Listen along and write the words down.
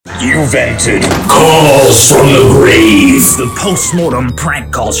You've entered Calls from the Grave, the post-mortem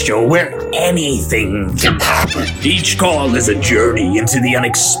prank call show where anything can happen. Each call is a journey into the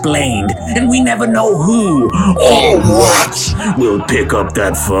unexplained, and we never know who or what will pick up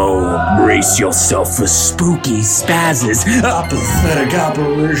that phone. Brace yourself for spooky spazzes, apathetic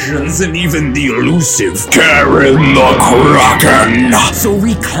apparitions, and even the elusive Karen the Kraken. So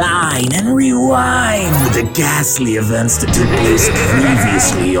recline and rewind with the ghastly events that took place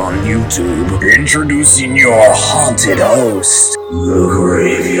previously on YouTube. Introducing your haunted host, the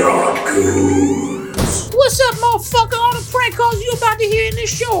Graveyard Goons. What's up, motherfucker? All the prank calls you about to hear in this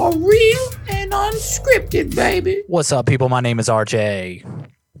show are real and unscripted, baby. What's up, people? My name is RJ.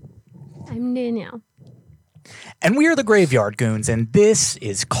 I'm Danielle. And we are the Graveyard Goons, and this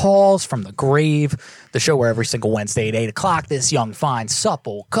is Calls from the Grave, the show where every single Wednesday at 8 o'clock, this young, fine,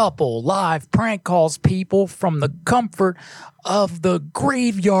 supple couple live prank calls people from the comfort of the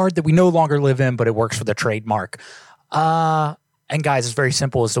graveyard that we no longer live in, but it works for the trademark. And guys, it's very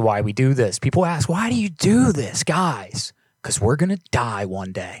simple as to why we do this. People ask, why do you do this, guys? Because we're going to die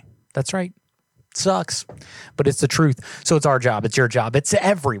one day. That's right. Sucks, but it's the truth. So it's our job. It's your job. It's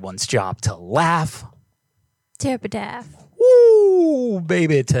everyone's job to laugh. Terpadath. Woo,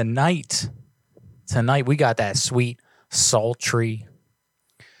 baby, tonight we got that sweet, sultry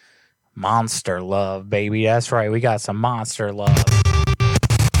monster love, baby. That's right, we got some monster love.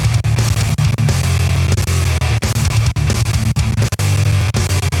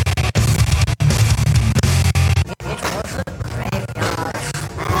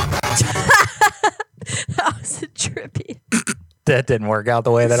 That was a trippy. That didn't work out the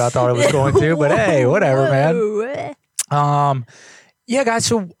way that I thought it was going to, but hey, whatever, man. Yeah, guys,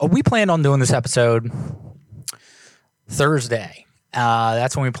 so we planned on doing this episode Thursday.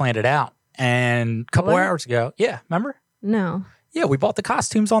 That's when we planned it out. And a couple hours ago, yeah, remember? No. Yeah, we bought the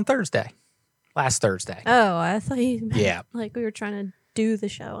costumes on Thursday. Last Thursday. Oh, I thought you meant Yeah. like we were trying to do the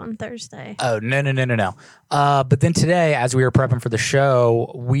show on Thursday. Oh, no. But then today, as we were prepping for the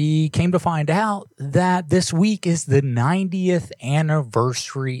show, we came to find out that this week is the 90th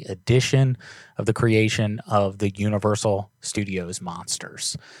anniversary edition of the creation of the Universal Studios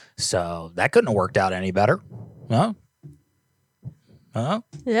Monsters. So that couldn't have worked out any better. Huh?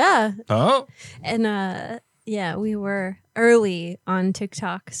 Yeah. Oh. And yeah, we were early on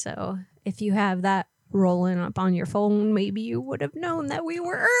TikTok, so if you have that rolling up on your phone, maybe you would have known that we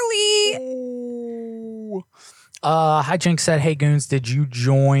were early. Hijinks said, hey, Goons, did you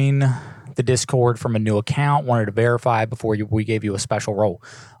join the Discord from a new account? Wanted to verify before we gave you a special role.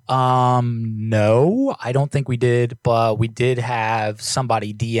 No, I don't think we did, but we did have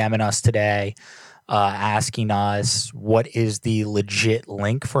somebody DMing us today asking us what is the legit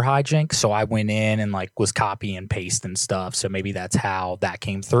link for Hijinks. So I went in and was copy and paste and stuff. So maybe that's how that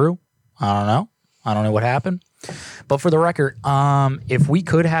came through. I don't know what happened. But for the record, if we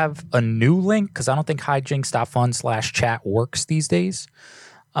could have a new link, because I don't think hijinks.fun/chat works these days.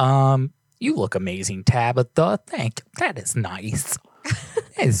 You look amazing, Tabitha. Thank you. That is nice.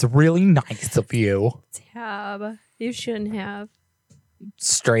 That is really nice of you. Tab, you shouldn't have.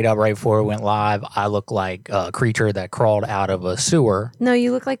 Straight up right before it went live, I look like a creature that crawled out of a sewer. No,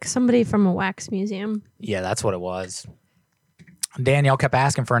 you look like somebody from a wax museum. Yeah, that's what it was. Danielle kept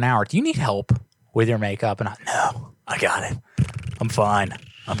asking for an hour. Do you need help with your makeup? And no, I got it. I'm fine.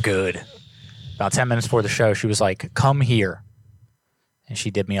 I'm good. About 10 minutes before the show, she was like, come here. And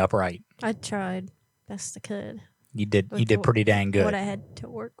she did me upright. I tried best I could. You did pretty dang good. What I had to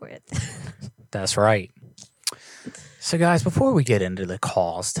work with. That's right. So guys, before we get into the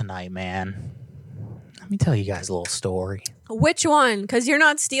calls tonight, man, let me tell you guys a little story. Which one? Because you're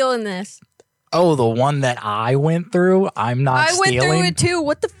not stealing this. Oh, the one that I went through? I'm not stealing? I went through it too.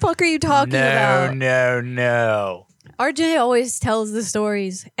 What the fuck are you talking about? No. RJ always tells the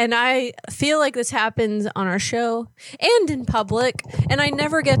stories, and I feel like this happens on our show and in public, and I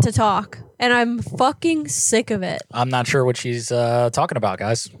never get to talk, and I'm fucking sick of it. I'm not sure what she's talking about,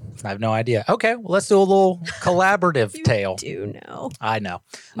 guys. I have no idea. Okay, well, let's do a little collaborative tale. You do know. I know.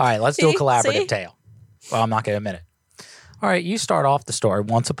 All right, let's do a collaborative tale. Well, I'm not going to admit it. All right, you start off the story.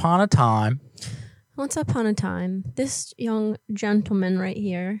 Once upon a time, this young gentleman right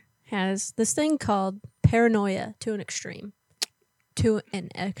here has this thing called paranoia to an extreme. If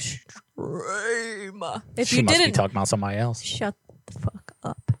she you must be didn't talking about somebody else. shut the fuck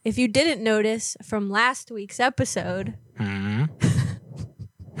up. If you didn't notice from last week's episode,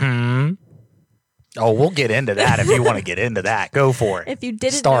 Oh, we'll get into that if you want to get into that. Go for it. if you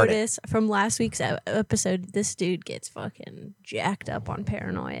didn't notice from last week's episode, this dude gets fucking jacked up on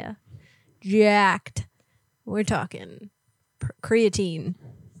paranoia. Jacked. We're talking creatine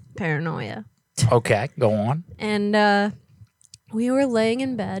paranoia. Okay, go on. And we were laying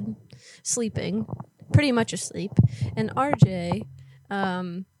in bed, sleeping, pretty much asleep. And RJ,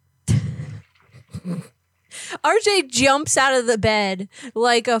 RJ jumps out of the bed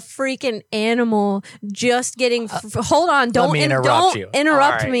like a freaking animal, just getting. Hold on, don't me interrupt don't you.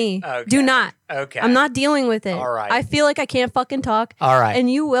 interrupt All right, me. okay, Do not. Okay. I'm not dealing with it. All right. I feel like I can't fucking talk. All right.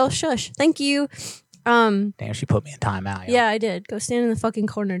 And you will shush. Thank you. Damn, she put me in timeout. yo. Yeah, I did. Go stand in the fucking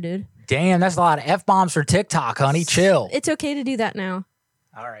corner, dude. Damn, that's a lot of F-bombs for TikTok, honey. Chill. It's okay to do that now.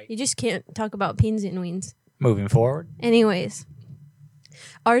 All right. You just can't talk about peens and weens. Moving forward. Anyways,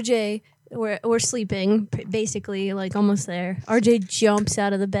 RJ, we're sleeping, basically, like almost there. RJ jumps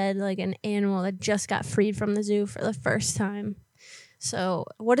out of the bed like an animal that just got freed from the zoo for the first time. So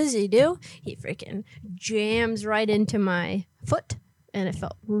what does he do? He freaking jams right into my foot, and it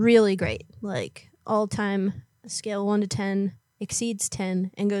felt really great. Like all time, scale 1 to 10, exceeds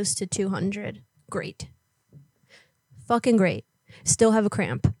 10, and goes to 200. Great. Fucking great. Still have a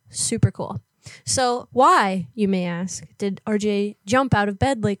cramp. Super cool. So why, you may ask, did RJ jump out of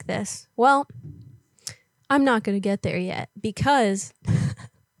bed like this? Well, I'm not going to get there yet, because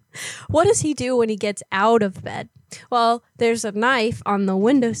what does he do when he gets out of bed? Well, there's a knife on the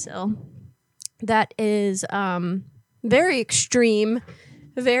windowsill that is very extreme,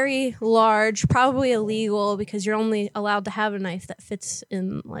 very large, probably illegal, because you're only allowed to have a knife that fits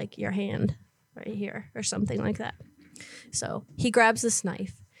in like your hand right here or something like that. So he grabs this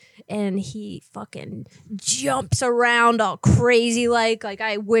knife and he fucking jumps around all crazy like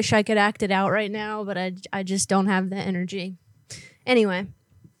I wish I could act it out right now, but I just don't have the energy. Anyway,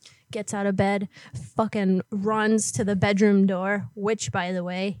 gets out of bed, fucking runs to the bedroom door, which, by the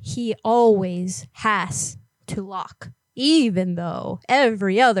way, he always has to lock, even though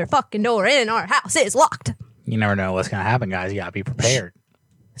every other fucking door in our house is locked. You never know what's going to happen, guys. You got to be prepared.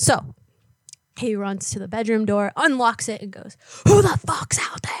 So he runs to the bedroom door, unlocks it, and goes, "Who the fuck's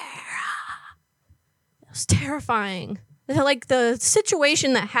out there?" It was terrifying. Like, the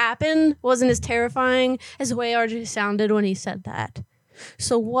situation that happened wasn't as terrifying as the way RJ sounded when he said that.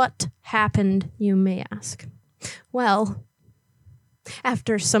 So what happened, you may ask? Well,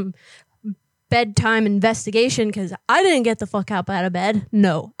 after some bedtime investigation, because I didn't get the fuck up out of bed.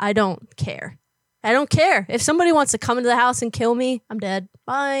 No, I don't care. I don't care. If somebody wants to come into the house and kill me, I'm dead.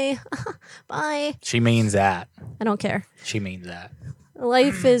 Bye. Bye. She means that. I don't care. She means that.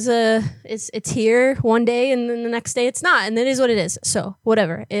 Life is it's here one day, and then the next day it's not, and it is what it is. So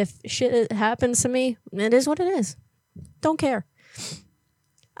whatever. If shit happens to me, it is what it is. Don't care.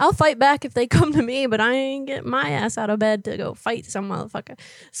 I'll fight back if they come to me, but I ain't get my ass out of bed to go fight some motherfucker.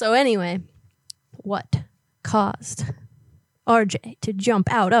 So anyway, what caused RJ to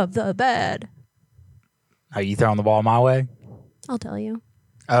jump out of the bed? Are you throwing the ball my way? I'll tell you.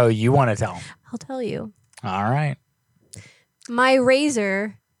 Oh, you want to tell him? I'll tell you. All right. My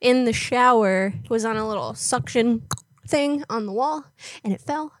razor in the shower was on a little suction thing on the wall, and it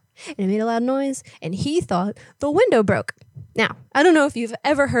fell, and it made a loud noise, and he thought the window broke. Now, I don't know if you've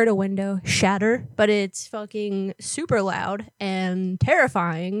ever heard a window shatter, but it's fucking super loud and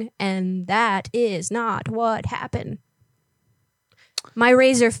terrifying, and that is not what happened. My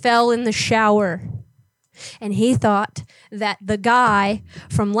razor fell in the shower, and he thought that the guy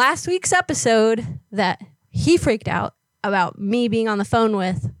from last week's episode that he freaked out about me being on the phone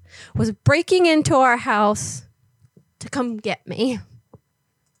with was breaking into our house to come get me.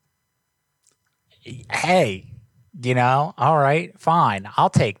 Hey, all right, fine.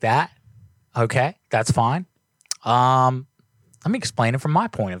 I'll take that. Okay, that's fine. Let me explain it from my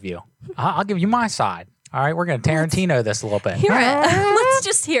point of view. I'll give you my side. All right, we're going to Tarantino this a little bit. Hear it. Let's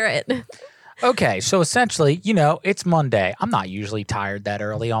just hear it. Okay, so essentially, it's Monday. I'm not usually tired that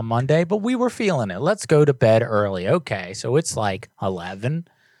early on Monday, but we were feeling it. Let's go to bed early. Okay, so it's like 11,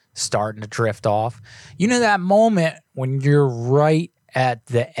 starting to drift off. You know that moment when you're right at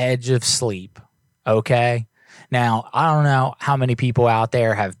the edge of sleep, okay? Now, I don't know how many people out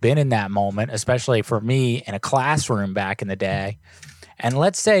there have been in that moment, especially for me in a classroom back in the day. And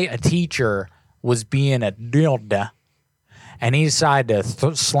let's say a teacher was being a dilda, and he decided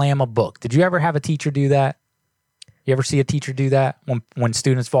to slam a book. Did you ever have a teacher do that? You ever see a teacher do that? When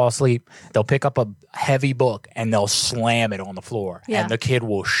students fall asleep, they'll pick up a heavy book and they'll slam it on the floor. Yeah. And the kid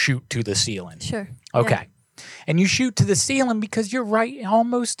will shoot to the ceiling. Sure. Okay. Yeah. And you shoot to the ceiling because you're right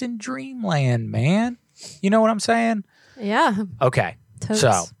almost in dreamland, man. You know what I'm saying? Yeah. Okay. Totes.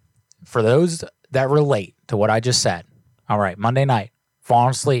 So for those that relate to what I just said, all right, Monday night, falling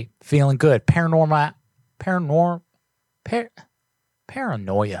asleep, feeling good, paranoia at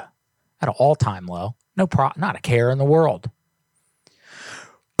an all-time low. Not a care in the world.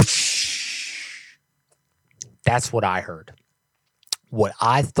 That's what I heard. What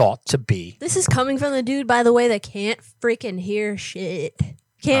I thought to be. This is coming from the dude, by the way, that can't freaking hear shit.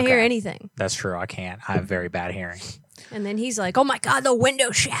 Can't hear Okay. anything. That's true. I can't. I have very bad hearing. And then he's like, oh my God, the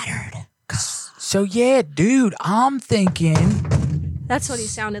window shattered. So yeah, dude, I'm thinking. That's what he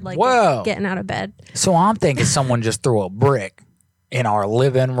sounded like Whoa. getting out of bed. So I'm thinking someone just threw a brick in our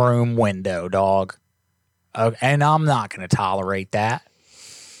living room window, dog. And I'm not going to tolerate that.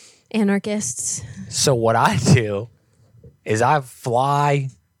 Anarchists. So what I do is I fly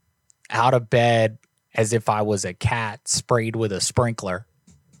out of bed as if I was a cat sprayed with a sprinkler.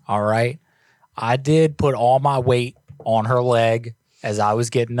 All right. I did put all my weight on her leg as I was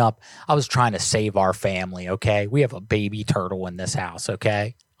getting up. I was trying to save our family. Okay. We have a baby turtle in this house.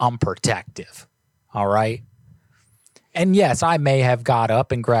 Okay. I'm protective. All right. And yes, I may have got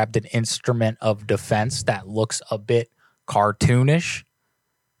up and grabbed an instrument of defense that looks a bit cartoonish,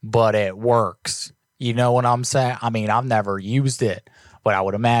 but it works. You know what I'm saying? I mean, I've never used it, but I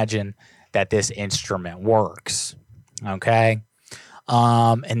would imagine that this instrument works. Okay.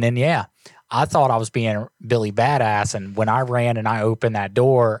 And then, yeah, I thought I was being Billy Badass. And when I ran and I opened that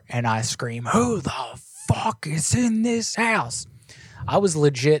door and I screamed, who the fuck is in this house? I was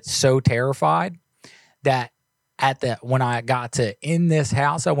legit so terrified that when I got to in this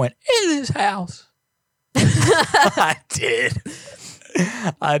house, I went, in this house. I did.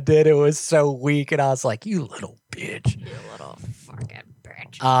 It was so weak. And I was like, you little bitch. You little fucking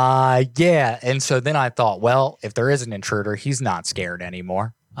bitch. Yeah. And so then I thought, well, if there is an intruder, he's not scared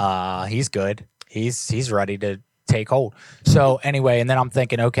anymore. He's good. He's ready to take hold. So anyway, and then I'm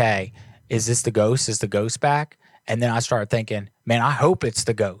thinking, okay, is this the ghost? Is the ghost back? And then I started thinking, man, I hope it's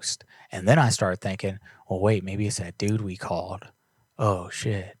the ghost. And then I started thinking, well, wait, maybe it's that dude we called. Oh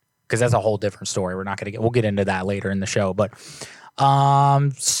shit. Because that's a whole different story. We'll get into that later in the show. But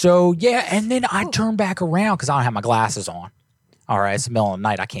so yeah, and then I turned back around because I don't have my glasses on. All right, it's the middle of the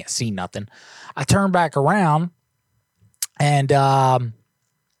night. I can't see nothing. I turned back around and I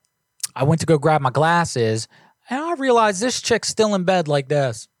went to go grab my glasses and I realized this chick's still in bed like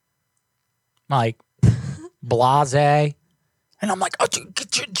this. Like, blase. And I'm like, oh,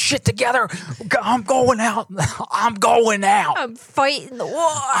 get your shit together. I'm going out. I'm going out. I'm fighting the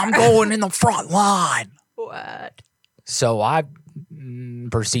war. I'm going in the front line. What? So I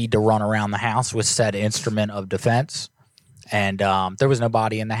proceed to run around the house with said instrument of defense. And there was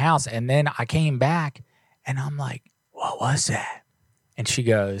nobody in the house. And then I came back and I'm like, what was that? And she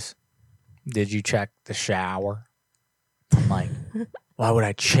goes, did you check the shower? I'm like, why would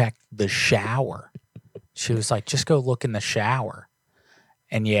I check the shower? She was like, just go look in the shower.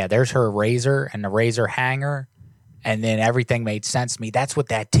 And yeah, there's her razor and the razor hanger. And then everything made sense to me. That's what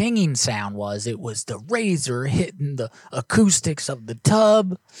that tinging sound was. It was the razor hitting the acoustics of the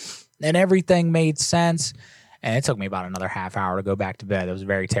tub. And everything made sense. And it took me about another half hour to go back to bed. It was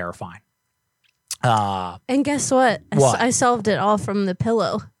very terrifying. And guess what? What? I solved it all from the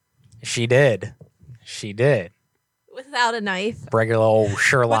pillow. She did. She did. Without a knife. Regular old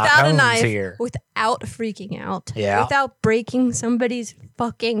Sherlock Without a Holmes knife. here. Without freaking out. Yeah. Without breaking somebody's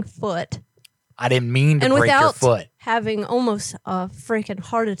fucking foot. I didn't mean to And break your without foot. having almost a freaking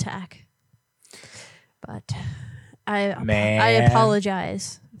heart attack. But I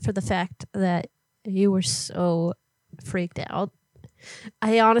apologize for the fact that you were so freaked out.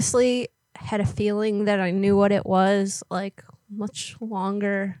 I honestly had a feeling that I knew what it was like much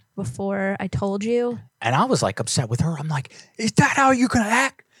longer before I told you. And I was like upset with her. I'm like, is that how you're going to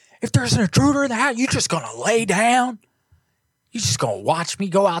act? If there's an intruder in the house, you just going to lay down? You just going to watch me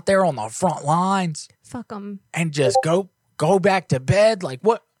go out there on the front lines? Fuck them. And just go back to bed? Like,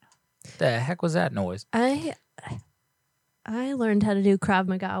 what the heck was that noise? I learned how to do Krav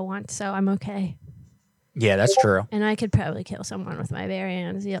Maga once, so I'm okay. Yeah, that's true. And I could probably kill someone with my bare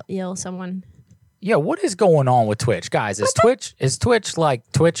hands, yell someone. Yeah, what is going on with Twitch? Guys, is Twitch like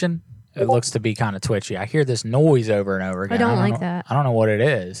twitching? It looks to be kind of twitchy. I hear this noise over and over again. I don't like know, that. I don't know what it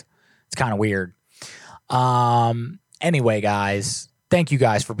is. It's kind of weird. Anyway, guys, thank you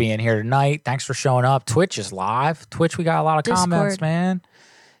guys for being here tonight. Thanks for showing up. Twitch is live. Twitch, we got a lot of comments, Discord. man.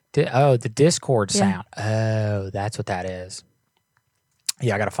 The Discord Yeah. sound. Oh, that's what that is.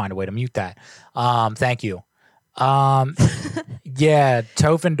 Yeah, I got to find a way to mute that. Thank you. Yeah,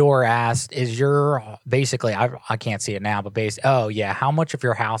 Tofendor asked, is your, basically, I can't see it now, but oh yeah, how much of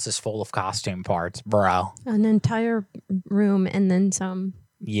your house is full of costume parts, bro? An entire room and then some.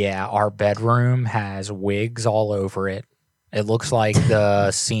 Yeah, our bedroom has wigs all over it. It looks like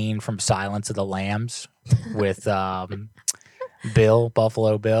the scene from Silence of the Lambs with Buffalo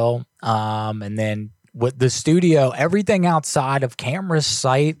Bill. And then with the studio, everything outside of Camera's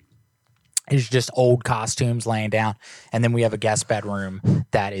sight is just old costumes laying down. And then we have a guest bedroom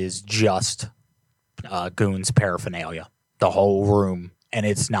that is just Goons paraphernalia. The whole room. And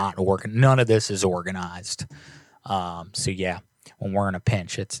it's not working. None of this is organized. So yeah, when we're in a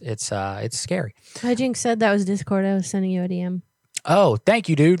pinch, it's scary. Hijinks said that was Discord. I was sending you a DM. Oh, thank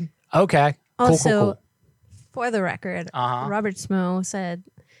you, dude. Okay. Also, cool. for the record, Uh-huh. Robert Smo said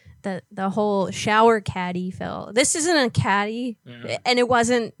that the whole shower caddy fell. This isn't a caddy, and it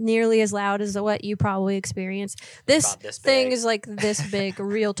wasn't nearly as loud as what you probably experienced. This About this thing big. is like this big,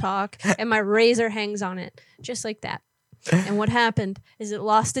 real talk, and my razor hangs on it, just like that. And what happened is it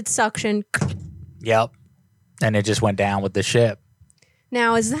lost its suction. Yep. And it just went down with the ship.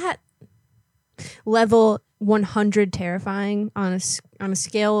 Now, is that level 100 terrifying on a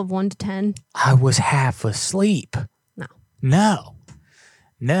scale of 1 to 10? I was half asleep. No.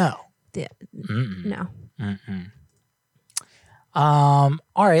 No. Yeah, Mm-mm. no. Mm-mm.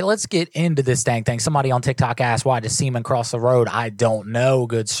 All right, let's get into this dang thing. Somebody on TikTok asked, why does semen cross the road? I don't know,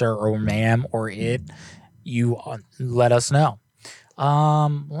 good sir or ma'am or it. You let us know.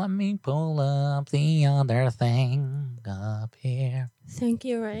 Let me pull up the other thing up here. Thank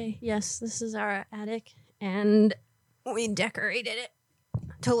you, Ray. Yes, this is our attic, and we decorated it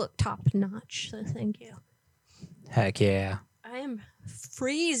to look top notch. So thank you. Heck yeah. I am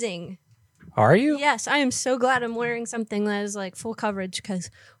freezing. Are you? Yes, I am so glad I'm wearing something that is like full coverage because,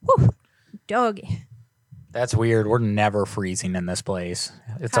 whew, doggy. That's weird. We're never freezing in this place.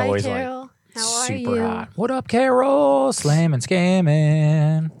 It's Hi, always Carol. like How are super you? hot. What up, Carol? Slamming,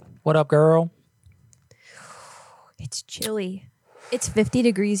 scamming. What up, girl? It's chilly. It's 50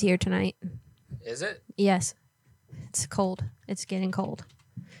 degrees here tonight. Is it? Yes, it's cold. It's getting cold.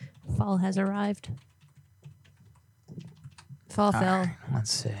 Fall has arrived. Fall fell. All right,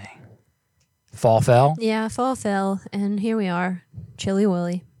 let's see. Fall fell? Yeah, fall fell, and here we are, Chilly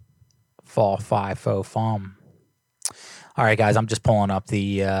Willy. Fall 5-0 fum. All right, guys, I'm just pulling up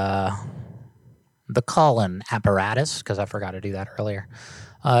the call-in apparatus because I forgot to do that earlier.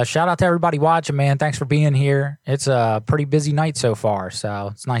 Shout out to everybody watching, man. Thanks for being here. It's a pretty busy night so far,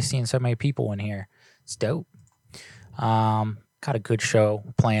 so it's nice seeing so many people in here. It's dope. Got a good show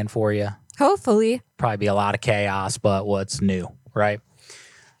planned for you. Hopefully. Probably be a lot of chaos, but what's new, right?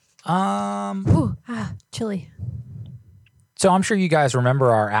 Chilly. So I'm sure you guys remember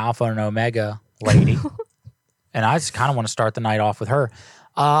our Alpha and Omega lady, and I just kind of want to start the night off with her.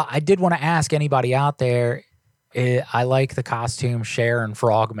 I did want to ask anybody out there. I like the costume Sharon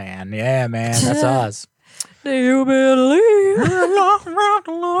Frogman. Yeah, man, that's us. Do you believe?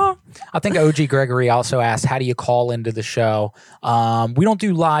 I think OG Gregory also asked, how do you call into the show? We don't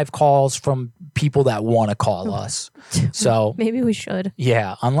do live calls from people that want to call us. So Maybe we should.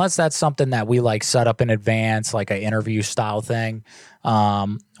 yeah, unless that's something that we like set up in advance, like an interview style thing.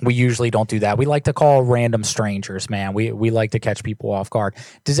 We usually don't do that. We like to call random strangers, man. We like to catch people off guard.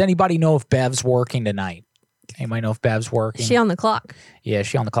 Does anybody know if Bev's working tonight? Anybody know if Bev's working? She on the clock. Yeah,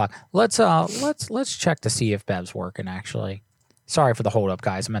 she on the clock. Let's check to see if Bev's working, actually. Sorry for the hold up,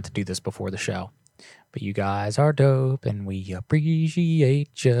 guys. I meant to do this before the show. But you guys are dope and we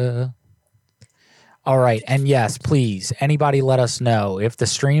appreciate you. All right, and yes, please, anybody let us know. If the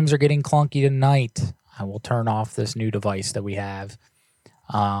streams are getting clunky tonight, I will turn off this new device that we have.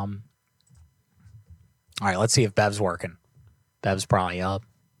 All right, let's see if Bev's working. Bev's probably up.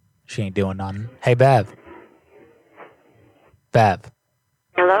 She ain't doing nothing. Hey, Bev. Bev.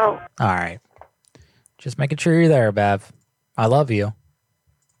 Hello? All right. Just making sure you're there, Bev. I love you.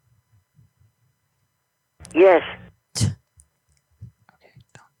 Yes. Okay.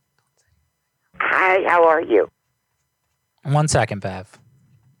 Hi, how are you? 1 second, Bev.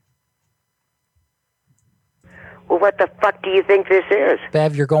 Well, what the fuck do you think this is?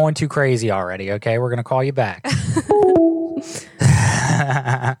 Bev, you're going too crazy already, okay? We're going to call you back.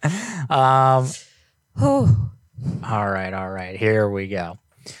 Oh, All right. Here we go.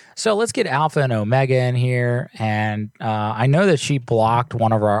 So let's get Alpha and Omega in here. And I know that she blocked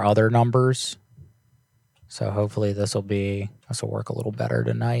one of our other numbers. So hopefully this will work a little better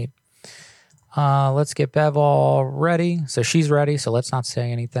tonight. Let's get Bev all ready. So she's ready. So let's not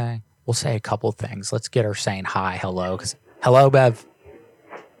say anything. We'll say a couple things. Let's get her saying hi, hello. Hello, Bev.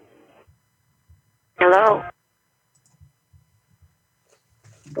 Hello?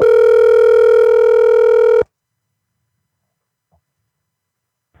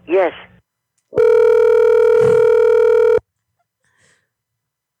 Yes.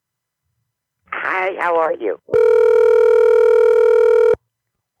 Hi, how are you?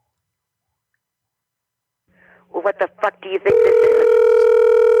 Well, what the fuck do you think this is?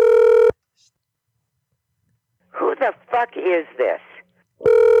 Who the fuck is this?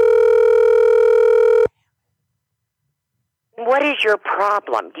 what is your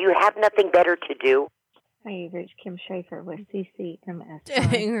problem? Do you have nothing better to do? Hi, you've reached Kim Schaefer with CCMS.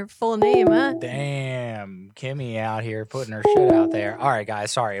 Dang, her full name, huh? Damn, Kimmy out here putting her shit out there. All right,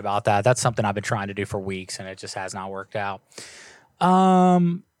 guys, sorry about that. That's something I've been trying to do for weeks, and it just has not worked out.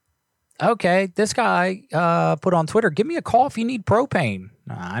 Okay, this guy put on Twitter, give me a call if you need propane.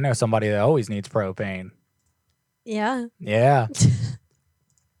 I know somebody that always needs propane. Yeah. Yeah.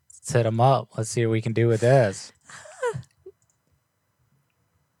 Let's hit him up. Let's see what we can do with this.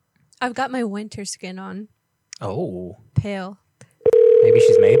 I've got my winter skin on. Oh, Pale. maybe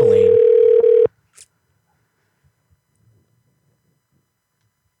she's Maybelline.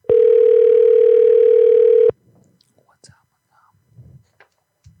 What's up?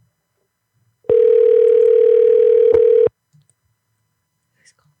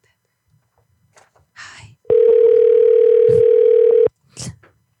 Hi.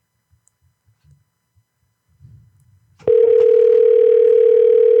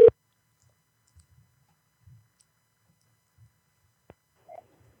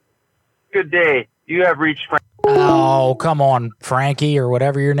 Good day. You have reached Frank. Oh, come on, Frankie, or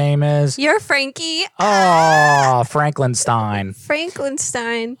whatever your name is. You're Frankie. Oh, Franklinstein.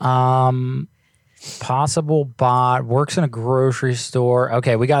 Frankenstein. Possible bot, works in a grocery store.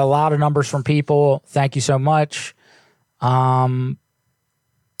 Okay, we got a lot of numbers from people. Thank you so much. Let's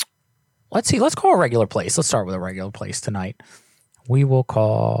see. Let's call a regular place. Let's start with a regular place tonight. We will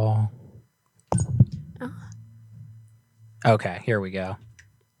call. Okay, here we go.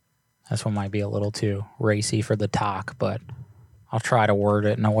 This one might be a little too racy for the talk, but I'll try to word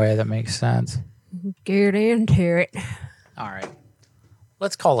it in a way that makes sense. Get into it. All right.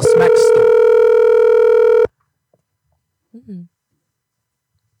 Let's call a Smeck store. Mm-hmm.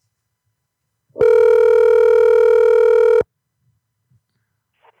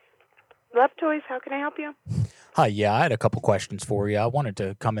 Love Toys, how can I help you? Hi, yeah, I had a couple questions for you. I wanted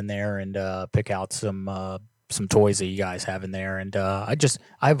to come in there and pick out some toys that you guys have in there, and I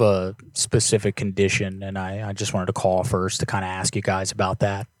have a specific condition, and I just wanted to call first to kind of ask you guys about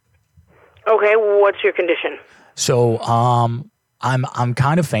that. Okay, what's your condition? So, I'm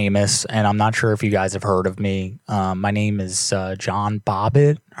kind of famous, and I'm not sure if you guys have heard of me. My name is John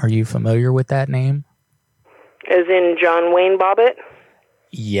Bobbitt. Are you familiar with that name? As in John Wayne Bobbitt?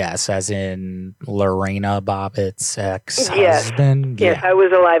 Yes, as in Lorena Bobbitt's ex-husband? Yes, I was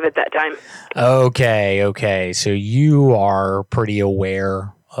alive at that time. Okay. So you are pretty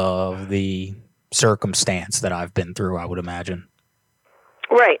aware of the circumstance that I've been through, I would imagine.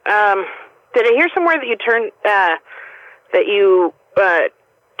 Right. Did I hear somewhere that you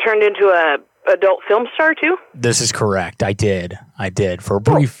turned into a adult film star too? This is correct. I did for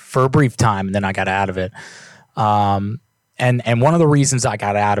a brief time, and then I got out of it. And one of the reasons I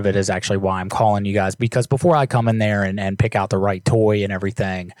got out of it is actually why I'm calling you guys, because before I come in there and pick out the right toy and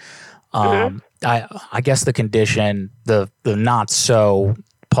everything, I guess the condition, the not so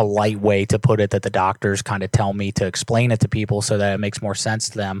polite way to put it that the doctors kind of tell me to explain it to people so that it makes more sense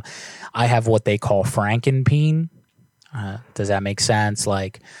to them. I have what they call Frankenpeen. Does that make sense?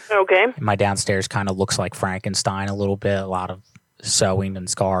 Like, okay, my downstairs kind of looks like Frankenstein a little bit, a lot of sewing and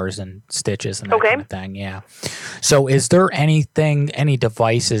scars and stitches and that kind of thing. Yeah. So is there any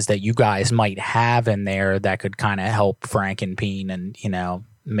devices that you guys might have in there that could kind of help Frankenpeen and,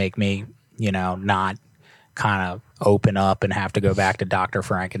 make me, not kind of open up and have to go back to Dr.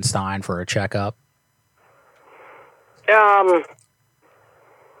 Frankenstein for a checkup? Well,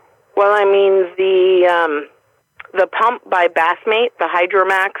 I mean, the pump by Bassmate, the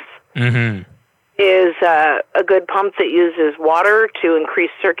Hydromax, is a good pump that uses water to increase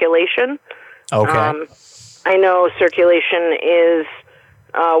circulation. Okay. I know circulation is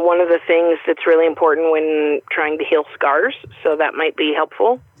one of the things that's really important when trying to heal scars, so that might be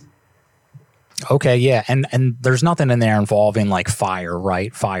helpful. Okay, yeah, and there's nothing in there involving like fire,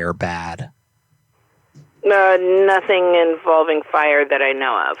 right? Fire bad. Nothing involving fire that I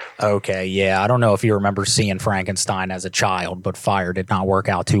know of. Okay, yeah. I don't know if you remember seeing Frankenstein as a child, but fire did not work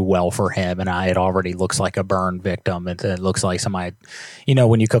out too well for him, and it already looks like a burn victim. It looks like somebody,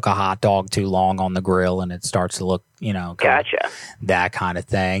 when you cook a hot dog too long on the grill and it starts to look, Gotcha. That kind of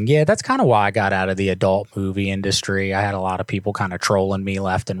thing. Yeah, that's kind of why I got out of the adult movie industry. I had a lot of people kind of trolling me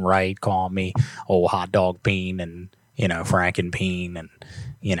left and right, calling me old hot dog peen and, Frankenpeen and,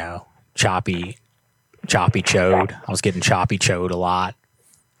 choppy chode. I was getting choppy chode a lot.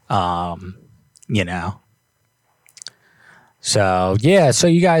 So yeah, so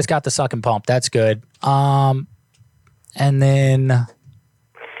you guys got the sucking pump. That's good. And then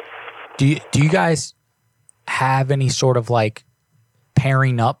do you guys have any sort of like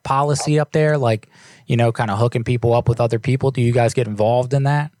pairing up policy up there? Like, kind of hooking people up with other people? Do you guys get involved in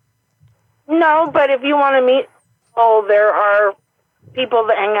that? No, but if you want to meet, there are people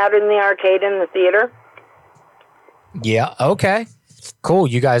that hang out in the arcade and the theater. Yeah, okay. Cool.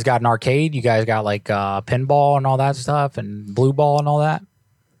 You guys got an arcade? You guys got like pinball and all that stuff and blue ball and all that?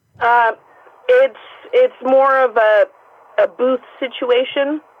 It's more of a booth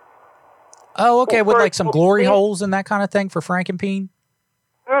situation. Oh, okay, with like some glory holes and that kind of thing for Frankenpeen?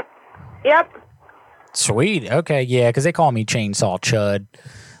 Yep. Sweet. Okay, yeah, because they call me Chainsaw Chud.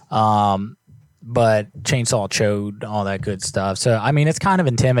 But Chainsaw Chode, all that good stuff. So, I mean, it's kind of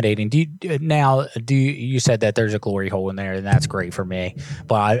intimidating. You said that there's a glory hole in there, and that's great for me.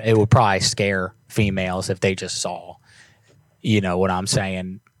 But it would probably scare females if they just saw, what I'm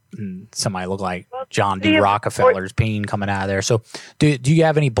saying, somebody look like John D. Rockefeller's peen coming out of there. So, do you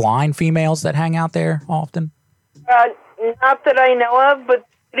have any blind females that hang out there often? Not that I know of, but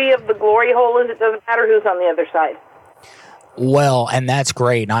the beauty of the glory hole is it doesn't matter who's on the other side. Well, and that's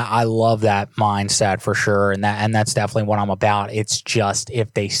great. And I love that mindset for sure. And that's definitely what I'm about. It's just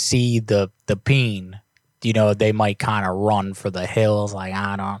if they see the peen, they might kind of run for the hills. Like,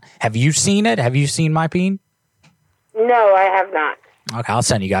 have you seen it? Have you seen my peen? No, I have not. Okay, I'll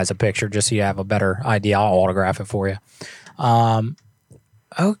send you guys a picture just so you have a better idea. I'll autograph it for you.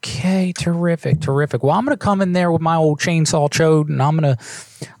 Okay, terrific. Well, I'm gonna come in there with my old Chainsaw Chode, and I'm gonna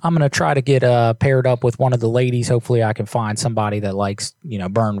try to get paired up with one of the ladies. Hopefully, I can find somebody that likes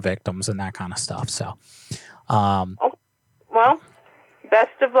burn victims and that kind of stuff. So, well,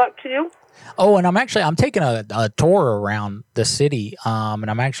 best of luck to you. Oh, and I'm taking a tour around the city, and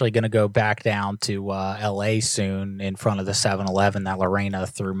I'm actually going to go back down to L.A. soon in front of the 7-Eleven that Lorena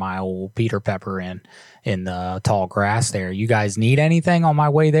threw my old Peter Pepper in the tall grass there. You guys need anything on my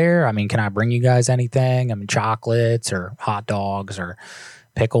way there? I mean, can I bring you guys anything? I mean, chocolates or hot dogs or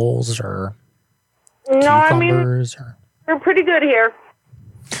pickles or cucumbers? We're pretty good here.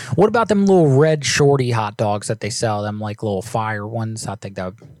 What about them little red shorty hot dogs that they sell? Them like little fire ones? I think that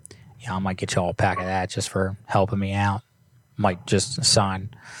would... Yeah, I might get you all a pack of that just for helping me out. Might just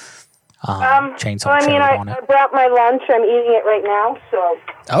sign Chainsaw Chode on it. I brought my lunch. I'm eating it right now. So.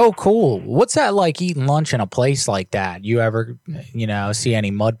 Oh, cool. What's that like eating lunch in a place like that? You ever, see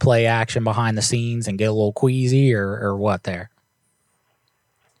any mud play action behind the scenes and get a little queasy or what there?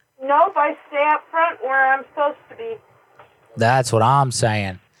 Nope, I stay up front where I'm supposed to be. That's what I'm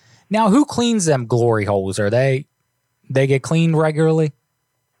saying. Now, who cleans them glory holes? Are they get cleaned regularly?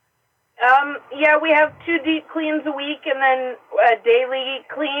 Yeah, we have 2 deep cleans a week and then a daily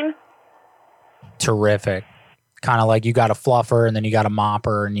clean. Terrific. Kind of like you got a fluffer and then you got a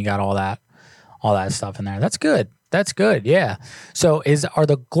mopper and you got all that stuff in there. That's good. Yeah. So are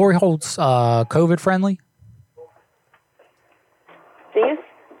the glory holes COVID friendly? These?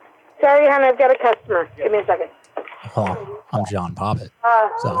 Sorry, hon, I've got a customer. Give me a second. Hold on. I'm John Poppet.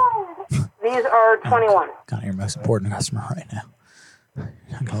 These are 21. Got your most important customer right now. You're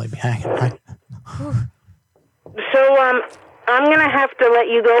not going to leave me hanging, right? So, I'm going to have to let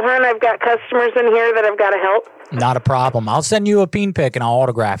you go, hon. I've got customers in here that I've got to help. Not a problem. I'll send you a peen pic and I'll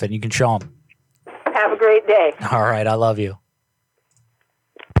autograph it and you can show them. Have a great day. All right. I love you.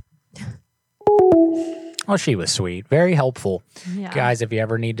 Well, she was sweet. Very helpful. Yeah. Guys, if you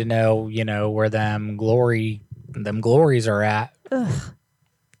ever need to know, where them glories are at. Ugh.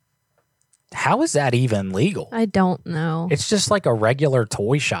 How is that even legal? I don't know. It's just like a regular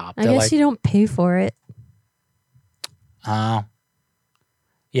toy shop. I guess you don't pay for it. Oh.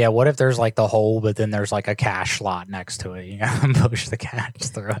 Yeah, what if there's like the hole, but then there's like a cash slot next to it? You gotta push the cash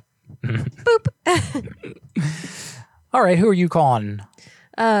through it. Boop. All right, who are you calling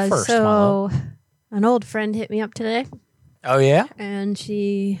first, so an old friend hit me up today. Oh, yeah? And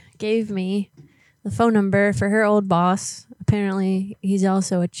she gave me the phone number for her old boss. Apparently, he's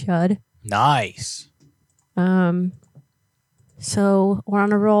also a chud. Nice. So we're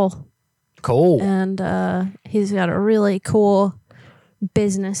on a roll. Cool. And he's got a really cool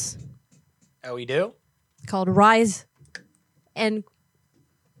business. Oh, we do? Called Rise and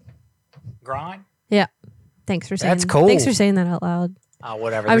Grind? Yeah. Thanks for saying That's cool. Thanks for saying that out loud.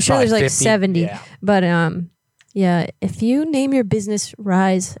 Whatever. I'm sure there's like 50. 70. Yeah. But yeah, if you name your business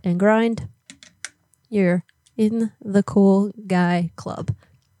Rise and Grind, you're in the Cool Guy Club.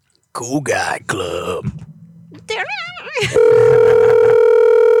 Cool Guy Club.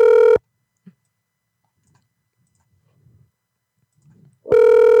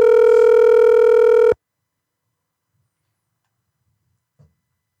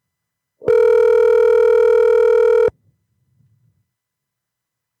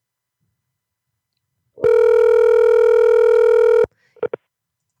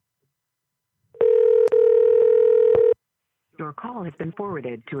 Your call has been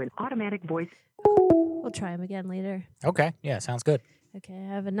forwarded to an automatic voice. We'll try him again later. Okay. Yeah, sounds good. Okay,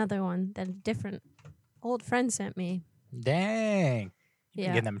 I have another one that a different old friend sent me. Dang. You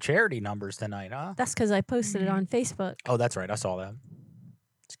Yeah. getting them charity numbers tonight, huh? That's because I posted it on Facebook. Oh, that's right. I saw that.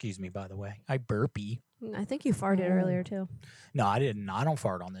 Excuse me, by the way. I burpee. I think you farted earlier too. No, I didn't. I don't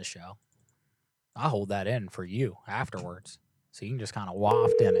fart on this show. I hold that in for you afterwards. So you can just kind of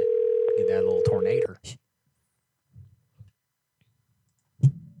waft in it. Get that little tornado.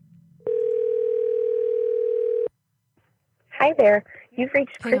 Hi there. You've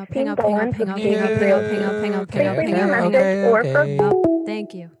reached Hang up, hang Christine up, hang up, Bowen hang up, with hang up, hang up, hang up, hang up, hang up, Please hang leave a up, hang message up. or for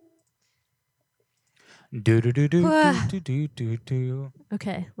Thank you. Do do do do do do do do.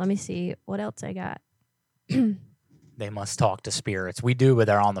 Okay, let me see what else I got. They must talk to spirits. We do, but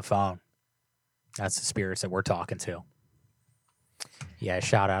they're on the phone. That's the spirits that we're talking to. Yeah,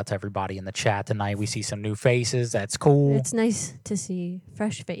 shout out to everybody in the chat tonight. We see some new faces. That's cool. It's nice to see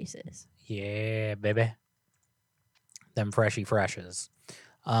fresh faces. Yeah, baby. Them freshy freshes.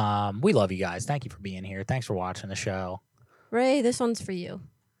 We love you guys. Thank you for being here. Thanks for watching the show. Ray, this one's for you.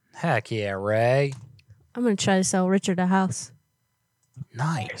 Heck yeah, Ray. I'm going to try to sell Richard a house.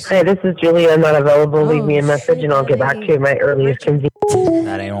 Nice. Hey, this is Julia. I'm not available. Leave me a message and I'll get back to you at my earliest convenience.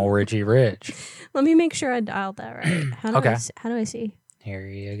 That ain't old Richie Rich. Let me make sure I dialed that right. How do Okay. how do I see? Here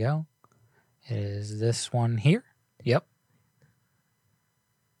you go. Is this one here? Yep.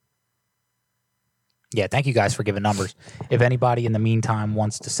 Yeah, thank you guys for giving numbers. If anybody in the meantime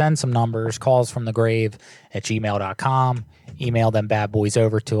wants to send some numbers, calls from the grave at gmail.com, email them bad boys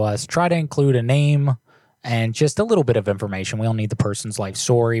over to us. Try to include a name and just a little bit of information. We don't need the person's life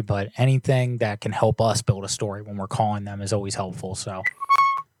story, but anything that can help us build a story when we're calling them is always helpful. So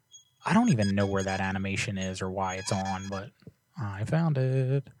I don't even know where that animation is or why it's on, but I found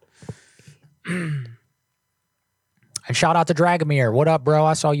it. And shout out to Dragomir. What up, bro?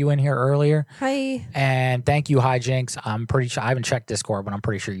 I saw you in here earlier. Hi. And thank you, Hijinks. I'm pretty sure I haven't checked Discord, but I'm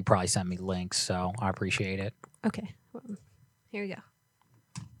pretty sure you probably sent me links, so I appreciate it. Okay. Here we go.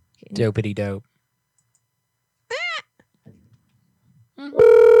 Dopity dope.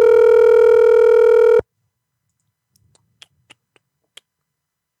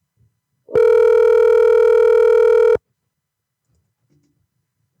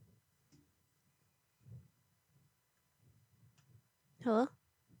 Hello?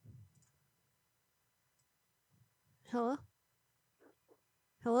 Hello?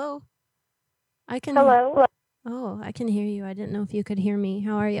 Hello? I can. Hello? Oh, I can hear you. I didn't know if you could hear me.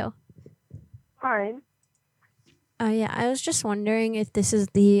 How are you? Fine. Yeah, I was just wondering if this is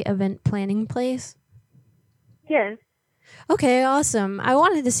the event planning place. Yes. Okay, awesome. I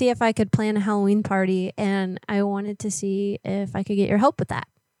wanted to see if I could plan a Halloween party, and I wanted to see if I could get your help with that.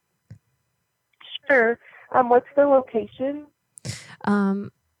 Sure. What's the location?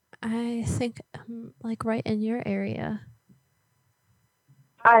 I think like right in your area.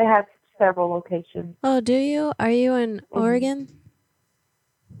 I have several locations. Oh, do you? Are you in Oregon?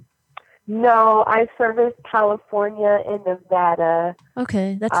 No, I service California and Nevada.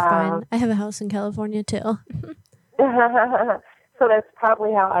 Okay, that's fine. I have a house in California too. So that's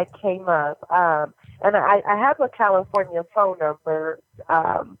probably how I came up. And I have a California phone number,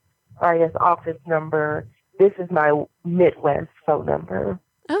 or I guess office number. This is my Midwest phone number.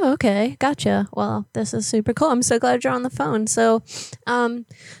 Oh, okay. Gotcha. Well, this is super cool. I'm so glad you're on the phone. So,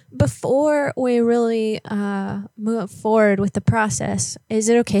 before we really move forward with the process, is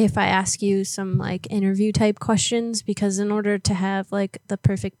it okay if I ask you some like interview type questions? Because in order to have like the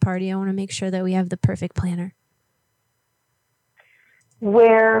perfect party, I want to make sure that we have the perfect planner.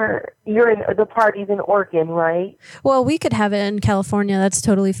 Where you're in the party's in Oregon, right? Well, we could have it in California. That's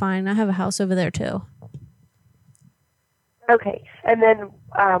totally fine. I have a house over there too. Okay, and then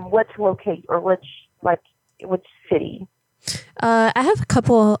which locate or which city? I have a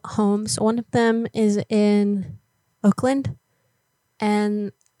couple homes. One of them is in Oakland,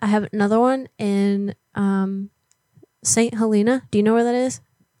 and I have another one in St. Helena. Do you know where that is?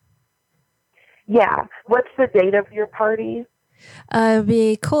 Yeah. What's the date of your party? It'd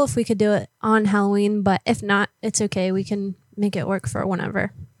be cool if we could do it on Halloween, but if not, it's okay. We can make it work for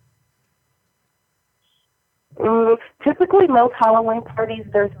whenever. Typically, most Halloween parties,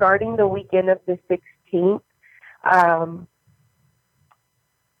 they're starting the weekend of the 16th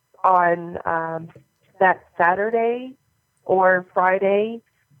on that Saturday or Friday,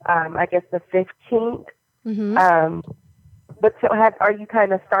 I guess the 15th. Mm-hmm. But so are you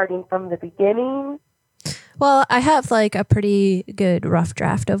kind of starting from the beginning? Well, I have like a pretty good rough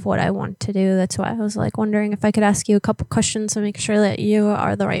draft of what I want to do. That's why I was like wondering if I could ask you a couple questions to make sure that you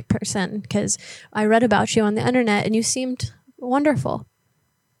are the right person. Because I read about you on the internet and you seemed wonderful.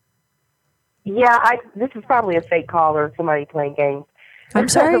 Yeah, this is probably a fake call or somebody playing games. I'm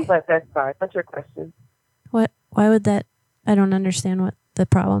sorry? But that's fine. What's your question? What? Why would that? I don't understand what the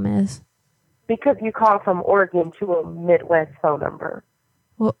problem is. Because you call from Oregon to a Midwest phone number.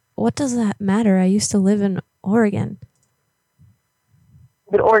 Well, what does that matter? I used to live in Oregon.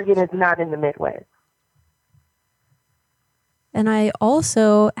 But Oregon is not in the Midwest. And I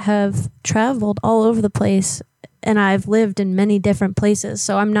also have traveled all over the place, and I've lived in many different places,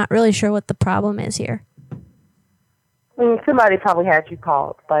 so I'm not really sure what the problem is here. Somebody probably had you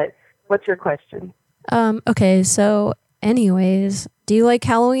called, but what's your question? Okay, so anyways, do you like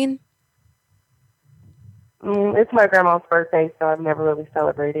Halloween? It's my grandma's birthday, so I've never really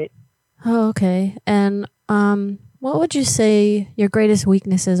celebrated. Oh, okay. And what would you say your greatest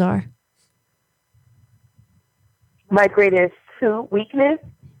weaknesses are? My greatest weakness?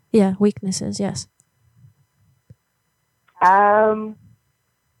 Yeah, weaknesses, yes. I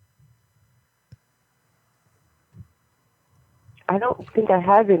don't think I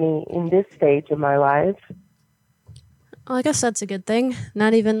have any in this stage of my life. Well, I guess that's a good thing.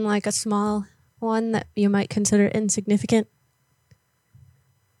 Not even like a small one that you might consider insignificant.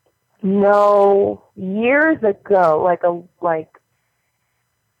 No, years ago,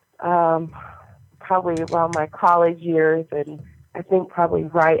 probably around my college years, and I think probably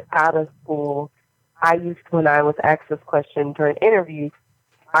right out of school, when I was asked this question during interviews,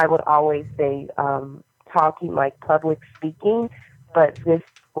 I would always say talking, like public speaking, but this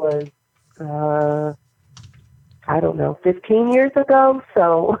was, 15 years ago,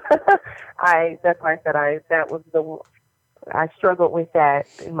 so that's why I said I struggled with that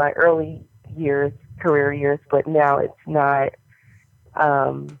in my early years, career years, but now it's not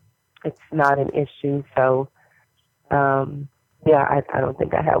an issue. So, I don't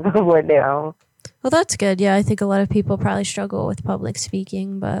think I have one now. Well, that's good. Yeah, I think a lot of people probably struggle with public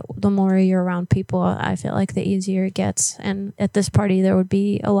speaking, but the more you're around people, I feel like the easier it gets. And at this party, there would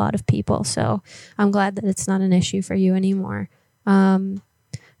be a lot of people. So I'm glad that it's not an issue for you anymore. Can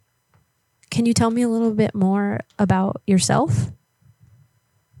you tell me a little bit more about yourself?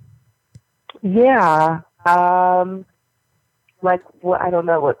 Yeah. I don't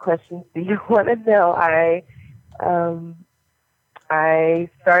know, what questions do you want to know? I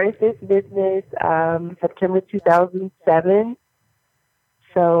started this business September 2007.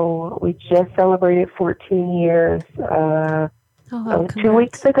 So we just celebrated 14 years 2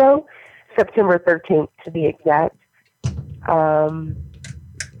 weeks ago, September 13th to be exact.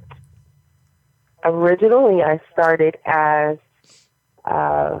 Originally, I started as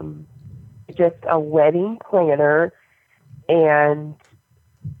just a wedding planner, and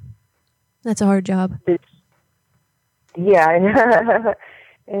that's a hard job. Yeah,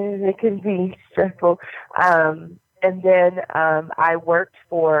 and it can be stressful. And then I worked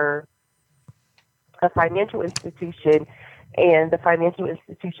for a financial institution, and the financial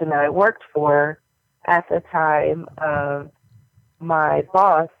institution that I worked for at the time, my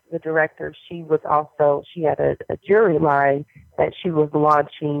boss, the director, she had a jewelry line that she was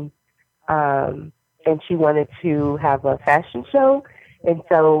launching, and she wanted to have a fashion show, and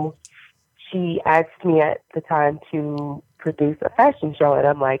so she asked me at the time to produce a fashion show, and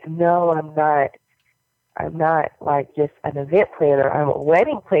I'm like, no, I'm not like just an event planner. I'm a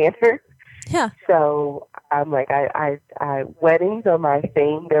wedding planner. Yeah. So I'm like, I weddings are my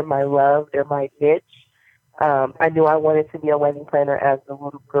thing. They're my love. They're my niche. I knew I wanted to be a wedding planner as a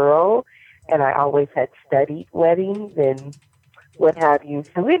little girl, and I always had studied weddings and what have you.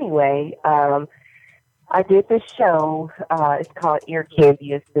 So anyway, I did this show. It's called Ear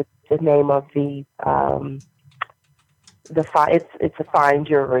Candy. It's the name of it's a fine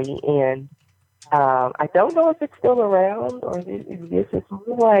jewelry, and I don't know if it's still around or if it exists. It's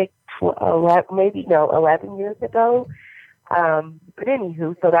like 11 years ago. But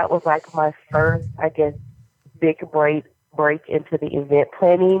anywho, so that was like my first, I guess, big break into the event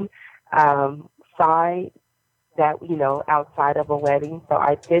planning side that, outside of a wedding. So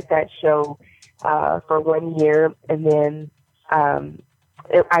I did that show for 1 year, and then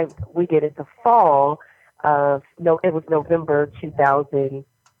we did it the fall of it was November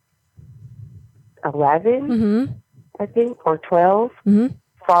 2011, I think, or 12,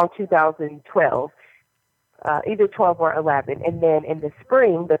 fall 2012, either 12 or 11. And then in the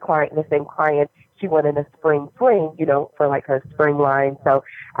spring, the same client, she wanted a spring fling, for like her spring line. So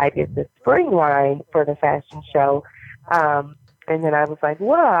I did the spring line for the fashion show. And then I was like,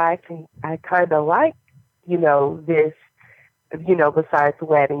 well, I kind of like, this, besides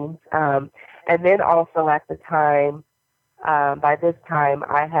weddings. And then also at the time, by this time,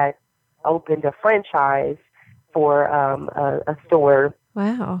 I had opened a franchise for a store.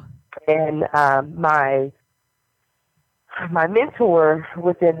 Wow. And my mentor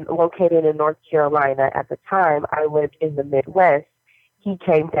was located in North Carolina at the time. I lived in the Midwest. He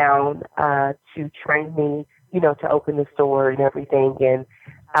came down to train me, to open the store and everything. And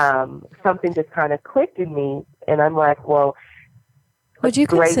something just kind of clicked in me. And I'm like, well, would you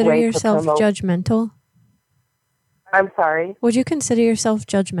consider yourself judgmental? I'm sorry? Would you consider yourself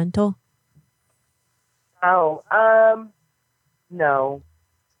judgmental? Oh, no.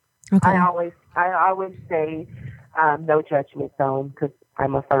 Okay. I always say no judgment zone because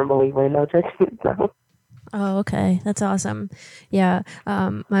I'm a firm believer in no judgment zone. Oh, okay. That's awesome. Yeah.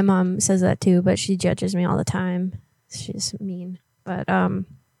 My mom says that too, but she judges me all the time. She's mean. But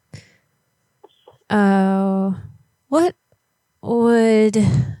what would,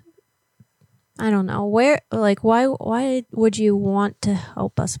 I don't know, why would you want to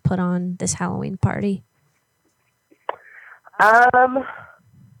help us put on this Halloween party?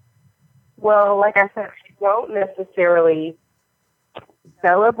 Well, like I said, I don't necessarily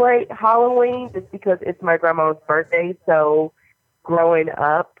celebrate Halloween just because it's my grandma's birthday. So growing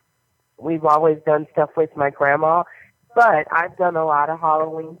up, we've always done stuff with my grandma. But I've done a lot of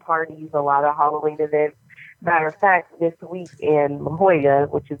Halloween parties, a lot of Halloween events. Matter of fact, this week in La Jolla,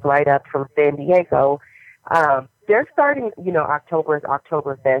 which is right up from San Diego, they're starting, October is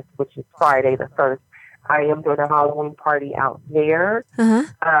Oktoberfest, which is Friday the 1st. I am doing a Halloween party out there.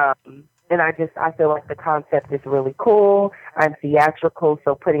 Uh-huh. And I feel like the concept is really cool. I'm theatrical,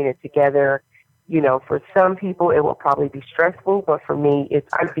 so putting it together, for some people it will probably be stressful, but for me,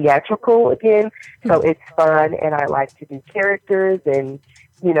 I'm theatrical again, so it's fun, and I like to do characters and,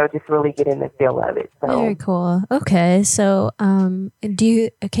 just really get in the feel of it. So. Very cool. Okay, so can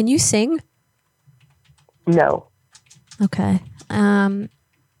you sing? No. Okay.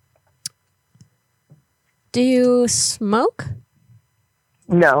 Do you smoke?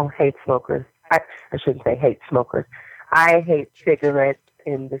 No, hate smokers. I shouldn't say hate smokers. I hate cigarettes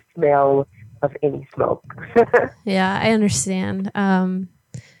and the smell of any smoke. Yeah, I understand. I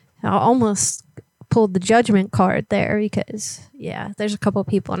almost pulled the judgment card there because, there's a couple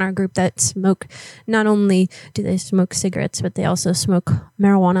people in our group that smoke. Not only do they smoke cigarettes, but they also smoke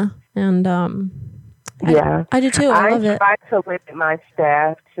marijuana. And I do too. I love it. I try to limit my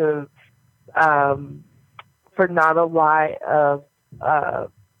staff to, for not a lot of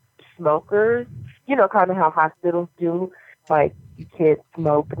smokers, kind of how hospitals do, like you can't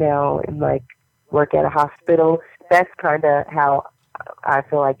smoke now and like work at a hospital. That's kind of how I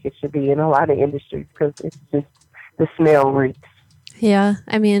feel like it should be in a lot of industries because it's just the smell reeks. Yeah,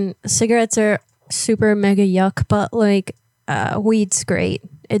 I mean, cigarettes are super mega yuck, but like weed's great.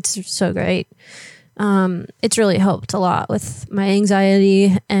 It's so great. It's really helped a lot with my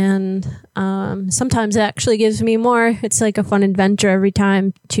anxiety, and sometimes it actually gives me more. It's like a fun adventure every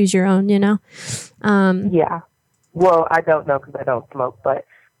time. Choose your own, Yeah. Well, I don't know because I don't smoke, but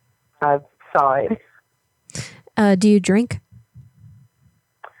I saw it. Do you drink?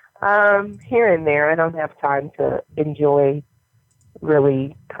 Here and there. I don't have time to enjoy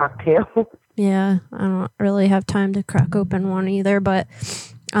really cocktails. Yeah, I don't really have time to crack open one either, but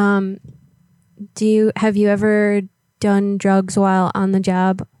have you ever done drugs while on the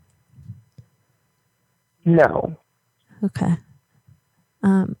job? No. Okay.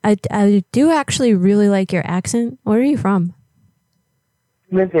 I do actually really like your accent. Where are you from?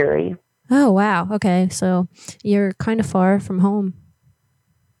 Missouri. Oh, wow. Okay, so you're kind of far from home.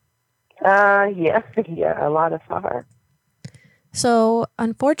 Yeah, a lot of far. So,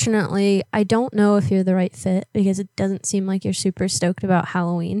 unfortunately, I don't know if you're the right fit because it doesn't seem like you're super stoked about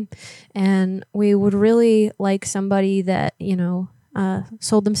Halloween. And we would really like somebody that,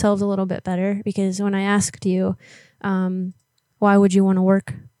 sold themselves a little bit better, because when I asked you, why would you want to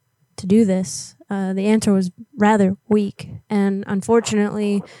work to do this? The answer was rather weak. And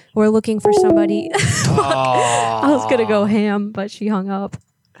unfortunately, we're looking for somebody. I was going to go ham, but she hung up.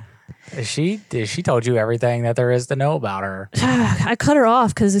 She told you everything that there is to know about her. I cut her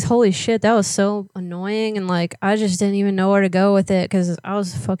off because holy shit, that was so annoying, and like I just didn't even know where to go with it because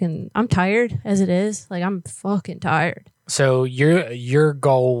I'm tired as it is. Like I'm fucking tired. So your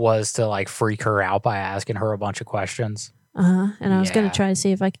goal was to like freak her out by asking her a bunch of questions. And I was gonna try to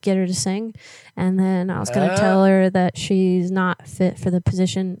see if I could get her to sing, and then I was gonna tell her that she's not fit for the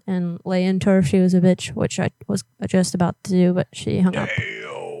position and lay into her if she was a bitch, which I was just about to do, but she hung up.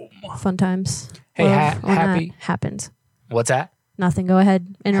 Fun times. Hey, happy that happens. What's that? Nothing. Go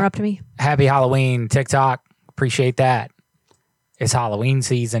ahead. Interrupt me. Happy Halloween, TikTok. Appreciate that. It's Halloween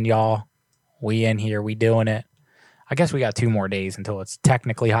season, y'all. We in here. We doing it. I guess we got 2 more days until it's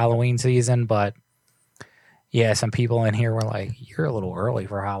technically Halloween season, but Yeah, some people in here were like, "You're a little early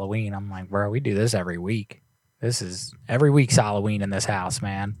for Halloween." I'm like, "Bro, we do this every week. Every week's Halloween in this house,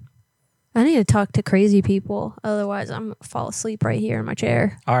 man." I need to talk to crazy people. Otherwise, I'm going to fall asleep right here in my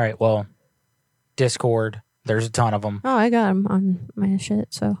chair. All right, well, Discord, there's a ton of them. Oh, I got them on my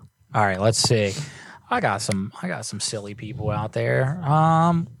shit, so. All right, let's see. I got some silly people out there.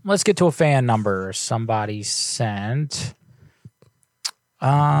 Let's get to a fan number. Somebody sent. This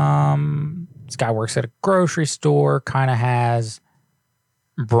guy works at a grocery store, kind of has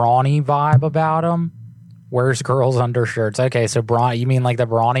brawny vibe about him. Wears girls' undershirts. Okay, so you mean like the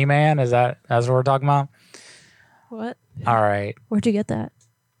brawny man? That's what we're talking about? What? All right. Where'd you get that?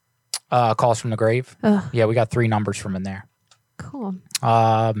 Calls from the grave. Ugh. Yeah, we got 3 numbers from in there. Cool.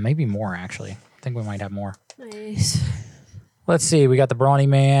 Maybe more actually. I think we might have more. Nice. Let's see. We got the brawny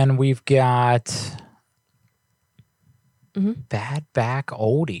man. We've got bad back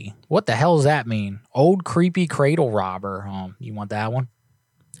oldie. What the hell does that mean? Old creepy cradle robber. You want that one?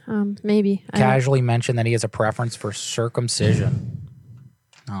 Maybe. Casually mentioned that he has a preference for circumcision.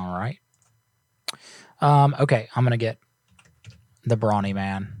 All right. Okay, I'm gonna get the brawny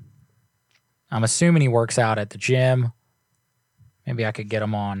man. I'm assuming he works out at the gym. Maybe I could get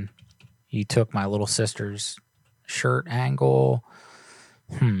him on. He took my little sister's shirt angle.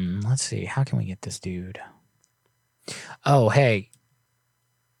 Let's see. How can we get this dude? Oh, hey.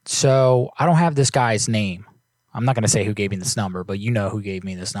 So I don't have this guy's name. I'm not going to say who gave me this number, but you know who gave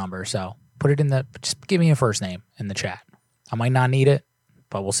me this number. So just give me a first name in the chat. I might not need it,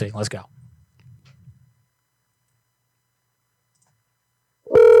 but we'll see. Let's go.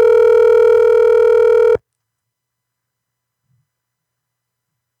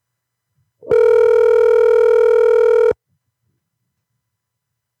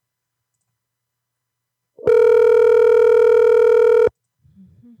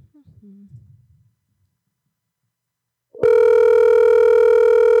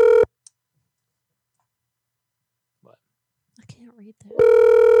 I can't read that.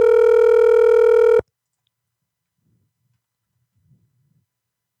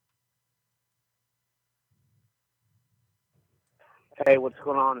 Hey, what's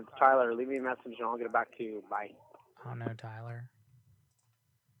going on? It's Tyler. Leave me a message and I'll get it back to you. Bye. Oh no, Tyler.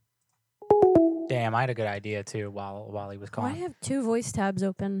 Damn, I had a good idea too while he was Why calling. I have 2 voice tabs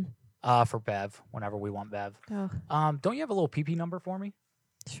open? For Bev, whenever we want Bev. Oh. Don't you have a little PP number for me?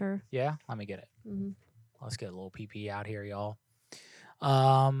 Sure. Yeah, let me get it. Mm-hmm. Let's get a little PP out here, y'all.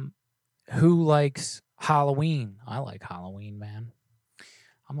 Who likes Halloween? I like Halloween, man.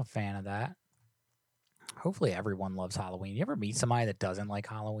 I'm a fan of that. Hopefully everyone loves Halloween. You ever meet somebody that doesn't like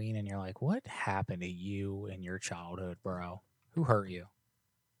Halloween and you're like, what happened to you in your childhood, bro? Who hurt you?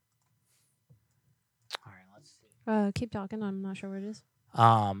 All right, let's see. Keep talking. I'm not sure what it is.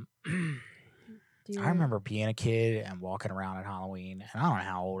 I remember being a kid and walking around at Halloween, and I don't know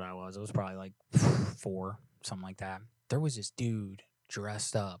how old I was. It was probably like 4, something like that. There was this dude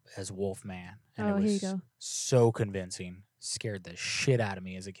dressed up as Wolfman, and it was here you go. so convincing. Scared the shit out of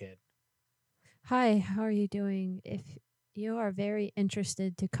me as a kid. Hi, how are you doing? If you are very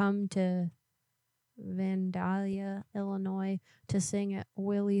interested to come to Vandalia, Illinois to sing at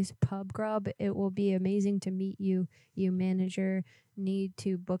Willie's Pub Grub, it will be amazing to meet you. You manager need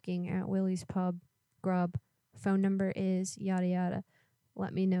to booking at Willie's Pub Grub. Phone number is yada yada.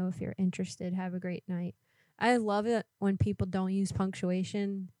 Let me know if you're interested. Have a great night. I love it when people don't use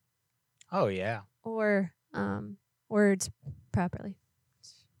punctuation. Oh yeah. Or words properly.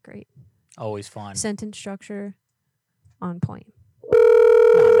 It's great. Always fun. Sentence structure on point.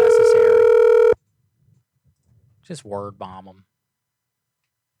 Not necessary. Just word bomb them.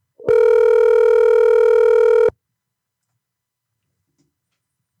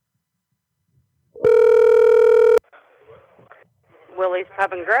 Willie's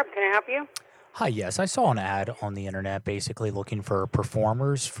Pub and Grub, can I help you? Hi, yes. I saw an ad on the internet basically looking for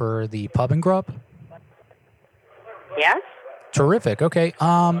performers for the Pub and Grub. Yes? Terrific. Okay.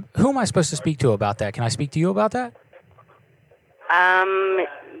 Who am I supposed to speak to about that? Can I speak to you about that?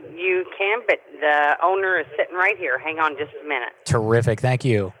 You can, but the owner is sitting right here. Hang on just a minute. Terrific. Thank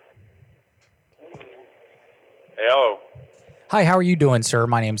you. Hello. Hi, how are you doing, sir?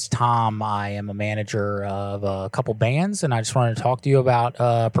 My name's Tom. I am a manager of a couple bands, and I just wanted to talk to you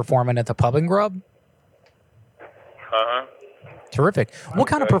about performing at the Pub and Grub. Uh-huh. Terrific. What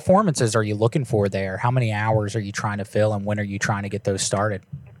kind of performances are you looking for there? How many hours are you trying to fill, and when are you trying to get those started?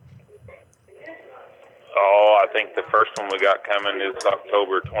 Oh, I think the first one we got coming is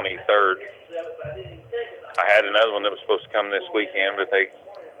October 23rd. I had another one that was supposed to come this weekend, but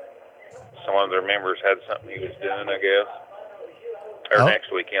some of their members had something he was doing, I guess. Or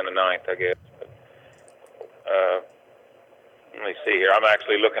next weekend, the 9th, I guess. But, Let me see here. I'm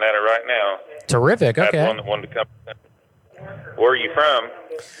actually looking at it right now. Terrific. That's Okay. one that wanted to come. Where are you from?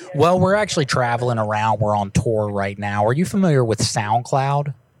 Well, we're actually traveling around. We're on tour right now. Are you familiar with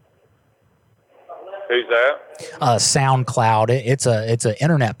SoundCloud? Who's that? SoundCloud. It's an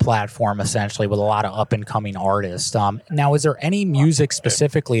internet platform essentially with a lot of up and coming artists. Now, is there any music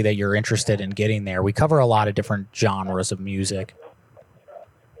specifically that you're interested in getting there? We cover a lot of different genres of music.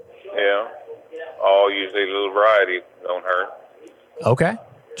 Yeah. Oh, usually a little variety don't hurt. Okay.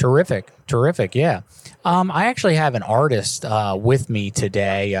 Terrific. Yeah. I actually have an artist with me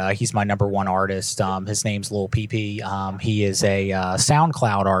today. He's my number one artist. His name's Lil PP. He is a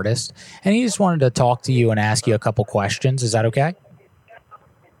SoundCloud artist, and he just wanted to talk to you and ask you a couple questions. Is that okay?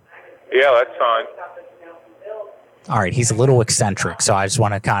 Yeah, that's fine. All right. He's a little eccentric, so I just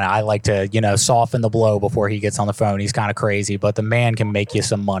want to I like to, soften the blow before he gets on the phone. He's kind of crazy, but the man can make you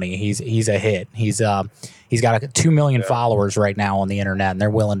some money. He's a hit. He's got 2 million followers right now on the internet, and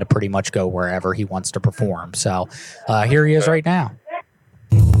they're willing to pretty much go wherever he wants to perform. So here he is right now.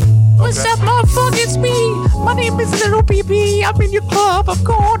 What's up, motherfucker? It's me. My name is Little PP. I'm in your club. I'm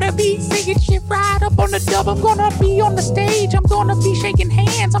gonna be singing shit right up on the dub. I'm gonna be on the stage. I'm gonna be shaking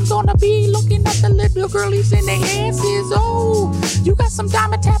hands. I'm gonna be looking at the little girlies in their asses. Oh, you got some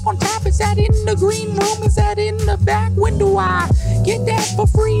diamond tap on tap. Is that in the green room? Is that in the back window? I get that for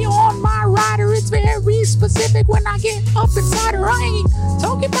free on my rider. It's very specific when I get up inside her. I ain't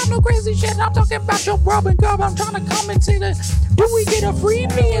talking about no crazy shit. I'm talking about your rub and gub. I'm trying to come and say that. Do we get a free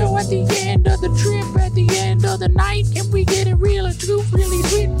meal at the end of the trip, at the end of the night? Can we get it real true, really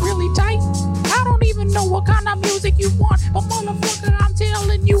sweet, really tight? I don't even know what kind of music you want, but motherfucker, I'm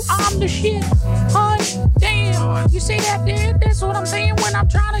telling you, I'm the shit. Hun, damn, you say that, dude? That's what I'm saying when I'm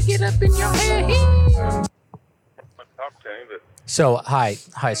trying to get up in your head. So hi,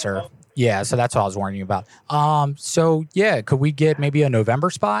 sir. Yeah, so that's what I was warning you about. So yeah, could we get maybe a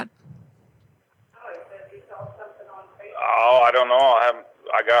November spot? Oh, I don't know.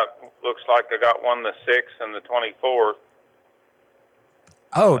 Looks like I got one the 6th and the 24th.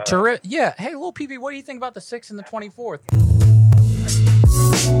 Oh, terrific. Yeah. Hey, Lil PP, what do you think about the 6th and the 24th?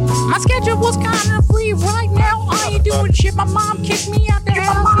 My schedule was kind of free right now. I ain't doing shit. My mom kicked me out the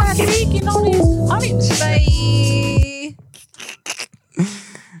house last week and all this.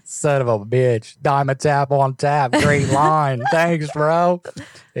 Son of a bitch. Diamond tap on tap. Great line. Thanks, bro.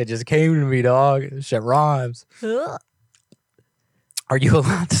 It just came to me, dog. Shit rhymes. Are you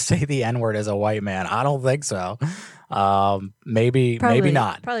allowed to say the N-word as a white man? I don't think so. Maybe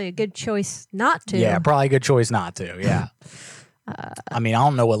not. Probably a good choice not to. Yeah, probably a good choice not to. Yeah. I mean, I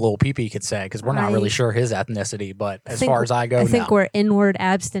don't know what Lil PP could say because we're not really sure his ethnicity, but as far as I go, I think we're inward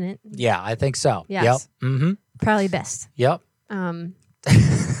abstinent. Yeah, I think so. Yes. Yep. Mm-hmm. Probably best. Yep.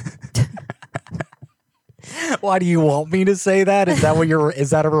 Why do you want me to say that? Is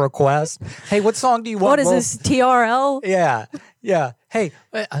that a request? Hey, what song do you want? What is this, TRL? Yeah. Yeah. Hey,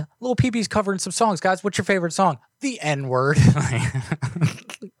 Lil PP's covering some songs, guys. What's your favorite song? The N-word.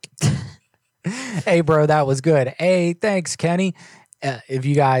 Hey, bro, that was good. Hey, thanks, Kenny. If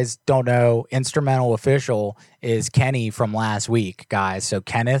you guys don't know, Instrumental Official is Kenny from last week, guys. So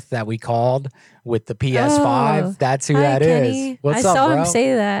Kenneth that we called with the PS5, that's who that Kenny. is. What's I up, saw bro? him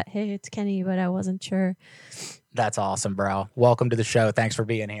say that. Hey, it's Kenny, but I wasn't sure. That's awesome, bro. Welcome to the show. Thanks for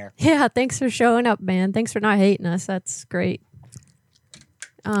being here. Yeah, thanks for showing up, man. Thanks for not hating us. That's great.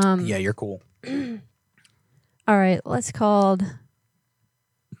 Yeah, you're cool. All right, let's call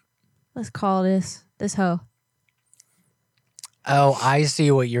this hoe. Oh, I see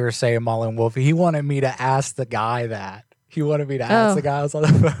what you're saying, Mullen Wolf. He wanted me to ask the guy that. He wanted me to ask the guy I was on the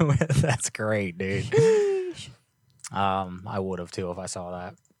phone with. That's great, dude. I would have too if I saw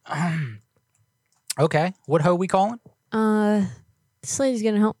that. Okay, what hoe we calling? This lady's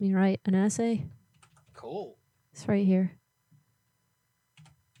gonna help me write an essay. Cool. It's right here.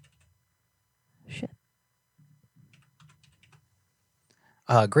 Shit.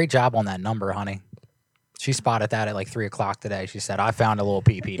 Great job on that number, honey. She spotted that at like 3:00 today. She said, "I found a little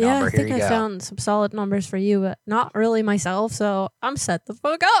PP Yeah, number. I Here think you I go." found some solid numbers for you, but not really myself. So I'm set the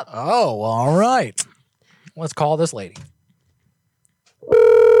fuck up. Oh, all right. Let's call this lady. Would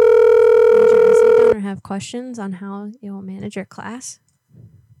you sit down or have questions on how you will manage your class?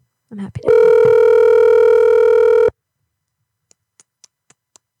 I'm happy to.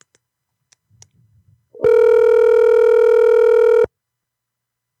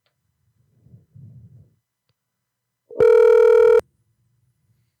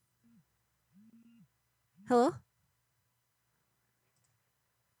 Hello?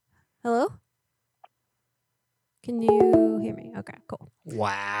 Hello? Can you hear me? Okay, cool.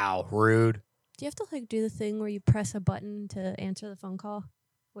 Wow, rude. Do you have to like do the thing where you press a button to answer the phone call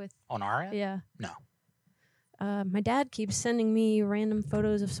with On our end? Yeah. No. My dad keeps sending me random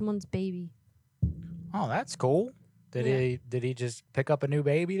photos of someone's baby. Oh, that's cool. Did he just pick up a new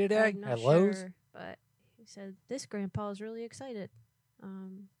baby today I'm not at Lowe's? sure, but he said this grandpa is really excited.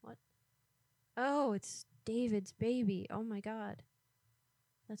 What? Oh, it's David's baby. Oh my god.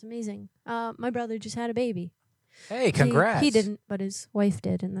 That's amazing. My brother just had a baby. Hey, congrats. He didn't, but his wife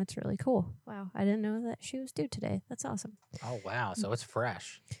did, and that's really cool. Wow, I didn't know that she was due today. That's awesome. Oh wow, so it's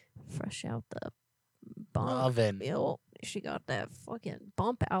fresh. Fresh out the bump. Oven. Yo, she got that fucking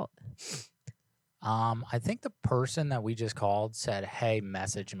bump out. I think the person that we just called said, "Hey,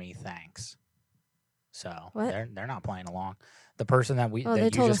 message me, thanks." So What? they're not playing along. The person that they you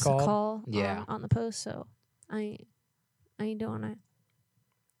told just us called, to call yeah. on the post, so I ain't doing it.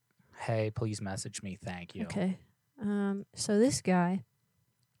 Hey, please message me, thank you. Okay. So this guy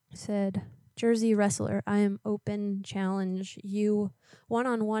said, Jersey wrestler, I am open challenge you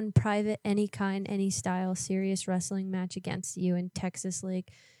one-on-one private any kind, any style, serious wrestling match against you in Texas League,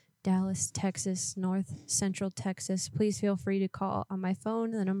 Dallas, Texas, North Central Texas. Please feel free to call on my phone.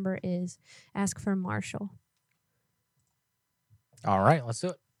 The number is ask for Marshall. All right, let's do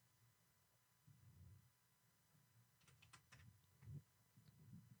it.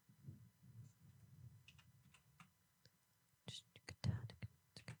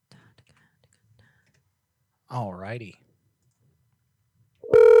 All righty.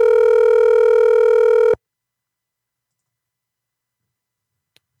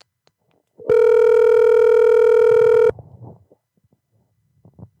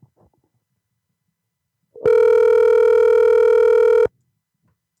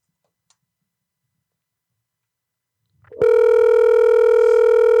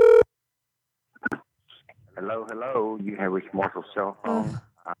 Hello. You have reached Marshall's cell phone.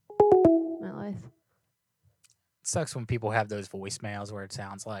 My life. It sucks when people have those voicemails where it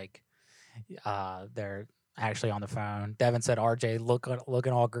sounds like they're actually on the phone. Devin said, RJ,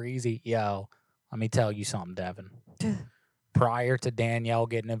 looking all greasy. Yo, let me tell you something, Devin. Prior to Danielle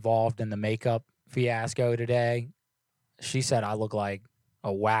getting involved in the makeup fiasco today, she said I look like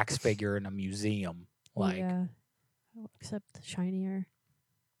a wax figure in a museum. Like, yeah, except shinier.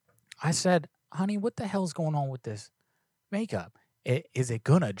 I said, honey, what the hell's going on with this makeup? Is it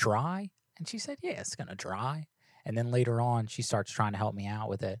going to dry? And she said, yeah, it's going to dry. And then later on, she starts trying to help me out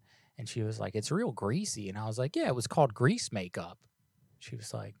with it. And she was like, it's real greasy. And I was like, yeah, it was called grease makeup. She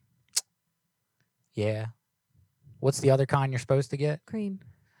was like, yeah. What's the other kind you're supposed to get? Cream.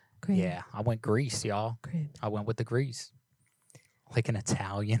 Yeah, I went grease, y'all. Cream. I went with the grease. Like an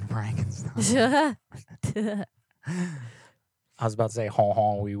Italian Frankenstein. I was about to say hon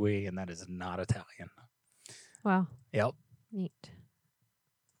hon wee wee, and that is not Italian. Wow. Yep. Neat.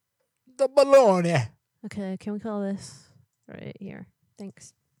 The bologna. Okay, can we call this right here?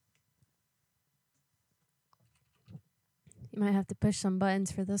 Thanks. You might have to push some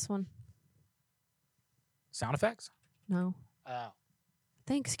buttons for this one. Sound effects? No. Oh.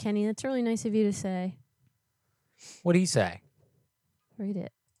 Thanks, Kenny. That's really nice of you to say. What'd he say? Read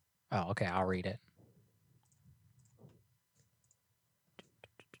it. Oh, okay. I'll read it.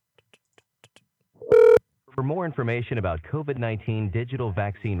 For more information about COVID-19 digital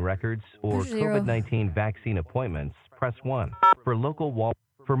vaccine records or Push 0. COVID-19 vaccine appointments, press 1.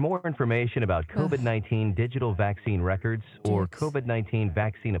 For more information about COVID-19 digital vaccine records or COVID-19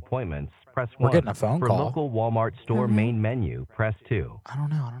 vaccine appointments, press 1. We're getting a phone For call. local Walmart store main menu, press 2. I don't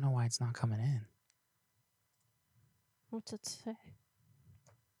know. I don't know why it's not coming in. What's it say?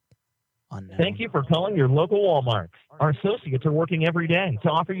 Unknown. Thank you for calling your local Walmart. Our associates are working every day to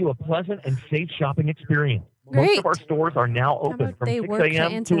offer you a pleasant and safe shopping experience. Great. Most of our stores are now open from they 6 work to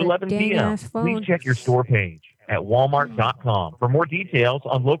a.m. answer to that 11 p.m. dang-ass phone? Please check your store page at walmart.com for more details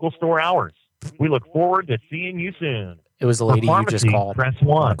on local store hours. We look forward to seeing you soon. It was the For lady you just pharmacy, called. press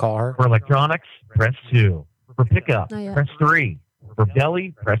Wanna 1. call her? For electronics, press 2. For pickup, Not yet. press 3. For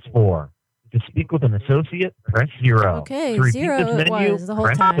deli, press 4. To speak with an associate, press 0. Okay, to repeat 0 this it menu, was the whole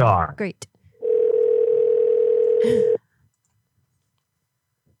press time. star. Great.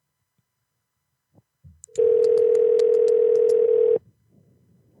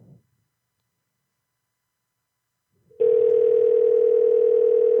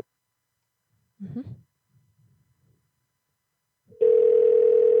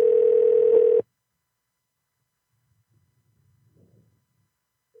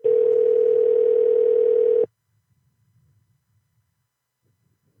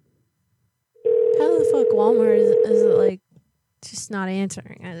 How the fuck Walmart is it like just not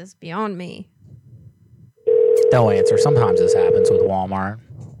answering? It's beyond me. They'll answer. Sometimes this happens with Walmart.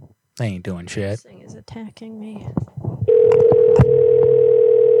 They ain't doing shit. This thing is attacking me.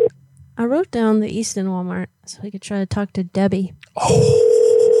 I wrote down the Easton Walmart so we could try to talk to Debbie.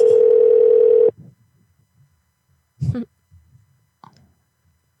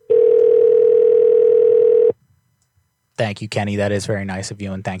 Thank you, Kenny. That is very nice of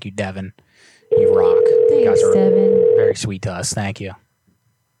you. And thank you, Devin. You rock. Thanks, you guys are Devin. very sweet to us. Thank you.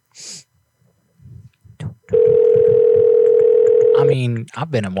 I mean,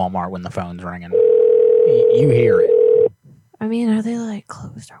 I've been in Walmart when the phone's ringing. You hear it. I mean, are they like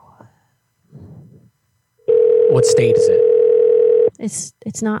closed or what? What state is it?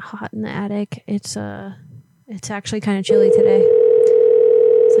 It's not hot in the attic. It's actually kind of chilly today.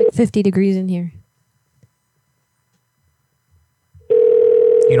 It's like 50 degrees in here.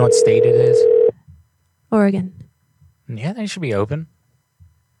 You know what state it is? Oregon. Yeah, they should be open.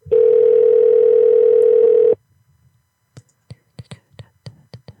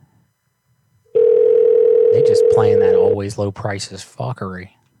 They just playing that always low prices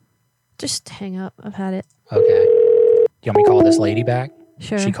fuckery. Just hang up. I've had it. Okay. Do you want me to call this lady back?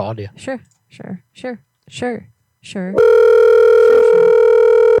 Sure. She called you. Sure. Sure.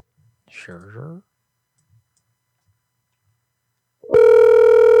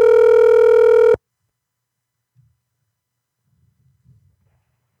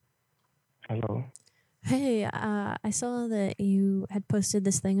 Hello. Hey, I saw that you had posted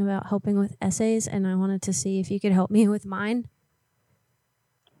this thing about helping with essays, and I wanted to see if you could help me with mine.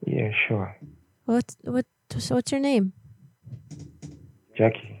 Yeah, sure. What's your name?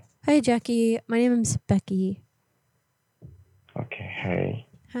 Jackie. Hey, Jackie. My name is Becky. Okay, hey.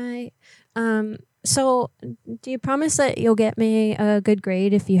 Hi. So, do you promise that you'll get me a good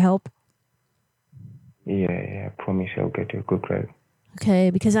grade if you help? Yeah, I promise I'll get you a good grade. Okay,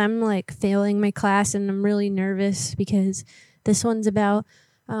 because I'm like failing my class and I'm really nervous because this one's about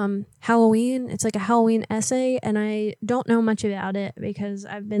Halloween. It's like a Halloween essay, and I don't know much about it because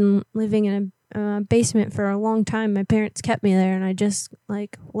I've been living in a basement for a long time. My parents kept me there, and I just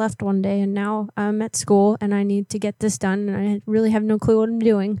like left one day, and now I'm at school and I need to get this done, and I really have no clue what I'm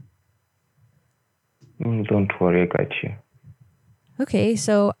doing. Don't worry, I got you. Okay,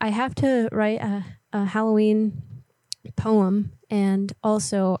 so I have to write a Halloween poem and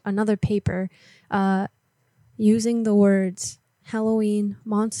also another paper using the words Halloween,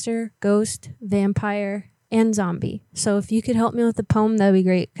 monster, ghost, vampire, and zombie. So if you could help me with the poem, that'd be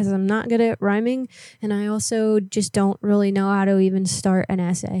great, because I'm not good at rhyming, and I also just don't really know how to even start an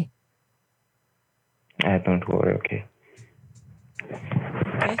essay. Don't worry, okay.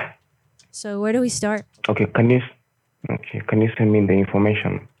 Okay. So where do we start? Okay, can you send me the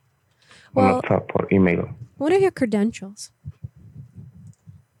information on WhatsApp or email? What are your credentials?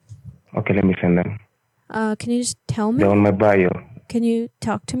 Okay, let me send them. Can you just tell me? They're on my bio. Can you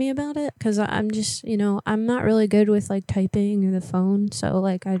talk to me about it? Because I'm just, I'm not really good with like typing or the phone. So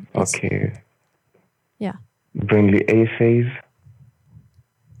like Okay. Yeah. Brainly Essays.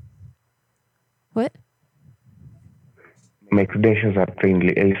 What? My credentials are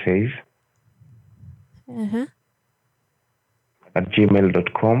Brainly Essays Uh-huh. at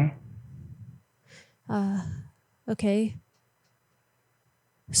gmail.com. Okay.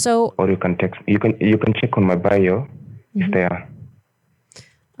 So. Or you can text. You can check on my bio. It's there.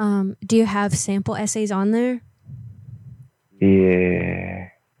 Do you have sample essays on there? Yeah.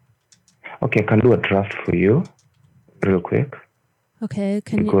 Okay, I can do a draft for you, real quick. Okay.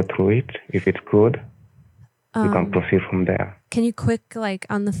 Can you go through it? If it's good, we can proceed from there. Can you quick, like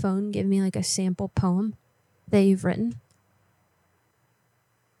on the phone, give me like a sample poem that you've written?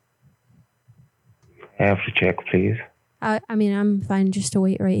 I have to check, please. I mean, I'm fine just to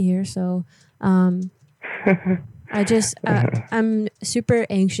wait right here. So, I just, I'm super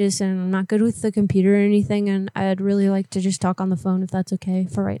anxious and I'm not good with the computer or anything. And I'd really like to just talk on the phone if that's okay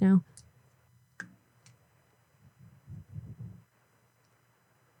for right now.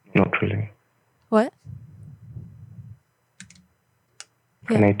 Not really. What?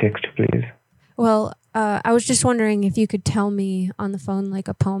 Can I text, please? Well, I was just wondering if you could tell me on the phone like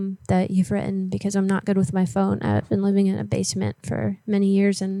a poem that you've written, because I'm not good with my phone. I've been living in a basement for many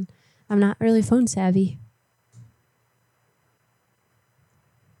years and I'm not really phone savvy.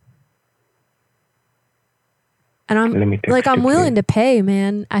 And I'm willing to pay,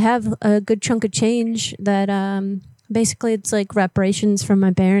 man. I have a good chunk of change that basically it's like reparations from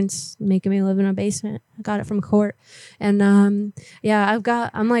my parents making me live in a basement. I got it from court. And I'm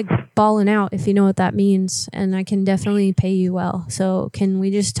like balling out, if you know what that means, and I can definitely pay you well. So can we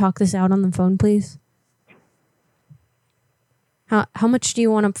just talk this out on the phone, please? How much do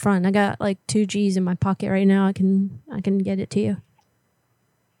you want up front? I got like 2 G's in my pocket right now. I can get it to you.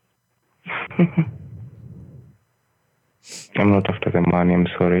 I'm not after the money, I'm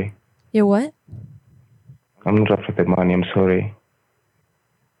sorry. You're what? I'm not after the money, I'm sorry.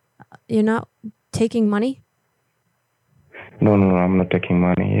 You're not taking money? No, I'm not taking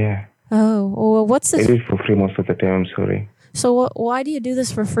money, yeah. Oh, well, what's this? It is for free most of the time, I'm sorry. So why do you do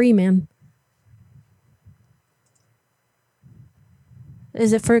this for free, man?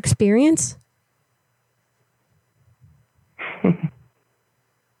 Is it for experience?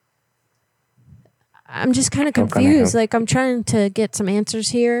 I'm just kind of How can I confused. help? Like, I'm trying to get some answers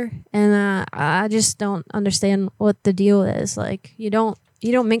here, and I just don't understand what the deal is. Like, you don't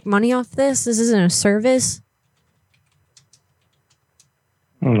make money off this? This isn't a service?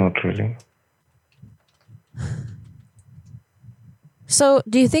 Not really. So,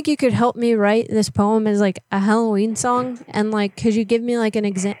 do you think you could help me write this poem as like a Halloween song? And like, could you give me like an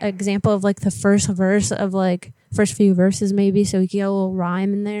example of like the first verse of like first few verses maybe, so we can get a little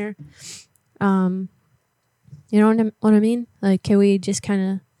rhyme in there? You know what I mean? Like, can we just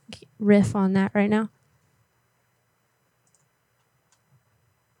kind of riff on that right now?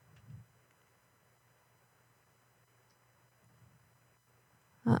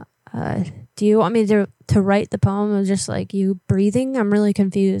 Do you want me to write the poem of just like you breathing? I'm really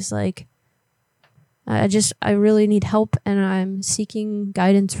confused. Like, I really need help, and I'm seeking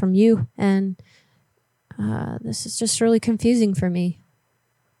guidance from you. And this is just really confusing for me.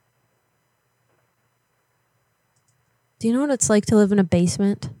 Do you know what it's like to live in a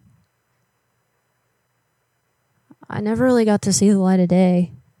basement? I never really got to see the light of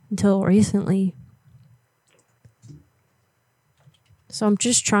day until recently. So I'm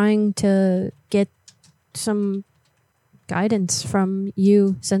just trying to get some guidance from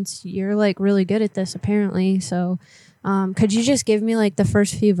you, since you're like really good at this apparently. So could you just give me like the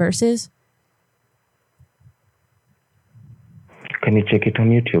first few verses? Can you check it on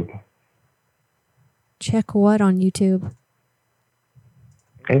YouTube? Check what on YouTube?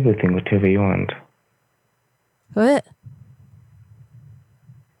 Everything, whatever you want. What?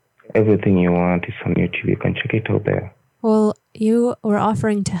 Everything you want is on YouTube. You can check it out there. Well, you were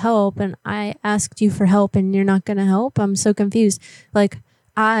offering to help, and I asked you for help, and you're not going to help? I'm so confused. Like,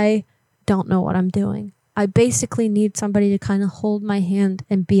 I don't know what I'm doing. I basically need somebody to kind of hold my hand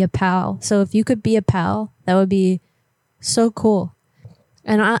and be a pal. So if you could be a pal, that would be so cool.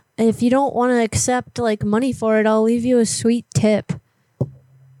 And if you don't want to accept like money for it, I'll leave you a sweet tip.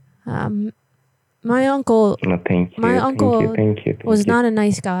 My uncle, No, thank you. my uncle Thank you. was not a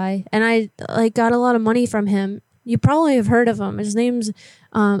nice guy, and I like got a lot of money from him. You probably have heard of him. His name's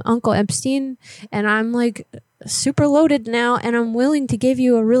Uncle Epstein, and I'm like super loaded now, and I'm willing to give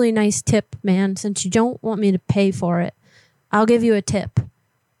you a really nice tip, man. Since you don't want me to pay for it, I'll give you a tip.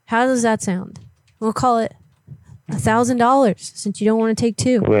 How does that sound? We'll call it $1,000, since you don't want to take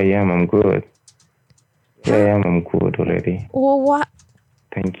two. Where I am, I'm good. Where I am, I'm good already. Well, what?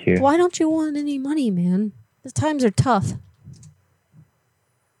 Thank you. Why don't you want any money, man? The times are tough.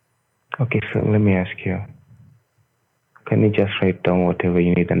 Okay, so let me ask you. Can you just write down whatever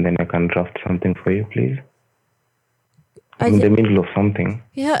you need, and then I can draft something for you, please? I'm in the middle of something.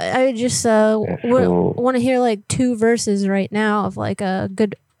 Yeah, I just want to hear like 2 verses right now of like a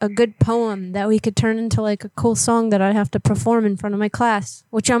good poem that we could turn into like a cool song that I have to perform in front of my class,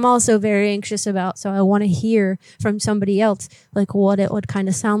 which I'm also very anxious about. So I want to hear from somebody else like what it would kind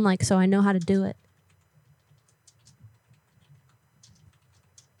of sound like, so I know how to do it.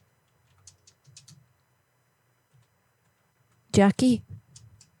 Jackie?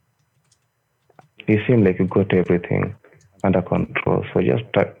 You seem like you got everything under control, so just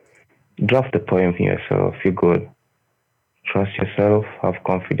draft the poem yourself. You're good. Trust yourself, have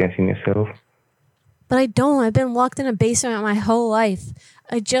confidence in yourself. But I don't. I've been locked in a basement my whole life.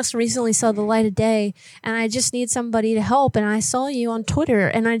 I just recently saw the light of day, and I just need somebody to help. And I saw you on Twitter,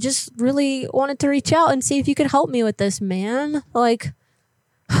 and I just really wanted to reach out and see if you could help me with this, man. Like,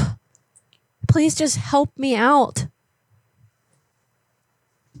 please just help me out.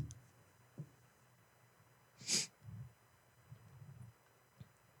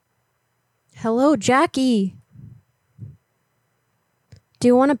 Hello, Jackie. Do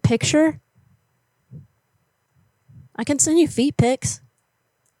you want a picture? I can send you feet pics.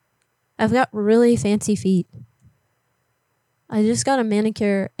 I've got really fancy feet. I just got a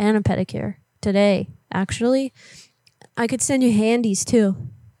manicure and a pedicure today, actually. I could send you handies too.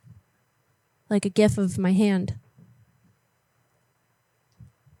 Like a gif of my hand.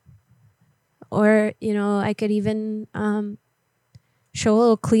 Or, you know, I could even show a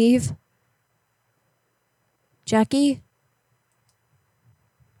little cleave. Jackie?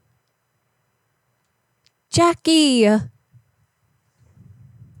 Jackie!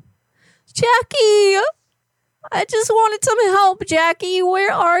 Jackie, I just wanted some help, Jackie.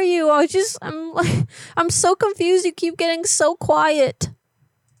 Where are you? I'm so confused. You keep getting so quiet.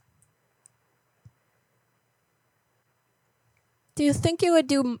 Do you think you would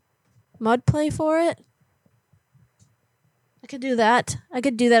do mud play for it? I could do that. I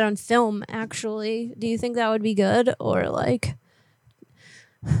could do that on film, actually. Do you think that would be good? Or like,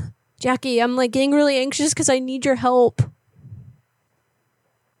 Jackie, I'm like getting really anxious because I need your help.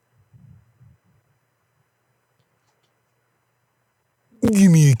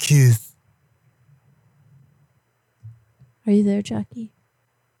 Give me a kiss. Are you there, Jackie?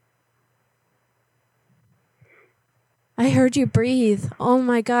 I heard you breathe. Oh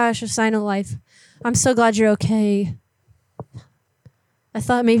my gosh, a sign of life. I'm so glad you're okay. I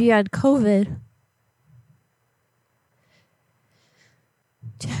thought maybe you had COVID.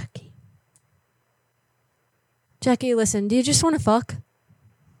 Jackie, listen, do you just want to fuck?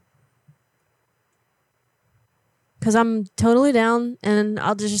 Because I'm totally down, and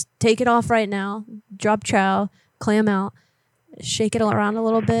I'll just take it off right now. Drop trow, clam out, shake it around a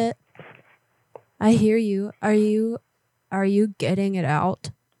little bit. I hear you. Are you getting it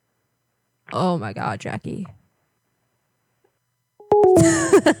out? Oh my God, Jackie.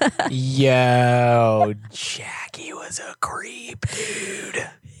 Yo, Jackie was a creep, dude.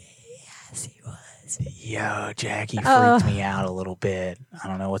 Yes, he was. Yo, Jackie freaked me out a little bit. I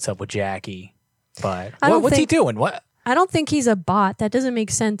don't know what's up with Jackie. But what's he doing? What? I don't think he's a bot. That doesn't make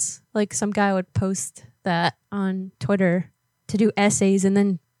sense. Like some guy would post that on Twitter to do essays and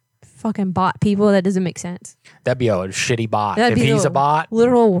then fucking bot people. That doesn't make sense. That'd be a shitty bot. That'd if be he's the a bot,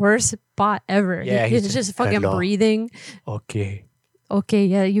 literal worst bot ever. Yeah, he's just fucking breathing. Okay. Okay,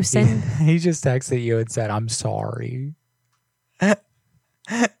 yeah, you send. He just texted you and said, "I'm sorry."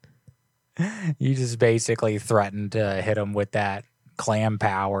 You just basically threatened to hit him with that clam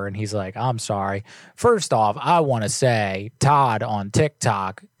power, and he's like, "I'm sorry." First off, I want to say, Todd on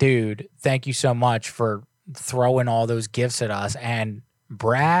TikTok, dude, thank you so much for throwing all those gifts at us. And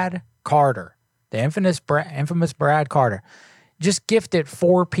Brad Carter, the infamous Brad Carter, just gifted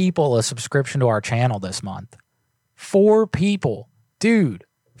 4 people a subscription to our channel this month. 4 people. Dude,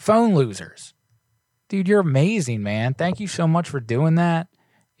 phone losers. Dude, you're amazing, man. Thank you so much for doing that.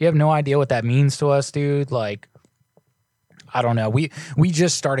 You have no idea what that means to us, dude. Like, I don't know. We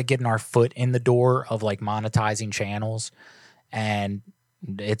just started getting our foot in the door of like monetizing channels, and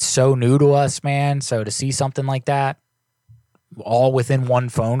it's so new to us, man. So to see something like that all within one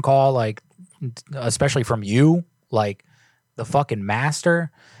phone call, like especially from you, like the fucking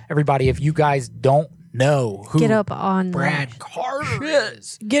master. Everybody, if you guys don't know who Get up on Brad Carter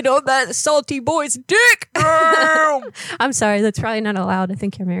is, get on that salty boy's dick. I'm sorry, that's probably not allowed. I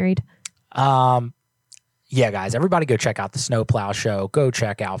think you're married. Yeah, guys, everybody go check out the Snowplow Show. Go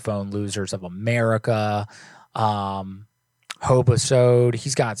check out Phone Losers of America. Hobosode.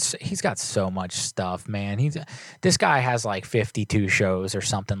 He's got so much stuff, man. This guy has like 52 shows or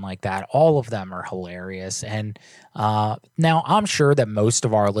something like that. All of them are hilarious. And now I'm sure that most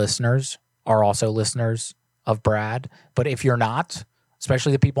of our listeners are also listeners of Brad. But if you're not,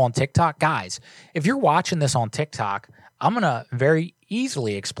 especially the people on TikTok, guys, if you're watching this on TikTok, I'm going to very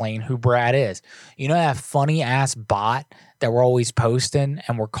easily explain who Brad is. You know that funny ass bot that we're always posting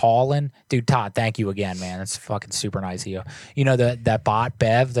and we're calling? Dude, Todd, thank you again, man. That's fucking super nice of you. You know that bot,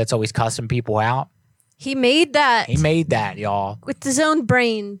 Bev, that's always cussing people out? He made that. He made that, y'all. With his own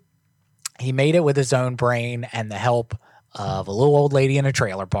brain. He made it with his own brain and the help of a little old lady in a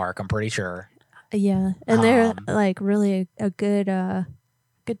trailer park, I'm pretty sure. Yeah. And they're like really a good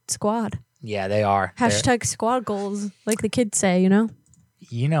squad. Yeah, they are. Hashtag squad goals, like the kids say, you know?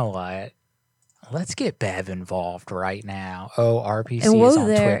 You know what? Let's get Bev involved right now. Oh, RPC And is on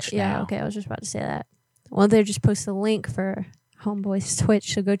there, Twitch yeah, now. okay, I was just about to say that. Well, they just posted a link for Homeboy's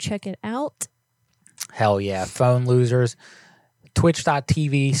Twitch, so go check it out. Hell yeah. Phone Losers.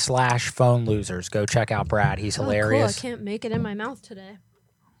 Twitch.tv/Phone Losers. Go check out Brad. He's hilarious. Cool. I can't make it in my mouth today.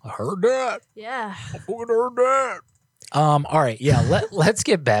 I heard that. Yeah. I fucking heard that. All right, yeah. Let's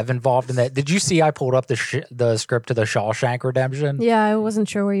get Bev involved in that. Did you see I pulled up the script to the Shawshank Redemption? Yeah, I wasn't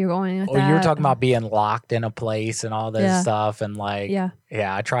sure where you were going with that. You were talking about being locked in a place and all this stuff, and like, yeah.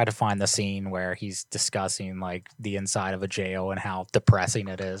 I tried to find the scene where he's discussing like the inside of a jail and how depressing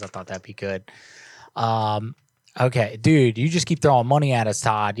it is. I thought that'd be good. Okay, dude, you just keep throwing money at us,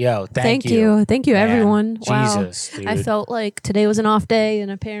 Todd. Yo, thank you. Thank you, Man, everyone. Wow. Jesus, dude. I felt like today was an off day,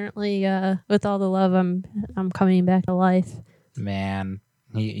 and apparently, with all the love, I'm coming back to life. Man,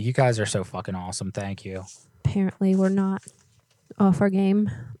 you guys are so fucking awesome. Thank you. Apparently, we're not off our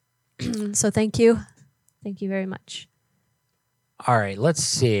game. So thank you. Thank you very much. All right, let's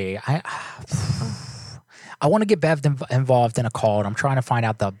see. I want to get Bev involved in a call, and I'm trying to find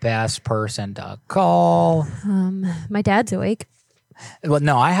out the best person to call. My dad's awake. Well,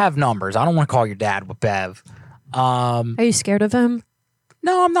 no, I have numbers. I don't want to call your dad with Bev. Are you scared of him?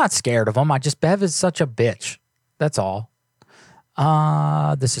 No, I'm not scared of him. Bev is such a bitch. That's all.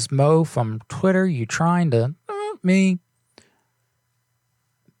 This is Mo from Twitter. You trying to me?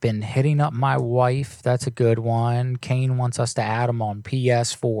 Been hitting up my wife. That's a good one. Kane wants us to add him on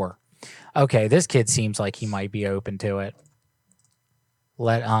PS4. Okay, this kid seems like he might be open to it.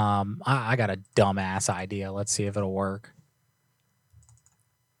 I got a dumbass idea. Let's see if it'll work.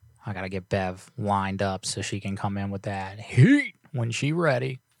 I gotta get Bev lined up so she can come in with that heat when she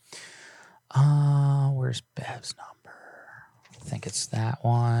ready. Where's Bev's number? I think it's that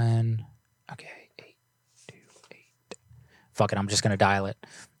one. Okay, 828. Fuck it, I'm just gonna dial it.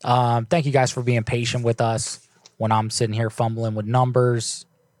 Thank you guys for being patient with us when I'm sitting here fumbling with numbers.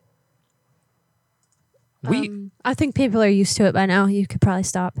 I think people are used to it by now. You could probably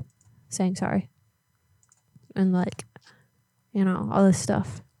stop saying sorry. And all this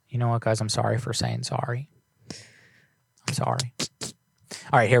stuff. You know what, guys? I'm sorry for saying sorry. I'm sorry.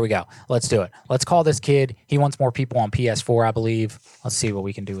 All right, here we go. Let's do it. Let's call this kid. He wants more people on PS4, I believe. Let's see what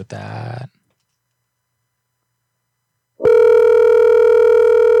we can do with that.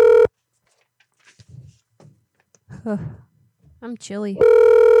 I'm chilly.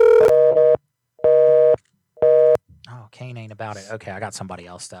 Oh, Kane ain't about it. Okay, I got somebody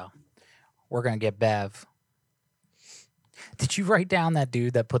else, though. We're going to get Bev. Did you write down that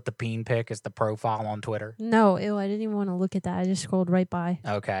dude that put the peen pic as the profile on Twitter? No, I didn't even want to look at that. I just scrolled right by.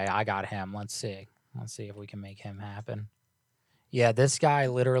 Okay, I got him. Let's see. Let's see if we can make him happen. Yeah, this guy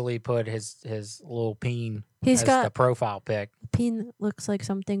literally put his little peen as the profile pic. Peen looks like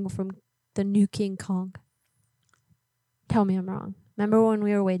something from the new King Kong. Tell me I'm wrong. Remember when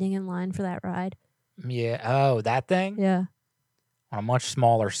we were waiting in line for that ride? Yeah. Oh, that thing? Yeah. On a much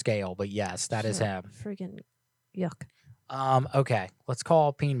smaller scale, but yes, that is him. Freaking yuck. Okay, let's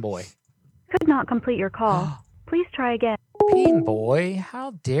call Peen Boy. Could not complete your call. Please try again. Peen Boy,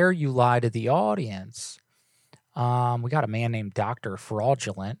 how dare you lie to the audience? We got a man named Dr.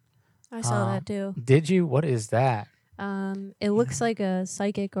 Fraudulent. I saw that too. Did you? What is that? It looks like a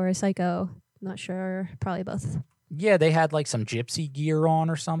psychic or a psycho. Not sure. Probably both. Yeah, they had like some gypsy gear on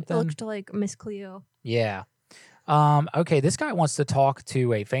or something. It looked like Miss Cleo. Yeah. Okay, this guy wants to talk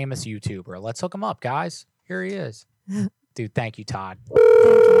to a famous YouTuber. Let's hook him up, guys. Here he is. Dude, thank you, Todd.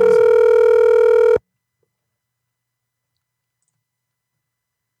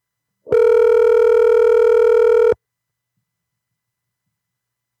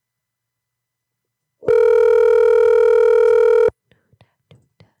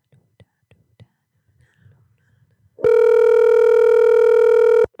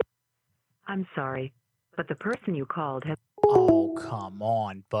 I'm sorry, but the person you called has... Oh, come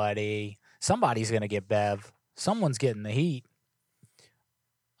on, buddy. Somebody's going to get Bev. Someone's getting the heat.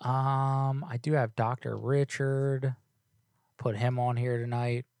 I do have Dr. Richard. Put him on here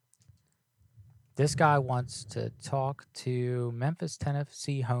tonight. This guy wants to talk to Memphis,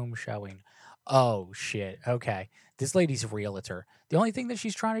 Tennessee home showing. Oh, shit. Okay. This lady's a realtor. The only thing that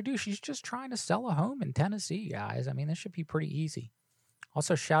she's trying to do, she's just trying to sell a home in Tennessee, guys. I mean, this should be pretty easy.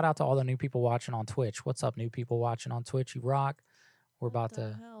 Also, shout out to all the new people watching on Twitch. What's up, new people watching on Twitch? You rock. We're about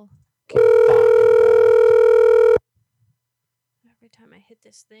to... Every time I hit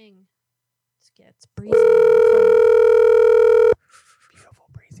this thing, it gets breezy. Beautiful,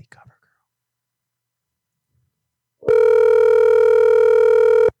 breezy cover girl.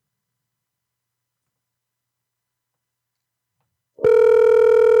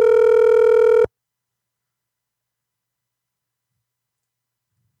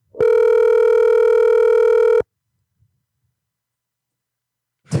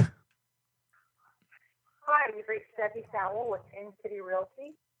 Hi, you've reached Debbie Sowell with In City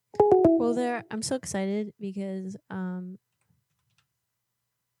Realty. Well, I'm so excited because I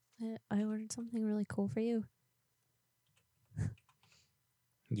ordered something really cool for you.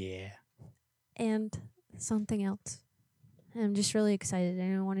 Yeah. And something else. And I'm just really excited,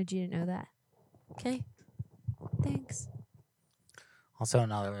 and I wanted you to know that. Okay? Thanks. Also,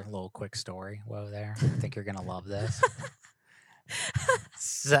 another little quick story. Whoa there. I think you're going to love this.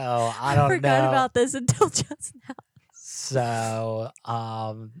 So, I don't know. I forgot about this until just now. So,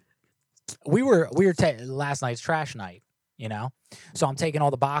 we were last night's trash night, you know? So I'm taking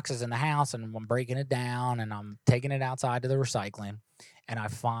all the boxes in the house and I'm breaking it down and I'm taking it outside to the recycling. And I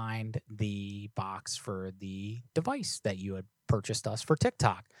find the box for the device that you had purchased us for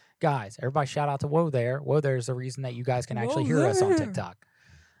TikTok. Guys, everybody shout out to Whoa There. Whoa There is the reason that you guys can actually hear us on TikTok.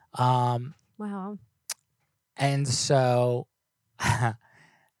 Wow. And so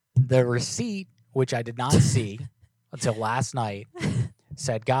the receipt, which I did not see until last night,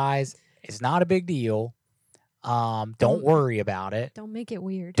 said, guys, it's not a big deal. Don't worry about it. Don't make it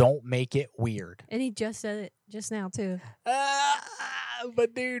weird. Don't make it weird. And he just said it just now, too.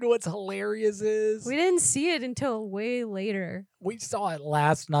 But, dude, what's hilarious is we didn't see it until way later. We saw it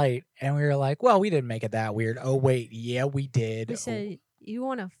last night, and we were like, well, we didn't make it that weird. Oh, wait. Yeah, we did. We said, you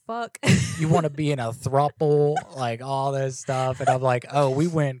want to fuck? You want to be in a throuple, like all this stuff. And I'm like, oh, we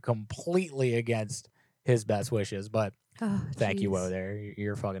went completely against his best wishes. But thank you, Whoa There.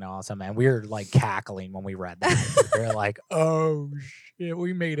 You're fucking awesome, man. We were like cackling when we read that. We were like, oh, shit,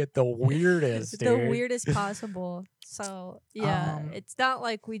 we made it the weirdest, dude. The weirdest possible. So, yeah, it's not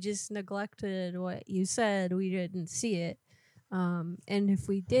like we just neglected what you said. We didn't see it. And if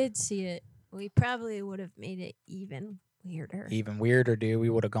we did see it, we probably would have made it even weirder. Even weirder, dude. We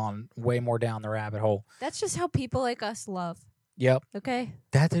would have gone way more down the rabbit hole. That's just how people like us love. Yep. Okay?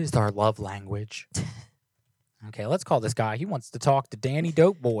 That is our love language. Okay, let's call this guy. He wants to talk to Danny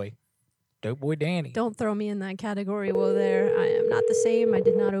Dope Boy. Dope Boy Danny. Don't throw me in that category, Whoa There. I am not the same. I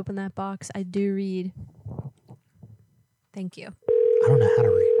did not open that box. I do read. Thank you. I don't know how to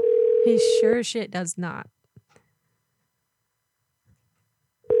read. He sure as shit does not.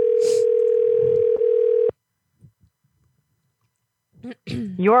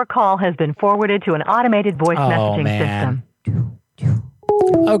 Your call has been forwarded to an automated voice messaging system.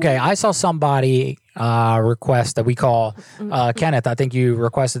 Okay, I saw somebody request that we call, Kenneth, I think you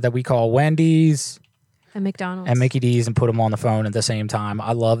requested that we call Wendy's and McDonald's and Mickey D's and put them on the phone at the same time.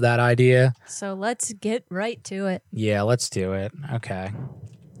 I love that idea. So let's get right to it. Yeah, let's do it. Okay.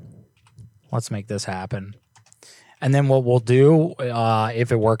 Let's make this happen. And then what we'll do,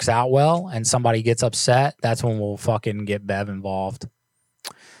 if it works out well and somebody gets upset, that's when we'll fucking get Bev involved.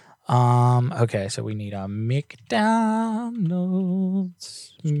 Okay, so we need a McDonald's.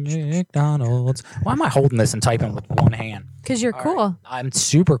 Why am I holding this and typing with one hand? Because you're cool. Right. I'm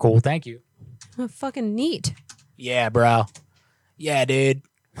super cool. Thank you. Fucking neat. Yeah, bro. Yeah, dude.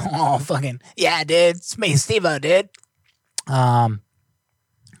 Oh, fucking. Yeah, dude. It's me, Steve-O, dude. All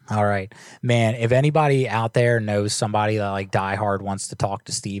right. Man, if anybody out there knows somebody that like Die Hard wants to talk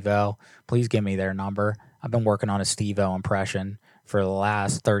to Steve-O, please give me their number. I've been working on a Steve-O impression for the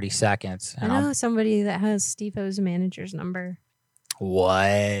last 30 seconds. And I know somebody that has Steve-O's manager's number.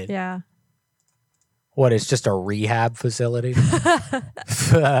 What? Yeah. What, it's just a rehab facility? All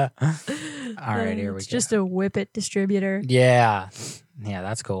right, here we go. It's just a Whippet distributor. Yeah. Yeah,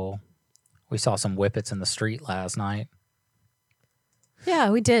 that's cool. We saw some Whippets in the street last night.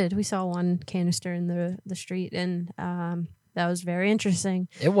 Yeah, we did. We saw one canister in the street, and that was very interesting.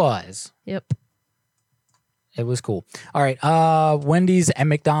 It was. Yep. It was cool. All right. Wendy's and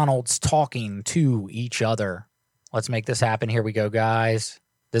McDonald's talking to each other. Let's make this happen. Here we go, guys.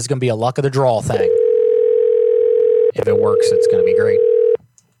 This is going to be a luck of the draw thing. If it works, it's going to be great.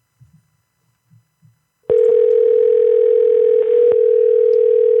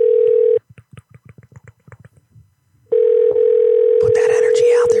 Put that energy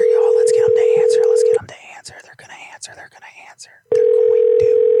out there, y'all. Let's get them to answer. Let's get them to answer. They're going to answer. They're going to answer. They're going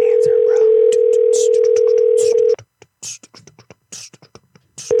to answer, bro.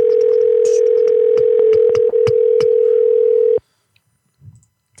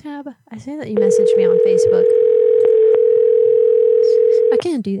 Tab, I see that you messaged me on Facebook. I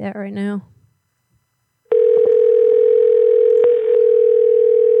can't do that right now.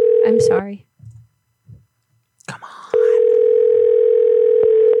 I'm sorry. Come on.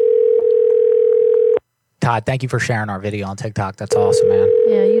 Todd, thank you for sharing our video on TikTok. That's awesome, man.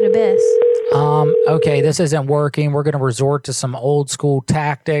 Yeah, you the best. Okay, this isn't working. We're going to resort to some old school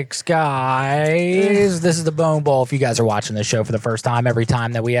tactics, guys. This is the Bone Bowl. If you guys are watching this show for the first time, every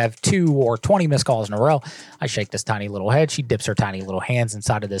time that we have 2 or 20 missed calls in a row, I shake this tiny little head. She dips her tiny little hands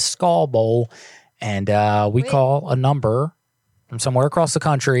inside of this skull bowl, and we call a number from somewhere across the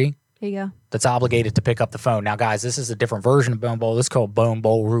country. Here you go. That's obligated to pick up the phone. Now, guys, this is a different version of Bone Bowl. This is called Bone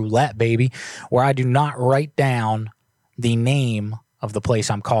Bowl Roulette, baby, where I do not write down the name of the place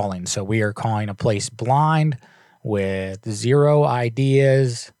I'm calling. So we are calling a place blind with 0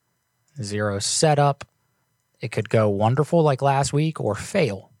 ideas, 0 setup. It could go wonderful like last week or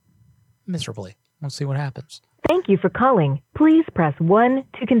fail miserably. We'll see what happens. Thank you for calling. Please press 1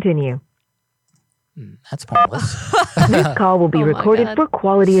 to continue. That's pointless. This call will be recorded for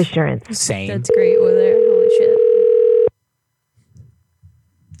quality assurance. Same. That's great over there. Holy shit.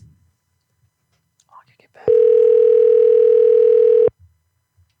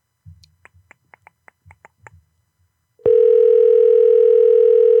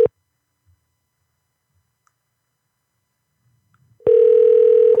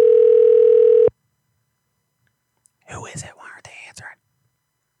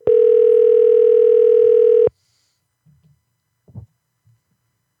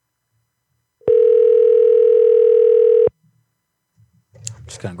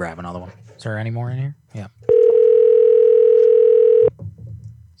 gonna grab another one. Is there any more in here? Yeah.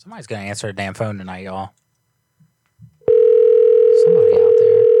 Somebody's gonna answer the damn phone tonight, y'all. Somebody out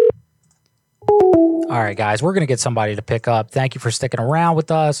there. All right, guys, we're gonna get somebody to pick up. Thank you for sticking around with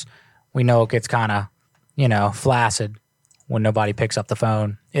us. We know it gets kind of, flaccid when nobody picks up the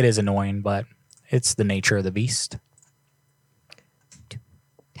phone. It is annoying, but it's the nature of the beast.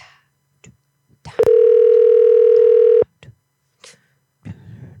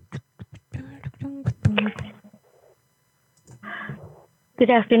 Good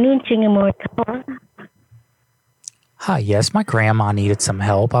afternoon, Chingamore. Hi, yes, my grandma needed some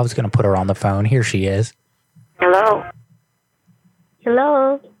help. I was going to put her on the phone. Here she is. Hello.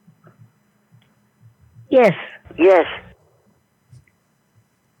 Hello. Yes. Yes.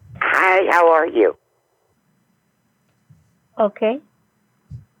 Hi, how are you? Okay.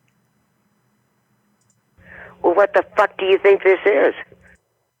 Well, what the fuck do you think this is?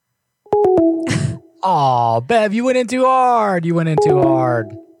 Oh, Bev, you went in too hard.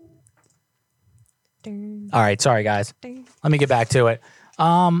 All right, sorry, guys. Let me get back to it.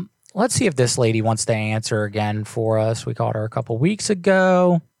 Let's see if this lady wants to answer again for us. We called her a couple weeks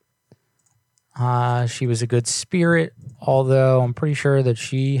ago. She was a good spirit, although I'm pretty sure that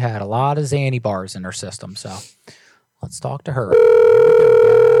she had a lot of Xanny bars in her system. So let's talk to her. Here we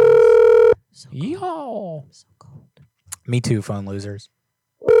go, guys. Yo. So cold. Me too, phone losers.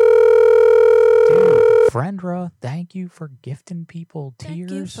 Dude, Friendra, thank you for gifting people tears. Thank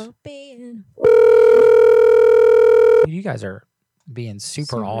you for being You guys are being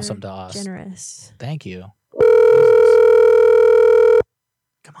super awesome to us. generous. Thank you.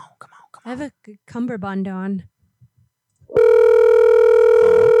 I have a cummerbund on.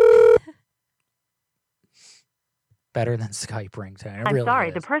 Better than Skype ringtone. It I'm really sorry,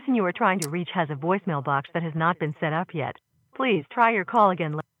 is. the person you are trying to reach has a voicemail box that has not been set up yet. Please try your call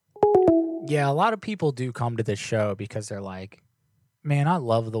again later. Yeah, a lot of people do come to this show because they're like, man, I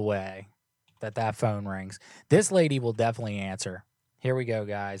love the way that phone rings. This lady will definitely answer. Here we go,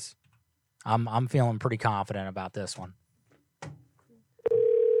 guys. I'm feeling pretty confident about this one.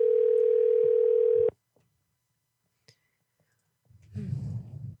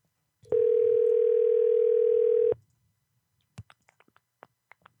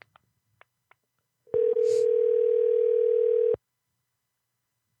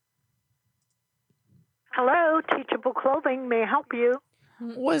 Hello, Teachable Clothing. May I help you?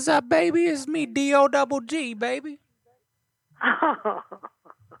 What's up, baby? It's me, D-O-double-G, baby.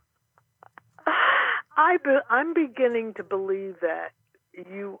 I'm beginning to believe that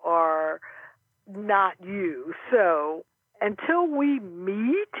you are not you. So until we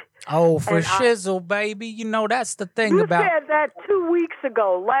meet... Oh, for shizzle, baby. You know, that's the thing you about... You said that 2 weeks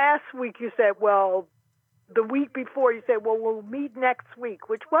ago. Last week you said, well, the week before you said, well, we'll meet next week,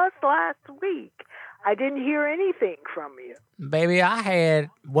 which was last week. I didn't hear anything from you. Baby,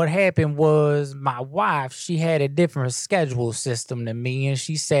 what happened was my wife, she had a different schedule system than me, and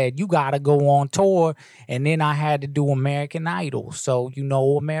she said, you got to go on tour, and then I had to do American Idol. So, you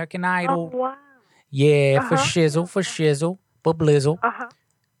know, American Idol. Oh, wow. Yeah, for shizzle, for blizzle,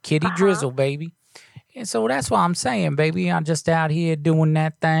 kitty drizzle, baby. And so that's what I'm saying, baby. I'm just out here doing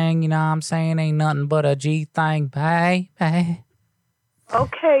that thing, you know what I'm saying? Ain't nothing but a G thing, hey.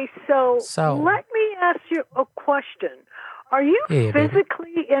 Okay, so let me ask you a question. Are you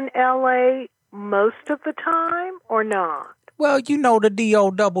physically in L.A. most of the time or not? Well, you know the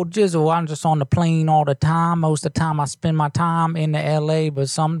D.O. double jizzle. I'm just on the plane all the time. Most of the time I spend my time in the L.A., but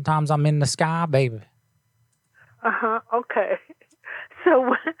sometimes I'm in the sky, baby. Okay.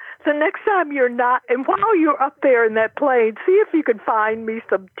 So the next time you're not, and while you're up there in that plane, see if you can find me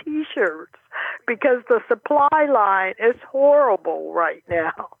some T-shirts, because the supply line is horrible right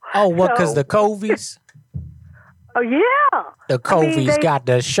now. Oh, what, because the Covies? Oh, yeah. The Covies got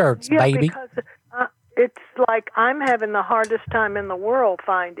the shirts, baby. Because it's like I'm having the hardest time in the world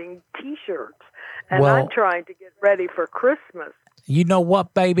finding T-shirts, and I'm trying to get ready for Christmas. You know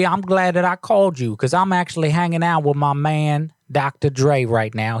what, baby? I'm glad that I called you, because I'm actually hanging out with my man, Dr. Dre,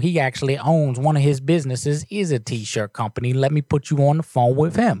 right now. He actually owns one of his businesses, is a T-shirt company. Let me put you on the phone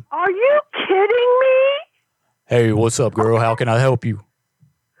with him. Are you kidding me? Hey, what's up, girl? How can I help you?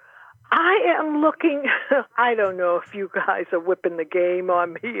 I am looking. I don't know if you guys are whipping the game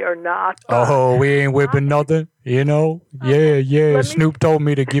on me or not. Oh, we ain't whipping nothing, you know? Yeah. Snoop told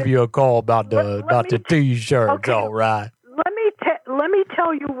me to give you a call about the T-shirts, okay. All right. Let me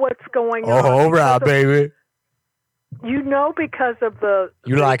tell you what's going on. Oh, all right, baby. You know, because of the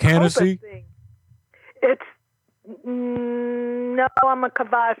You like Hennessy? thing, it's No, I'm a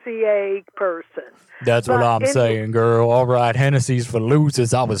Cavassier person. That's what But I'm saying, girl. All right, Hennessy's for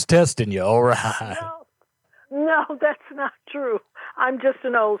losers. I was testing you. All right. No, that's not true. I'm just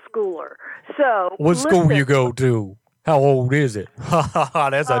an old schooler. So What school listen, you go to? How old is it?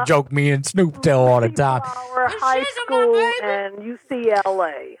 That's a joke me and Snoop tell all the time. Flower High School and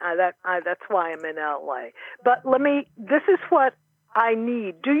UCLA. That's why I'm in LA. But this is what I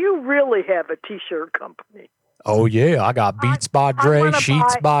need. Do you really have a T-shirt company? Oh, yeah. I got Beats by Dre,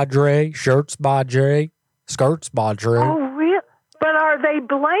 Sheets by Dre, Shirts by Dre, Skirts by Dre. Oh, really? But are they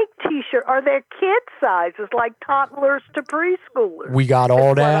blank T-shirt? Are they kid sizes, like toddlers to preschoolers? We got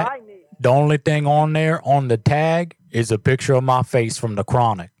all That's what that. I need. The only thing on there on the tag is a picture of my face from the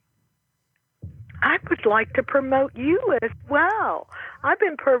Chronic. I would like to promote you as well. I've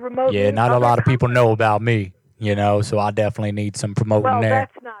been promoting. Yeah, not a other lot of people know about me, so I definitely need some promoting Well, there.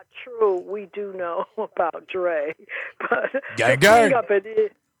 that's not true. We do know about Dre, but Gang, the gang. thing of it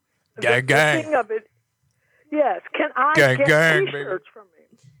is, Gang, gang. thing of it, yes. Can I Gang, get gang, T-shirts from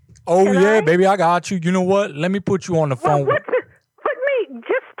you? Oh, Can yeah, I? baby, I got you. You know what? Let me put you on the phone. Put me.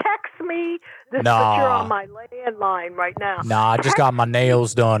 Just text me this Nah. picture on my landline right now. Nah, I just got my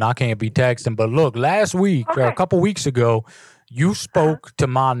nails done. I can't be texting. But look, last week, or a couple weeks ago, you spoke to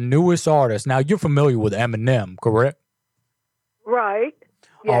my newest artist. Now, you're familiar with Eminem, correct? Right.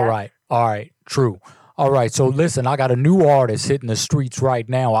 Yes. All right. True. All right. So listen, I got a new artist hitting the streets right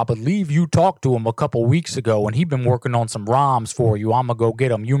now. I believe you talked to him a couple weeks ago, and he been working on some rhymes for you. I'm going to go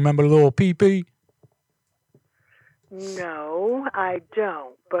get him. You remember Lil PP? No, I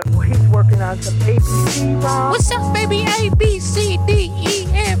don't. But he's working on some ABC rhymes. What's up, baby? A, B, C, D, E,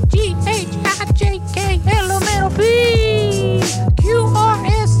 F, G, H, I, J, K, L, M, N, O, P, Q, R,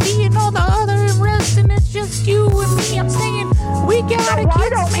 S, T, and all the other rest, and it's just you and me. I'm saying we gotta Why get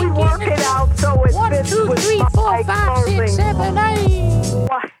don't we making work it out so it 1, fits 2, with 3, my 4, 5, 6, clothing? 7, 8.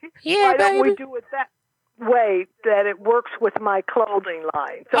 Why don't we baby. do it that way that it works with my clothing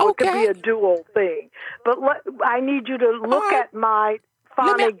line? So it could be a dual thing. But I need you to look at my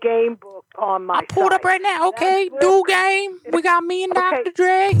phonic game book on my Pull it up right now. Okay, dual game. We got me and Dr.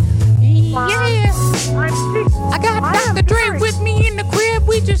 Dre. Yeah. I got Dr. Dre with me in the crib.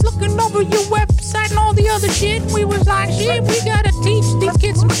 We just looking over your website and all the other shit. We was like, shit, we gotta teach these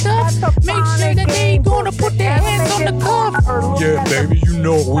kids some stuff. Make sure that they ain't gonna put their hands on the cuff. Yeah, baby, you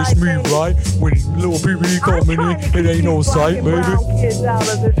know it's me, right? When Lil PP coming in, it ain't no sight, baby.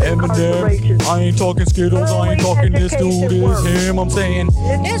 Eminem, I ain't talking Skittles, I ain't talking this dude, is him. I'm saying,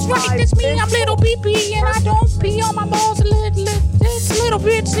 That's right, that's me. I'm little PP and I don't pee on my balls this little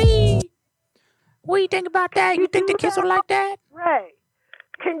bit. See? What do you think about that? You think the kids will like that?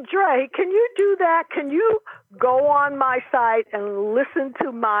 Dre, can you do that? Can you go on my site and listen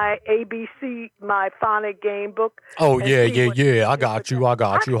to my ABC, my phonic game book? oh, and yeah, see yeah, yeah, I got you.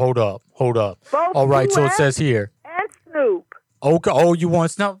 Hold up. Both All right, so it US says here. and Snoop. Okay, oh, you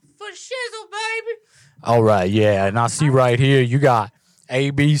want Snoop? For shizzle, baby. All right, yeah, and I see right here you got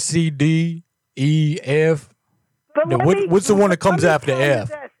A, B, C, D, E, F. But Now, let me- what's the one that comes after tell you F?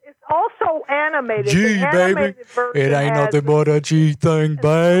 this. It's also animated. G, The baby. animated version It ain't has- nothing but a G thing,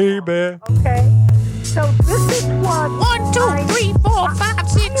 baby. Okay. So this is what 1, 2, 3, 4, 5,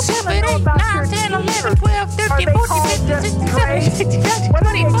 6, 7, 8, 9, 10, 11, 12, 13, 14, 15, 16, 17, 18, 19,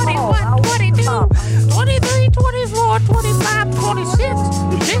 20, 21, 22, 23, 24, 25, 26.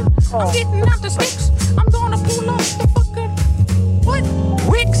 Shit, I'm getting out the sticks. I'm gonna pull up the fucking what?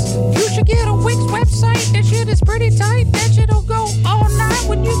 Wix. You should get a Wix website. That shit is pretty tight. That shit'll go all night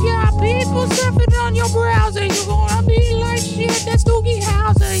when you got people surfing on your browser. You're gonna be like shit. That's Doogie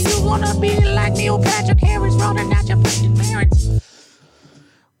Howser. You're gonna be like Neil Patrick Harris running out your fucking parents.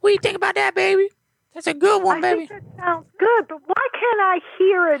 What do you think about that, baby? That's a good one, baby. think that sounds good, but why can't I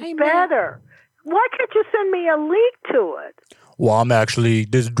hear it better? Why can't you send me a link to it? Well, I'm actually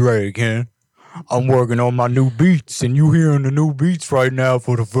this Drake, huh? I'm working on my new beats, and you hearing the new beats right now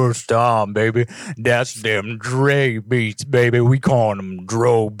for the first time, baby. That's them Dre beats, baby. We calling them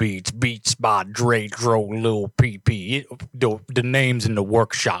Dro beats. Beats by Dre, Dro, Lil PP. The name's in the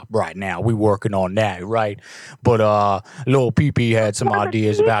workshop right now. We working on that, right? But Lil PP had some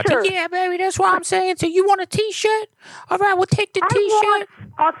ideas about it. Yeah, baby, that's what I'm saying. So you want a T-shirt? All right, we'll take the T-shirt.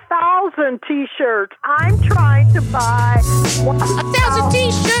 I want 1,000 T-shirts. I'm trying to buy 1,000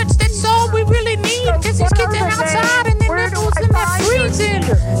 T-shirts. That's all we really need. Because these kids are outside and then they're in that freezing.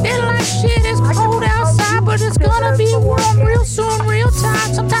 They're like, shit, it's cold outside, but it's gonna be warm real soon, real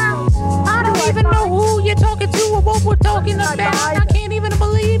time. Sometimes I don't even know who you're talking to or what we're talking about. I can't even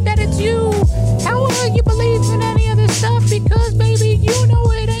believe that it's you. How will you believe in any of this stuff? Because, baby, you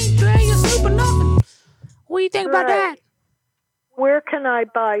know it ain't Dre or Snoop or nothing. What do you think about that? Where can I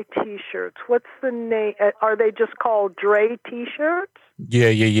buy T-shirts? What's the name? Are they just called Dre T-shirts?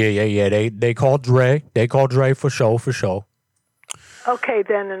 Yeah. They call Dre. They call Dre for sure. Okay,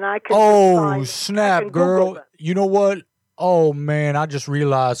 then, and I can. Oh, snap, girl. You know what? Oh, man, I just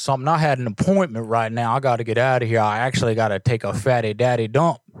realized something. I had an appointment right now. I got to get out of here. I actually got to take a fatty daddy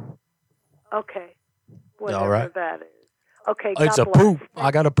dump. Okay. Whatever All right. that is. Okay, It's God a bless. poop.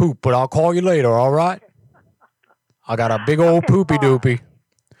 I got to poop, but I'll call you later, all right? I got a big old poopy doopy.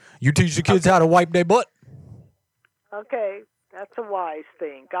 You teach the kids how to wipe their butt? Okay, that's a wise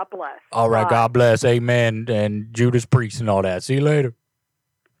thing. God bless. All right, Bye. God bless. Amen. And Judas Priest and all that. See you later.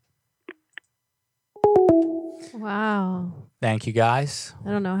 Wow. Thank you, guys.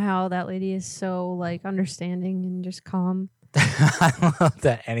 I don't know how that lady is so like understanding and just calm. I love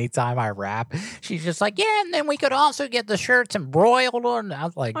that anytime I rap, she's just like, yeah, and then we could also get the shirts embroiled on. I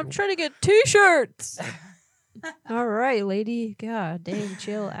was like, I'm trying to get T-shirts. All right, lady. God dang,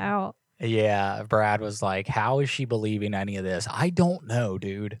 chill out. yeah, Brad was like, how is she believing any of this? I don't know,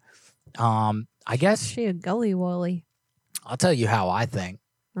 dude. I guess She a gully wally. I'll tell you how I think.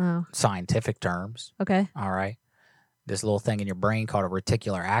 Oh, Scientific terms. okay. All right. This little thing in your brain called a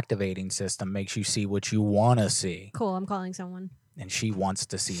reticular activating system makes you see what you want to see. Cool. I'm calling someone. And she wants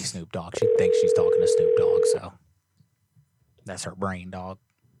to see Snoop Dogg. She thinks she's talking to Snoop Dogg, so that's her brain, dog.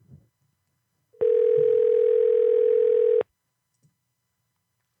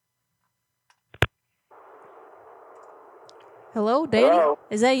 Hello, Danny? Hello?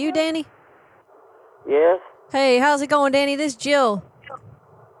 Is that you, Danny? Yes. Hey, how's it going, Danny? This Jill.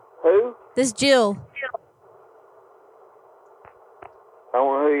 Who? This Jill. I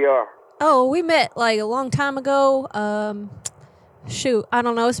don't know who you are. Oh, we met like a long time ago. Shoot, I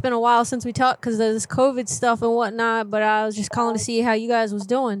don't know. It's been a while since we talked because of this COVID stuff and whatnot. But I was just calling to see how you guys was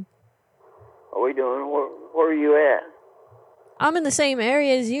doing. What are we doing? Where are you at? I'm in the same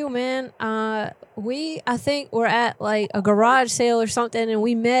area as you, man. I think we're at like a garage sale or something, and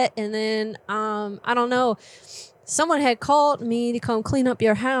we met, and then I don't know. Someone had called me to come clean up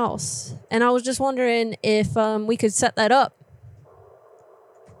your house, and I was just wondering if we could set that up.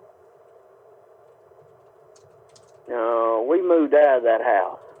 No, we moved out of that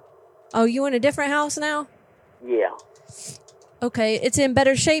house. Oh, you in a different house now? Yeah. Okay, it's in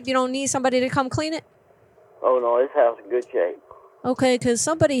better shape. You don't need somebody to come clean it? Oh, no, this house is in good shape. Okay, because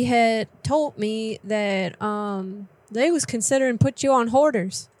somebody had told me that they was considering put you on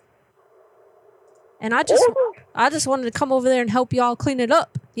hoarders. And I just wanted to come over there and help y'all clean it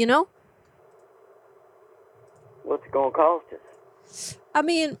up, you know? What's it going to cost us? I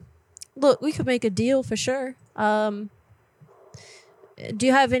mean, look, we could make a deal for sure. Do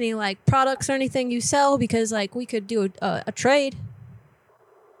you have any like products or anything you sell? Because like we could do a trade.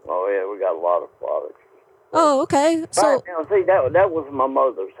 Oh, yeah, we got a lot of products. Oh, okay. So Right, now, see, that was my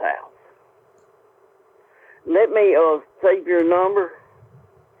mother's house. Let me save your number.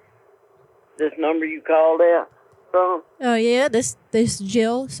 This number you called out from. oh yeah, this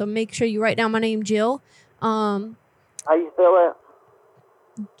Jill. So make sure you write down my name, Jill. How you spell that?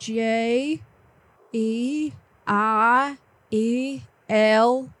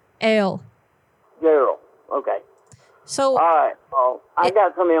 JEIELL. Gerald. Okay. So all right. I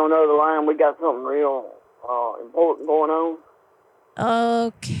got somebody on the other line. We got something real important going on.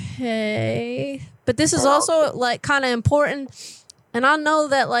 Okay. But this is also like kind of important. And I know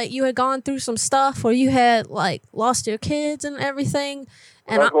that like you had gone through some stuff where you had like lost your kids and everything.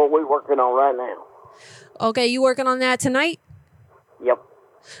 And That's what we're working on right now. Okay, you working on that tonight? Yep.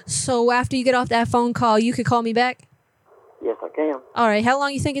 So after you get off that phone call, you could call me back? Yes, I can. All right. How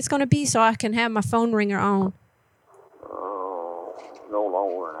long you think it's going to be so I can have my phone ringer on? No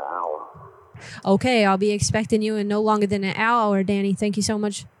longer than an hour. Okay, I'll be expecting you in no longer than an hour, Danny. Thank you so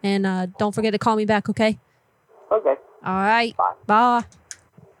much. And don't forget to call me back, okay? Okay. All right. Bye.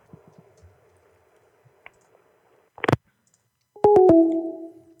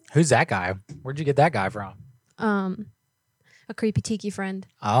 Who's that guy? Where'd you get that guy from? A creepy tiki friend.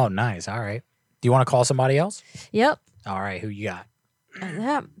 Oh, nice. All right. Do you want to call somebody else? Yep. All right. Who you got?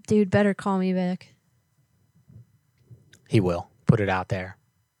 That dude better call me back. He will. Put it out there.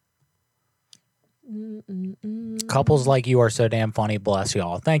 Couples like you are so damn funny. Bless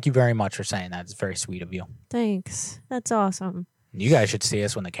y'all. Thank you very much for saying that. It's very sweet of you. Thanks. That's awesome. You guys should see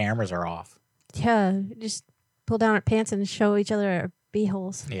us when the cameras are off. Yeah, just pull down our pants and show each other our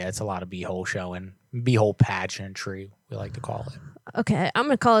beeholes. Yeah, it's a lot of beehole showing. Beehole pageantry, we like to call it. Okay, I'm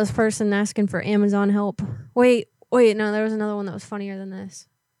going to call this person asking for Amazon help. Wait, no, there was another one that was funnier than this.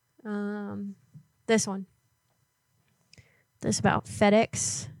 This one. This about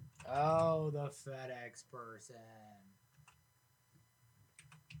FedEx. Oh, the FedEx person.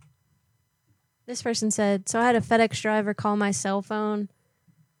 This person said, so I had a FedEx driver call my cell phone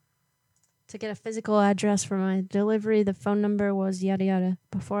to get a physical address for my delivery. The phone number was yada yada.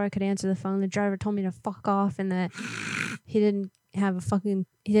 Before I could answer the phone, the driver told me to fuck off and that he didn't have fucking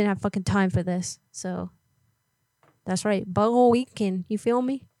time for this. So that's right. Butthole weekend. You feel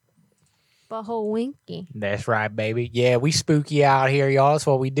me? Butthole winky. That's right, baby. Yeah, we spooky out here, y'all. That's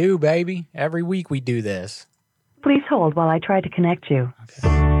what we do, baby. Every week we do this. Please hold while I try to connect you.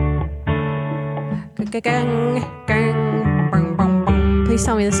 Please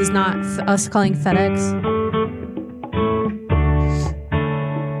tell me this is not us calling FedEx.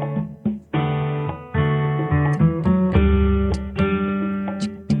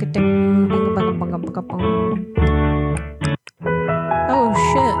 Oh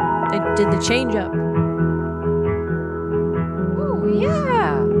shit, they did the change up. Oh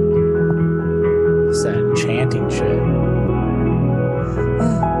yeah. It's that enchanting shit.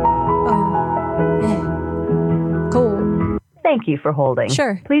 Cool. Thank you for holding.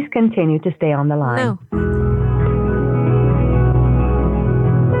 Sure. Please continue to stay on the line. No.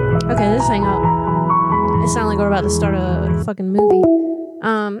 Okay, just hang up. It sounds like we're about to start a fucking movie.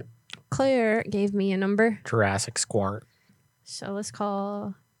 Claire gave me a number. Jurassic Squirt. So let's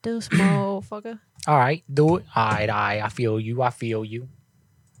call this motherfucker. All right, do it. All right, I feel you. I feel you.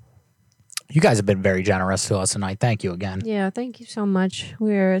 You guys have been very generous to us tonight. Thank you again. Yeah, thank you so much.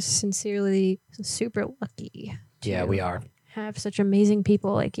 We're sincerely super lucky. Yeah, we are. Have such amazing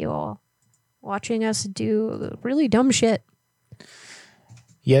people like you all watching us do really dumb shit.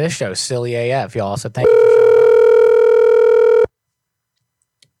 Yeah, this show's silly AF, y'all. So thank you for showing up.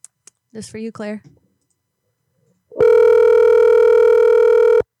 This for you, Claire.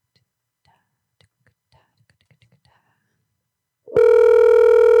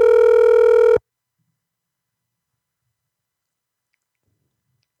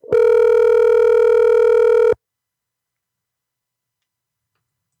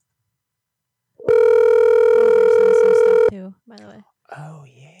 Too, by the way. Oh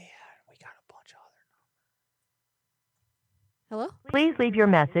yeah, we got a bunch of other. Hello? Please leave your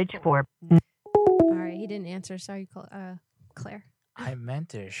message for. All right, he didn't answer. Sorry, Claire. I meant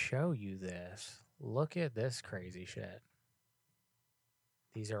to show you this. Look at this crazy shit.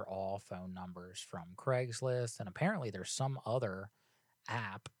 These are all phone numbers from Craigslist, and apparently there's some other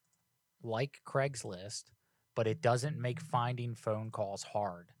app like Craigslist, but it doesn't make finding phone calls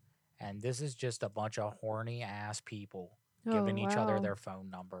hard. And this is just a bunch of horny ass people giving each other their phone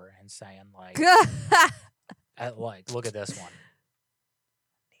number and saying like, look at this one.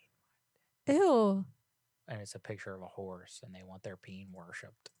 Ew. And it's a picture of a horse, and they want their peen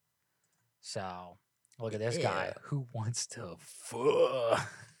worshipped. So look at this guy who wants to fuck.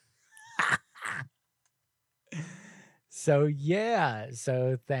 So yeah,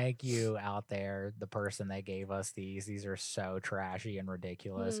 so thank you out there, the person that gave us these. These are so trashy and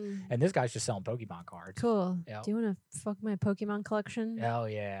ridiculous. And this guy's just selling Pokemon cards. Cool. Yep. Do you want to fuck my Pokemon collection? Hell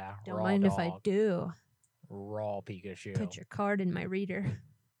yeah. Don't Raw mind dog. if I do. Raw Pikachu. Put your card in my reader.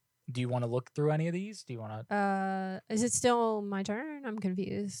 Do you want to look through any of these? Do you want to? Is it still my turn? I'm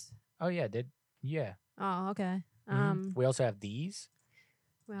confused. Oh yeah, yeah. Oh, okay. We also have these.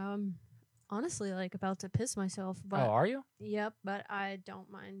 Well, I'm honestly like about to piss myself. But, are you? Yep, but I don't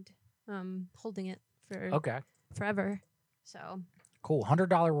mind holding it for forever. So cool. $100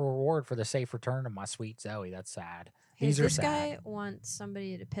 reward for the safe return of my sweet Zoe. That's sad. Hey, These are this sad. guy wants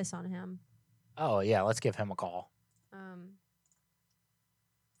somebody to piss on him. Oh yeah, let's give him a call.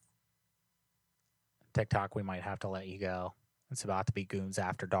 TikTok, we might have to let you go. It's about to be Goons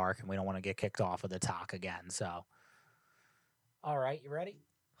After Dark, and we don't want to get kicked off of the talk again. So, all right, you ready?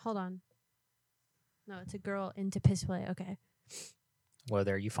 Hold on. No, it's a girl into piss play. Okay. Well,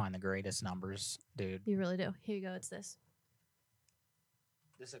 there you find the greatest numbers, dude. You really do. Here you go. It's this.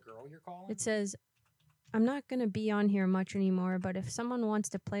 This a girl you're calling? It says, I'm not going to be on here much anymore, but if someone wants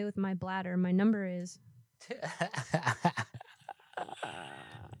to play with my bladder, my number is...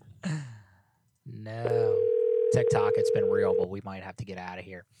 No. TikTok, it's been real, but we might have to get out of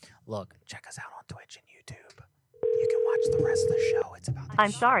here. Look, check us out on Twitch and YouTube. You can watch the rest of the show. It's about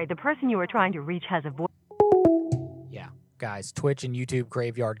I'm sorry, the person you are trying to reach has a voice. Yeah, guys, Twitch and YouTube,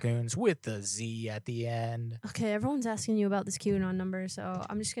 Graveyard Goons with the Z at the end. Okay, everyone's asking you about this QAnon number, so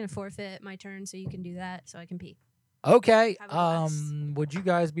I'm just going to forfeit my turn so you can do that so I can pee. Okay. Would you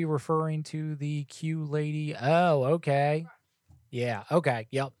guys be referring to the Q lady? Oh, okay. Yeah, okay.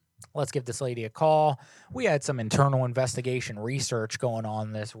 Yep. Let's give this lady a call. We had some internal investigation research going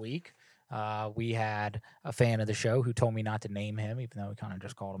on this week. We had a fan of the show who told me not to name him, even though he kind of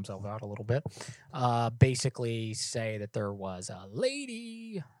just called himself out a little bit. Basically say that there was a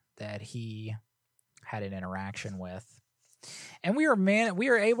lady that he had an interaction with, and we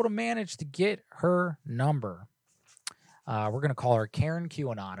were able to manage to get her number. We're going to call her Karen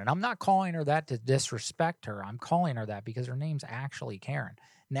QAnon, and I'm not calling her that to disrespect her. I'm calling her that because her name's actually Karen.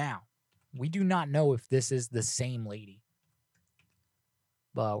 Now, we do not know if this is the same lady,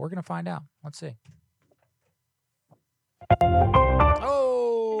 but we're going to find out. Let's see.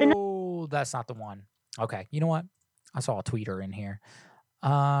 Oh, that's not the one. Okay, you know what? I saw a tweeter in here.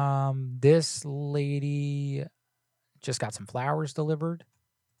 This lady just got some flowers delivered.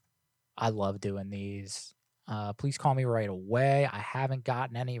 I love doing these. Please call me right away. I haven't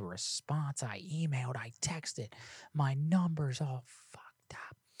gotten any response. I emailed, I texted. My number's all fucked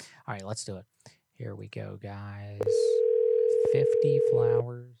up. All right, let's do it. Here we go, guys. 50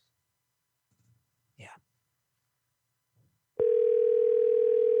 flowers. Yeah.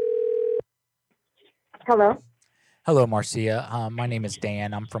 Hello. Hello, Marcia. My name is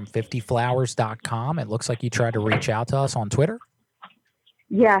Dan. I'm from 50flowers.com. It looks like you tried to reach out to us on Twitter.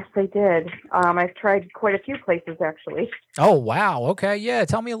 Yes, I did. I've tried quite a few places, actually. Oh, wow. Okay. Yeah.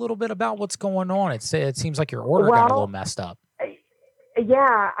 Tell me a little bit about what's going on. It seems like your order got a little messed up.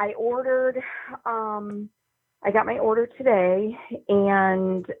 Yeah, I ordered, I got my order today,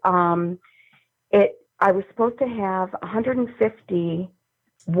 and I was supposed to have 150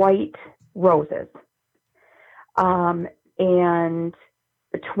 white roses, and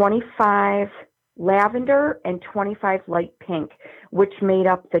 25 lavender and 25 light pink, which made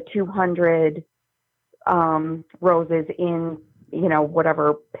up the 200 roses in,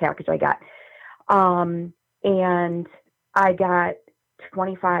 whatever package I got. And I got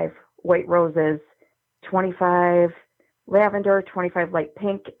 25 white roses, 25 lavender, 25 light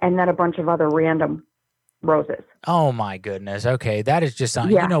pink, and then a bunch of other random roses. Oh, my goodness. Okay. That is just, Yeah.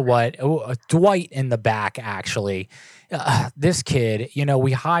 You know what? Dwight in the back, actually. This kid,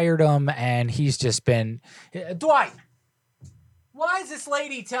 we hired him, and he's just been... Dwight, why is this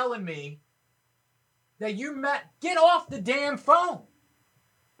lady telling me that you met... Get off the damn phone.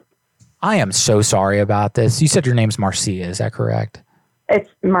 I am so sorry about this. You said your name's Marcia. Is that correct? It's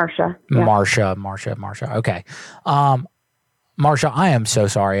Marsha. Yeah. Marsha. Okay. Marsha, I am so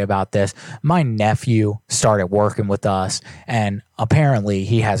sorry about this. My nephew started working with us, and apparently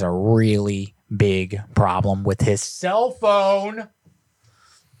he has a really big problem with his cell phone.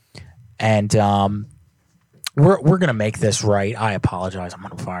 And we're gonna make this right. I apologize. I'm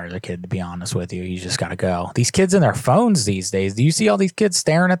gonna fire the kid, to be honest with you. You just gotta go. These kids and their phones these days. Do you see all these kids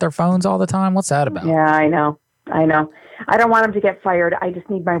staring at their phones all the time? What's that about? Yeah, I know. I don't want him to get fired. I just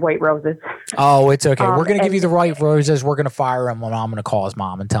need my white roses. Oh, it's okay. We're going to give you the right roses. We're going to fire him, and I'm going to call his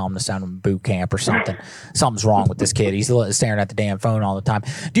mom and tell him to send him to boot camp or something. Something's wrong with this kid. He's staring at the damn phone all the time.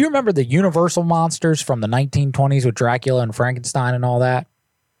 Do you remember the Universal monsters from the 1920s with Dracula and Frankenstein and all that?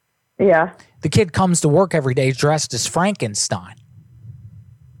 Yeah. The kid comes to work every day dressed as Frankenstein.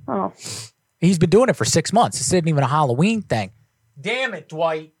 Oh. He's been doing it for 6 months. This isn't even a Halloween thing. Damn it,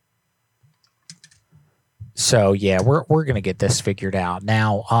 Dwight. So, yeah, we're going to get this figured out.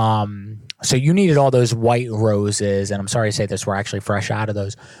 Now, so you needed all those white roses, and I'm sorry to say this, we're actually fresh out of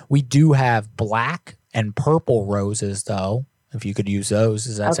those. We do have black and purple roses, though, if you could use those.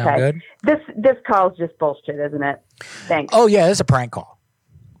 Does that sound good? This call's just bullshit, isn't it? Thanks. Oh, yeah, it's a prank call.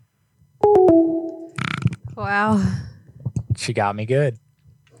 Wow. She got me good.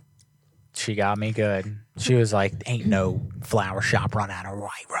 She was like, ain't no flower shop run out of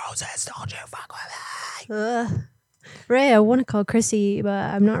white roses. Don't you fuck with me. Ray, I want to call Chrissy,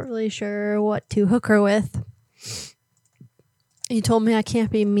 but I'm not really sure what to hook her with. You told me I can't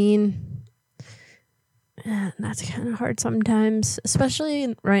be mean. That's kind of hard sometimes,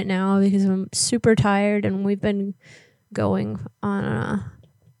 especially right now because I'm super tired and we've been going on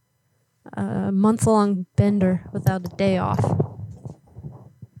a month-long bender without a day off.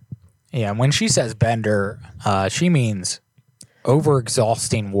 Yeah, and when she says bender, she means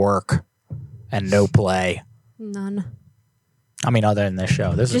overexhausting work and no play. None. I mean, other than this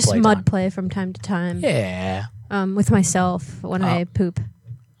show. This Just is playtime. mud play from time to time. Yeah. With myself when I poop.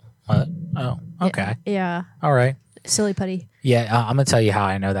 What? Oh, okay. Yeah. All right. Silly putty. Yeah, I'm going to tell you how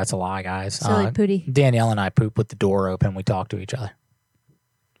I know that's a lie, guys. Silly pooty. Danielle and I poop with the door open. We talk to each other.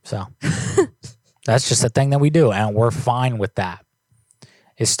 So that's just a thing that we do, and we're fine with that.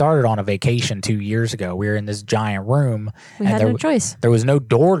 It started on a vacation 2 years ago. We were in this giant room. We had no choice. There was no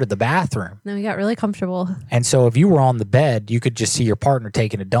door to the bathroom. Then we got really comfortable. And so if you were on the bed, you could just see your partner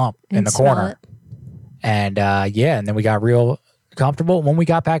taking a dump in the corner. It. And and then we got real comfortable. When we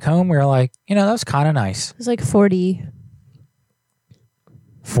got back home, we were like, that was kind of nice. It was like 40.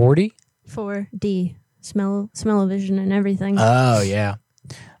 40? 4D. Smell-o-vision and everything. Oh, yeah.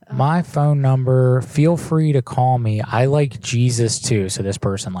 My phone number, feel free to call me. I like Jesus too. So this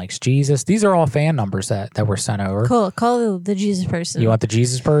person likes Jesus. These are all fan numbers that were sent over. Cool. Call the Jesus person. You want the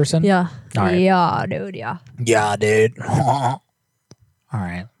Jesus person? Yeah. All right. Yeah, dude. Yeah. Yeah, dude. All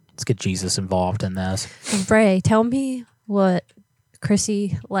right. Let's get Jesus involved in this. Bray, tell me what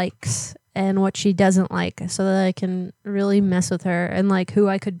Chrissy likes and what she doesn't like so that I can really mess with her and like who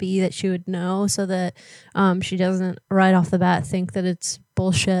I could be that she would know so that she doesn't right off the bat think that it's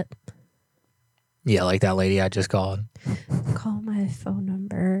bullshit. Yeah, like that lady I just called. Call my phone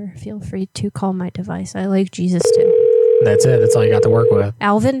number. Feel free to call my device. I like Jesus too. That's it. That's all you got to work with.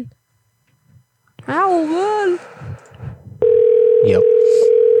 Alvin? Alvin! Yep.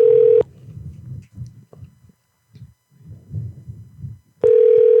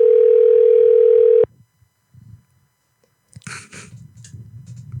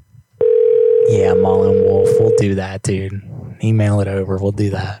 Yeah, Mullen Wolf. We'll do that, dude. Email it over. We'll do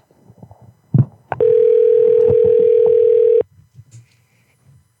that.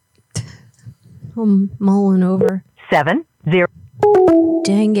 I'm mulling over. 70.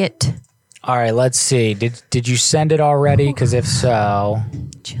 Dang it. All right, let's see. Did you send it already? Because if so...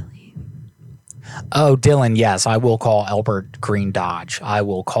 Chili. Oh, Dylan, yes. I will call Albert Green Dodge. I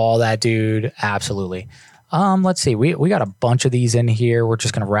will call that dude. Absolutely. Let's see. We got a bunch of these in here. We're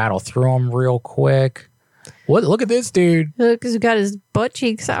just going to rattle through them real quick. Look at this dude. Look, he's got his butt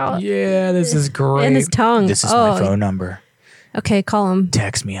cheeks out. Yeah, this is great. And his tongue. This is my phone number. Okay, call him.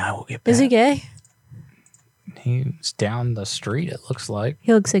 Text me. I will get back. Is he gay? He's down the street, it looks like.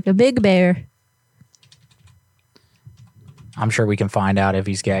 He looks like a big bear. I'm sure we can find out if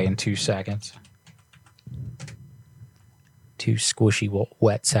he's gay in 2 seconds. 2 squishy,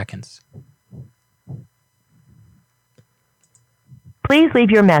 wet seconds. Please leave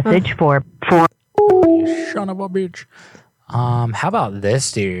your message for You son of a bitch. How about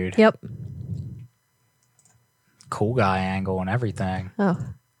this dude? Yep. Cool guy angle and everything. Oh,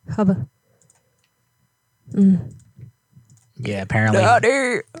 hubba. Yeah,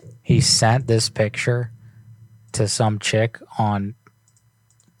 apparently he sent this picture to some chick on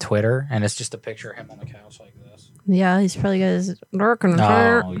Twitter, and it's just a picture of him on the couch like this. Yeah, he's probably got his dark in his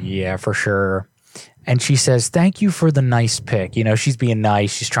hair. Oh, yeah, for sure. And she says, thank you for the nice pic. She's being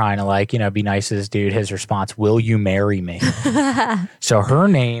nice. She's trying to be nice to this dude. His response, will you marry me? So her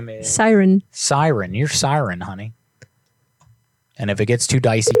name is... Siren. Siren. You're Siren, honey. And if it gets too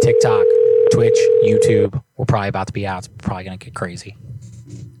dicey, TikTok, Twitch, YouTube, we're probably about to be out. It's probably going to get crazy.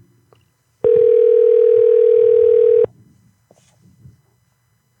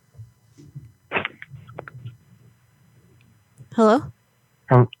 Hello?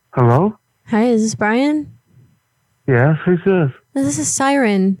 Hello? Hi, is this Brian? Yes, who's this? This is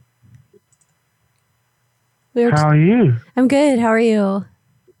Siren. How are you? I'm good. How are you?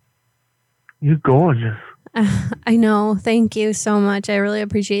 You're gorgeous. I know. Thank you so much. I really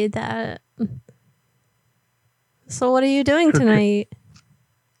appreciate that. So what are you doing tonight?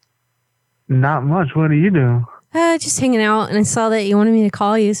 Not much. What are you doing? Just hanging out, and I saw that you wanted me to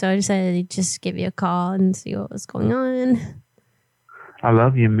call you, so I decided to just give you a call and see what was going on. I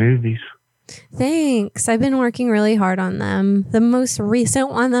love your movies. Thanks. I've been working really hard on them. The most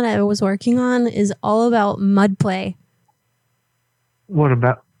recent one that I was working on is all about mud play. What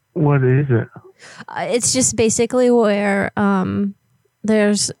is it? It's just basically where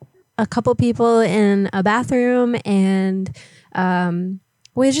there's a couple people in a bathroom and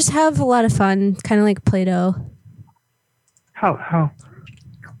we just have a lot of fun, kind of like Play-Doh. How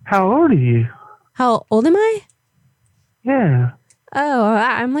old are you? How old am I? Yeah. Oh,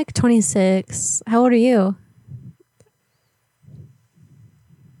 I'm like 26. How old are you?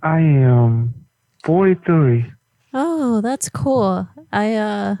 I am 43. Oh, that's cool.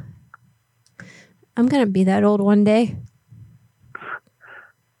 I'm gonna be that old one day.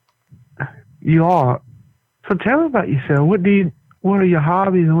 You are. So tell me about yourself. What are your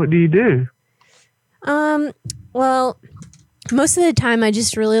hobbies and what do you do? Well, most of the time I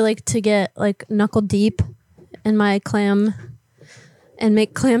just really like to get like knuckle deep in my clam and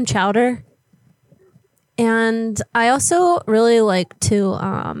make clam chowder. And I also really like to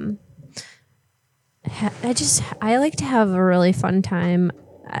I like to have a really fun time.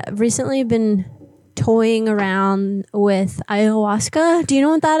 I've recently been toying around with ayahuasca. Do you know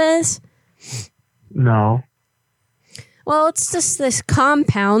what that is? No. Well, it's just this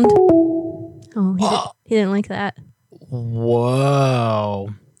compound. Oh, he didn't like that. Whoa.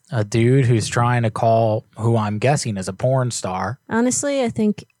 a dude who's trying to call who I'm guessing is a porn star. Honestly, I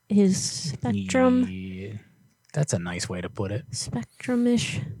think his spectrum. Yeah, that's a nice way to put it.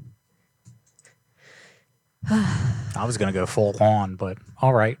 Spectrum-ish. I was gonna go full on, but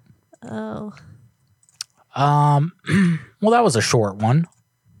all right. Oh. Well, that was a short one.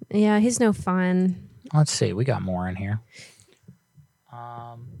 Yeah, he's no fun. Let's see. We got more in here.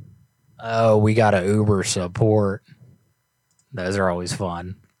 Oh, we got a Uber support. Those are always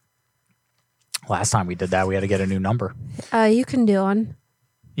fun. Last time we did that, we had to get a new number. You can do one.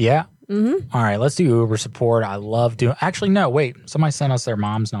 Yeah. Mm-hmm. All right, let's do Uber support. I love doing. Actually, no. Wait. Somebody sent us their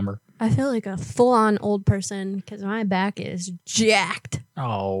mom's number. I feel like a full-on old person because my back is jacked.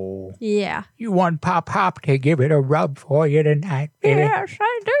 Oh. Yeah. You want Pop to give it a rub for you tonight, baby? Yes,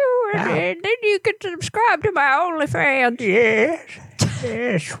 I do. And then you can subscribe to my OnlyFans. Yes.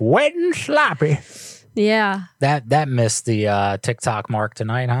 Yes. Wet and sloppy. Yeah. That missed the TikTok mark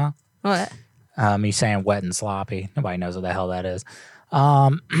tonight, huh? What? Me saying wet and sloppy. Nobody knows what the hell that is.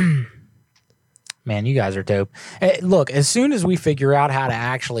 Man, you guys are dope. Hey, look, as soon as we figure out how to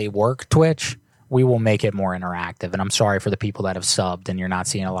actually work Twitch, we will make it more interactive. And I'm sorry for the people that have subbed and you're not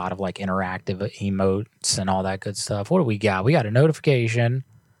seeing a lot of like interactive emotes and all that good stuff. What do we got? We got a notification.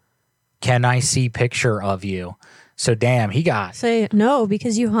 Can I see picture of you? So damn, he got. Say no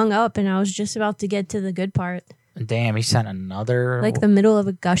because you hung up and I was just about to get to the good part. Damn, he sent another. Like the middle of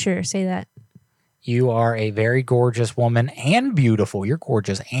a gusher. Say that. You are a very gorgeous woman and beautiful. You're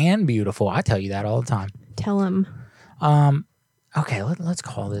gorgeous and beautiful. I tell you that all the time. Tell him. Okay, let's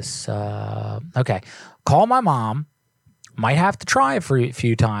call this. Okay, call my mom. Might have to try it for a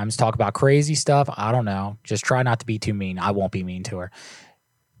few times. Talk about crazy stuff. I don't know. Just try not to be too mean. I won't be mean to her.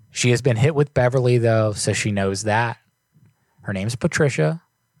 She has been hit with Beverly, though, so she knows that. Her name's Patricia.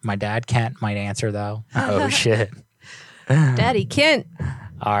 My dad, Kent, might answer, though. Oh, shit. Daddy Kent.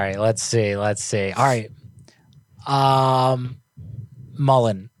 All right, let's see. All right.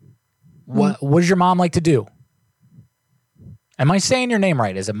 Mullen, what does your mom like to do? Am I saying your name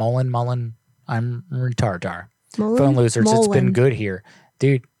right? Is it Mullen? I'm retardar. Mullen? Phone losers, it's been Mullen. good here.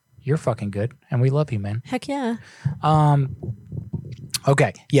 Dude, you're fucking good, and we love you, man. Heck yeah.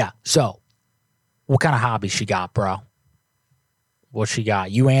 Okay, yeah. So, what kind of hobby she got, bro? What she got?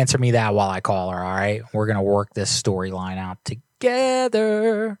 You answer me that while I call her, all right? We're going to work this storyline out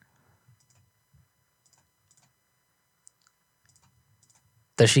together.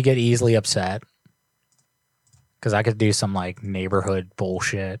 Does she get easily upset? Because I could do some, like, neighborhood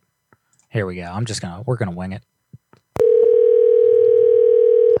bullshit. Here we go. We're going to wing it.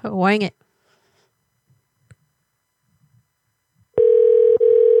 Wing it.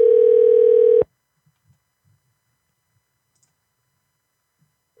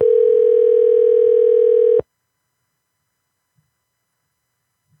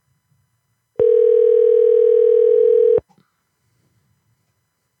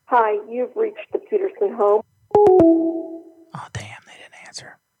 Hi, you've reached the Peterson home. Oh, damn, they didn't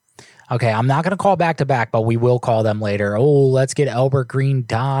answer. Okay, I'm not going to call back to back, but we will call them later. Oh, let's get Albert Green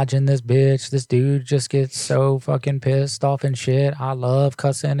Dodge in this bitch. This dude just gets so fucking pissed off and shit. I love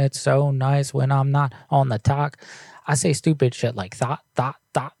cussing. It's so nice when I'm not on the talk. I say stupid shit like thought.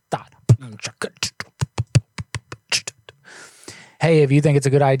 Hey, if you think it's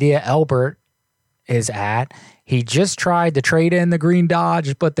a good idea, Albert is at. He just tried to trade in the green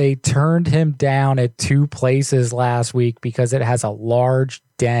Dodge, but they turned him down at 2 places last week because it has a large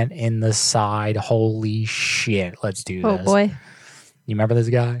dent in the side. Holy shit. Let's do this. Oh, boy. You remember this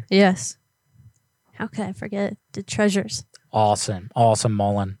guy? Yes. How could I forget the treasures? Awesome,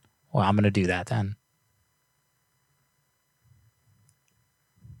 Mullen. Well, I'm going to do that then.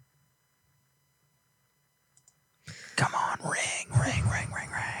 Come on, ring.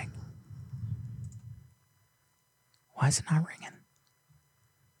 Why is it not ringing?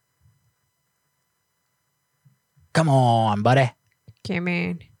 Come on, buddy. Come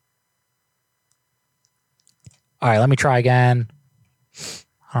in. All right, let me try again.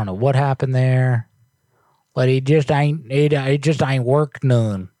 I don't know what happened there, but it just ain't worked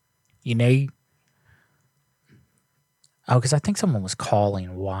none. You know? Oh, because I think someone was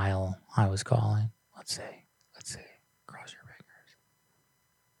calling while I was calling. Let's see. Cross your fingers.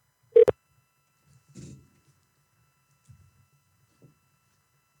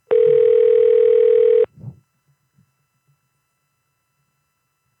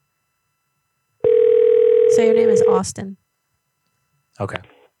 Say your name is Austin. Okay.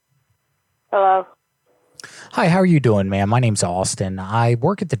 Hello. Hi, how are you doing, ma'am? My name's Austin. I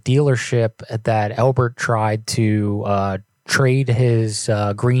work at the dealership that Albert tried to trade his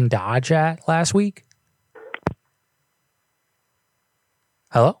green Dodge at last week.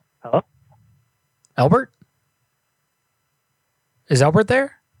 Hello? Hello? Albert? Is Albert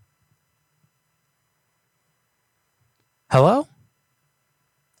there? Hello?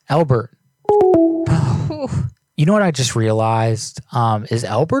 Albert. You know what I just realized? Is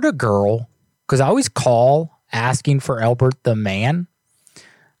Albert a girl? Because I always call asking for Albert the man.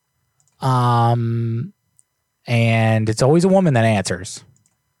 And it's always a woman that answers.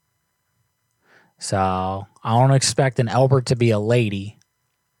 So I don't expect an Albert to be a lady.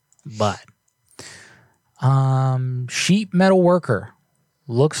 But sheet metal worker.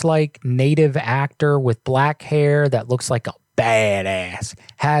 Looks like native actor with black hair that looks like a badass.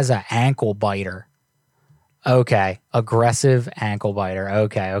 Has an ankle biter. Okay. Aggressive ankle biter.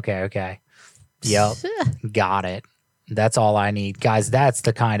 Okay. Yep. Got it. That's all I need. Guys, that's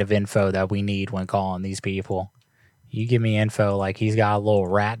the kind of info that we need when calling these people. You give me info like he's got a little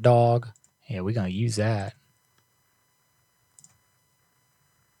rat dog. Yeah, we're going to use that.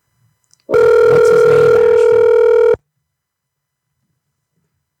 What's his name, Ashton?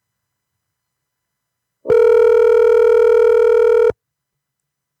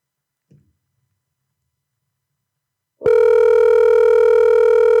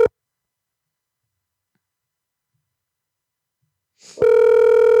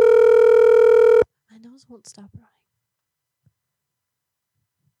 My nose won't stop running.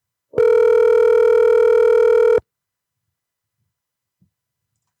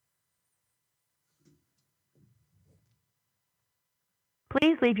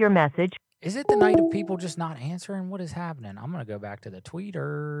 Please leave your message. Is it the night of people just not answering? What is happening? I'm going to go back to the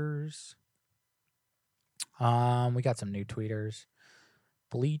tweeters. We got some new tweeters.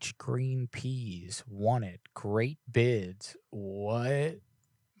 Bleach green peas. Won it. Great bids. What?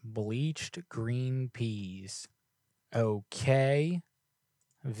 Bleached green peas. Okay.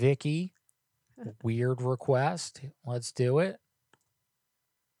 Vicky. Weird request. Let's do it.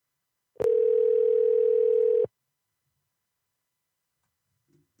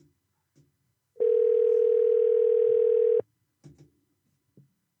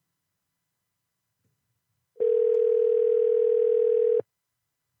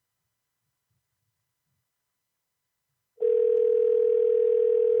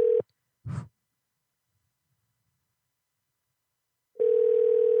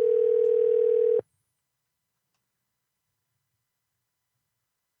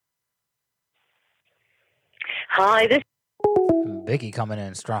 Hi, this Vicky coming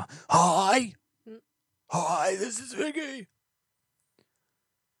in strong. Hi. Hi, this is Vicky.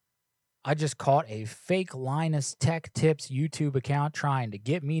 I just caught a fake Linus Tech Tips YouTube account trying to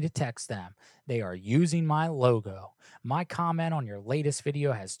get me to text them. They are using my logo. My comment on your latest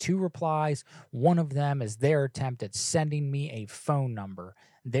video has 2 replies. One of them is their attempt at sending me a phone number.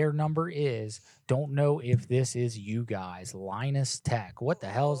 Their number is, don't know if this is you guys, Linus Tech. What the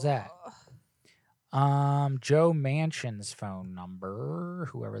hell is that? Joe Manchin's phone number,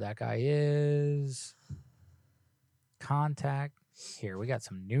 whoever that guy is. Contact. Here, we got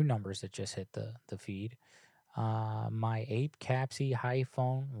some new numbers that just hit the feed. My Ape Capsy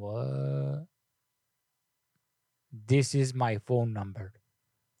iPhone. What? This is my phone number.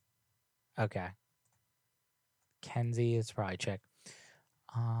 Okay. Kenzie is probably check.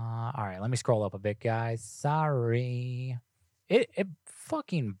 All right, let me scroll up a bit, guys. Sorry. It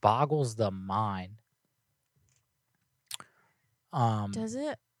fucking boggles the mind. Does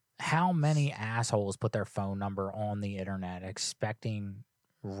it? How many assholes put their phone number on the internet expecting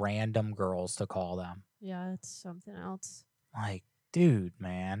random girls to call them? Yeah, it's something else. Like, dude,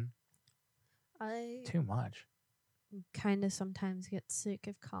 man. I Too much. kind of sometimes get sick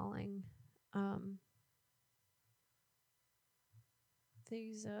of calling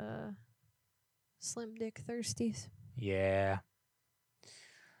these slim dick thirsties. Yeah.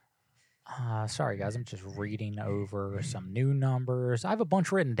 Sorry, guys. I'm just reading over some new numbers. I have a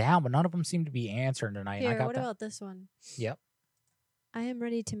bunch written down, but none of them seem to be answering tonight. Here, I got what that. about this one? Yep. I am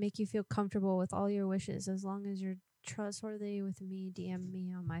ready to make you feel comfortable with all your wishes as long as you're trustworthy with me. DM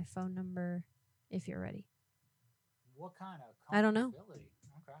me on my phone number if you're ready. What kind of I don't know.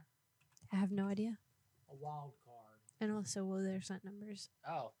 Okay. I have no idea. A wild card. And also, will there sent numbers?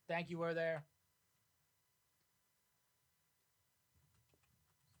 Oh, thank you. We're there.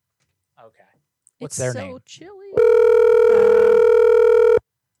 Okay. What's their name? It's so chilly.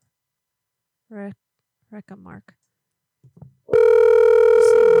 Recca Mark.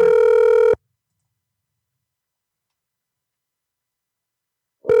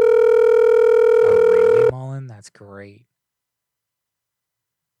 Oh, really, Mullen? That's great.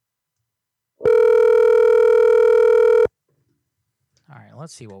 All right,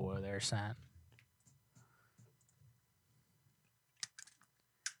 let's see what were there sent.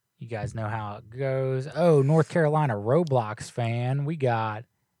 You guys know how it goes. Oh, North Carolina Roblox fan. We got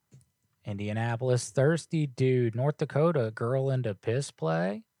Indianapolis Thirsty Dude. North Dakota Girl into Piss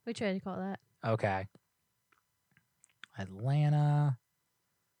Play. We tried to call that. Okay. Atlanta.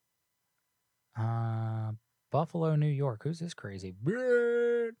 Buffalo, New York. Who's this crazy?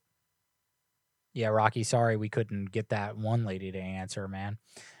 Yeah, Rocky, sorry we couldn't get that one lady to answer, man.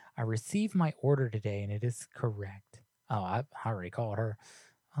 I received my order today and it is correct. Oh, I already called her.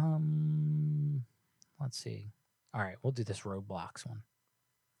 Let's see. All right, we'll do this Roblox one.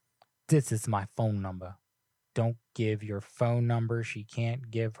 This is my phone number. Don't give your phone number. She can't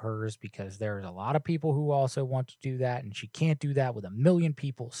give hers because there's a lot of people who also want to do that, and she can't do that with 1 million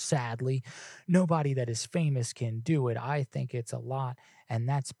people, sadly. Nobody that is famous can do it. I think it's a lot, and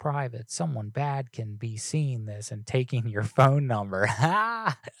that's private. Someone bad can be seeing this and taking your phone number.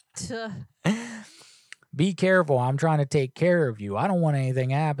 Be careful. I'm trying to take care of you. I don't want anything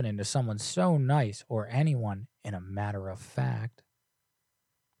happening to someone so nice or anyone, in a matter of fact.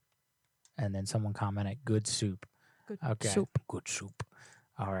 And then someone commented, good soup. Good soup. Good soup.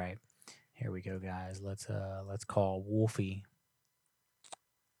 All right. Here we go, guys. Let's call Wolfie.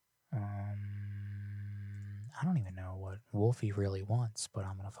 I don't even know what Wolfie really wants, but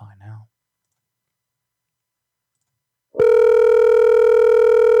I'm gonna find out.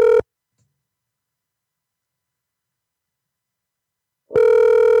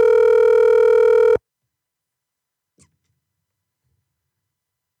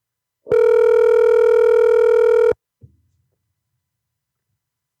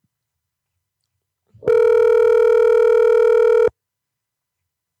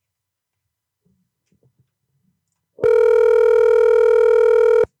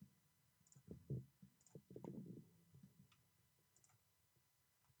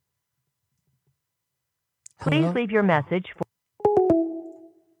 Please leave your message for...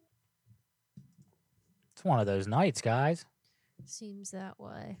 It's one of those nights, guys. Seems that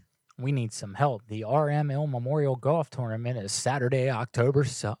way. We need some help. The RML Memorial Golf Tournament is Saturday, October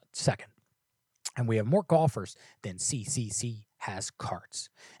 2nd. And we have more golfers than CCC has carts.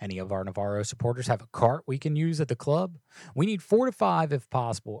 Any of our Navarro supporters have a cart we can use at the club? We need 4 to 5 if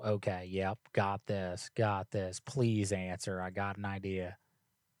possible. Okay, yep, got this. Please answer. I got an idea.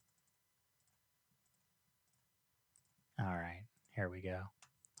 All right, here we go.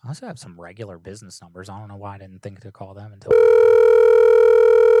 I also have some regular business numbers. I don't know why I didn't think to call them until...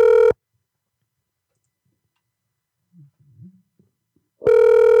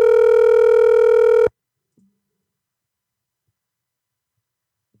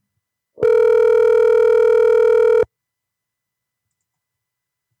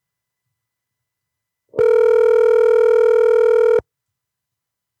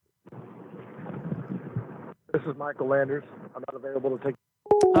 This is Michael Landers. I'm not available to take...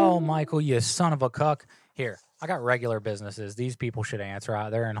 Oh, Michael, you son of a cuck. Here, I got regular businesses. These people should answer.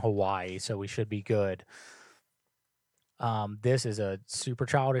 They're in Hawaii, so we should be good. This is a super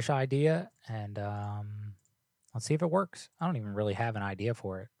childish idea, and let's see if it works. I don't even really have an idea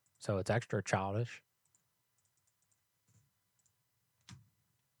for it, so it's extra childish.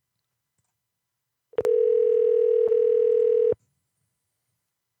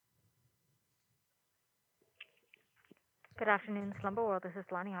 Good afternoon, Slumber World. This is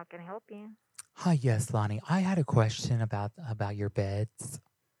Lonnie. How can I help you? Hi, yes, Lonnie. I had a question about your beds.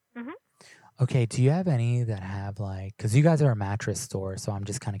 Mm-hmm. Okay, do you have any that have because you guys are a mattress store, so I'm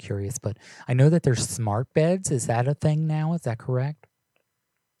just kind of curious, but I know that there's smart beds. Is that a thing now? Is that correct?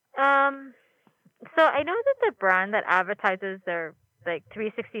 So I know that the brand that advertises their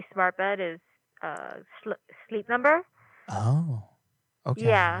 360 smart bed is Sleep Number. Oh, okay.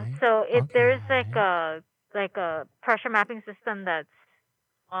 Yeah. So if there's like a pressure mapping system that's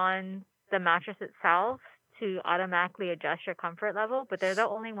on the mattress itself to automatically adjust your comfort level, but they're the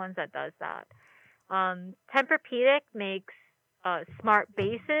only ones that does that. Tempur-Pedic makes smart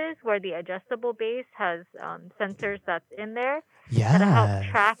bases where the adjustable base has sensors that's in there that help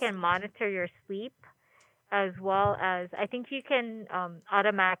track and monitor your sleep, as well as I think you can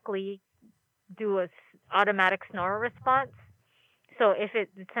automatically do a automatic snore response. So if it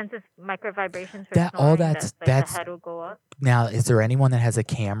senses micro vibrations for snoring, the head will go up. Now, is there anyone that has a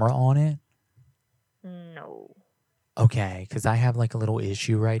camera on it? No. Okay, because I have a little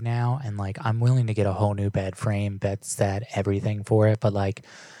issue right now, and I'm willing to get a whole new bed frame, bed set, everything for it. But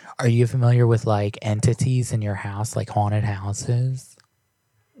are you familiar with entities in your house, haunted houses?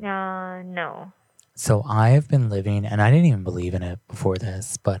 No. So I have been living, and I didn't even believe in it before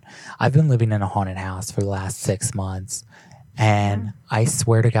this, but I've been living in a haunted house for the last 6 months. And I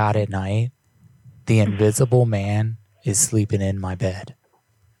swear to God, at night, the invisible man is sleeping in my bed.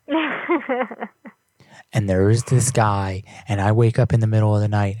 And there is this guy, and I wake up in the middle of the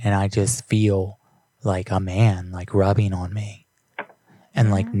night, and I just feel like a man, like rubbing on me. And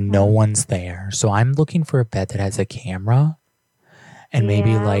like no one's there. So I'm looking for a bed that has a camera and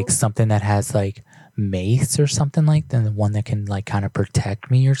maybe like something that has like mace or something like that, the one that can like kind of protect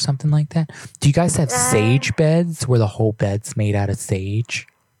me or something like that. Do you guys have sage beds where the whole bed's made out of sage?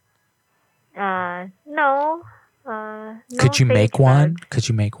 No. Could you make one? Could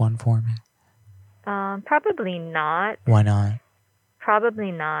you make one for me? Probably not. Why not?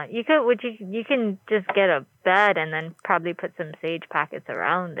 Probably not. You can just get a bed and then probably put some sage packets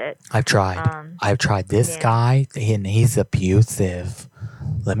around it. I've tried. I've tried this guy, and he's abusive.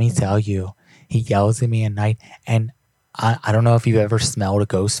 Let me tell you. He yells at me at night, and I don't know if you've ever smelled a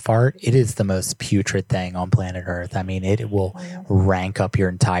ghost fart. It is the most putrid thing on planet Earth. I mean, it will rank up your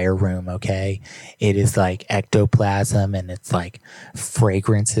entire room, okay? It is like ectoplasm, and it's like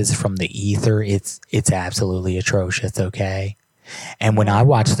fragrances from the ether. It's absolutely atrocious, okay? And when I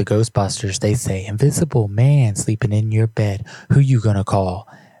watch the Ghostbusters, they say, invisible man sleeping in your bed. Who you gonna call?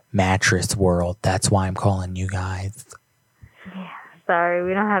 Mattress World. That's why I'm calling you guys. Yeah, sorry,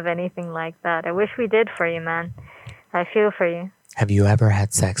 we don't have anything like that. I wish we did for you, man. I feel for you. Have you ever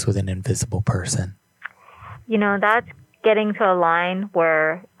had sex with an invisible person? You know, that's getting to a line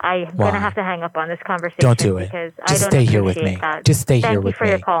where I'm going to have to hang up on this conversation. Don't do it. Because Just I don't stay here with appreciate me. that. Just stay here with Thank you for me.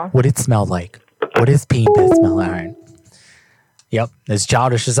 your call. What it smell like? What does pee smell like? Yep, as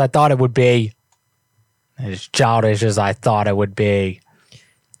childish as I thought it would be. As childish as I thought it would be.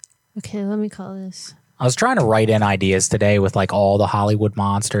 Okay, let me call this. I was trying to write in ideas today with like all the Hollywood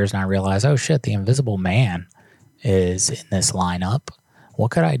monsters, and I realized, oh shit, the Invisible Man is in this lineup.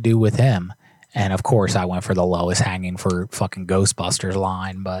 What could I do with him? And of course, I went for the lowest hanging for fucking Ghostbusters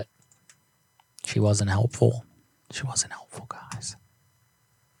line, but she wasn't helpful. She wasn't helpful, guys.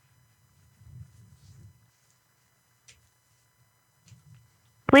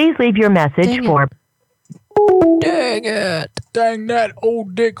 Please leave your message for... Dang it. Dang that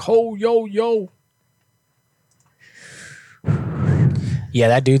old dick hole, yo. Yeah,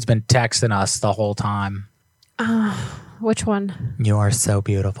 that dude's been texting us the whole time. Which one? You are so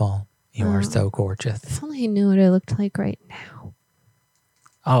beautiful. You are so gorgeous. If only he knew what I looked like right now.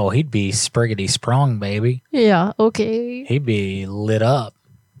 Oh, he'd be spriggity sprung, baby. Yeah, okay. He'd be lit up.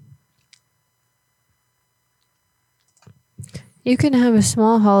 You can have a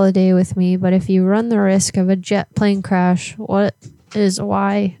small holiday with me, but if you run the risk of a jet plane crash, what is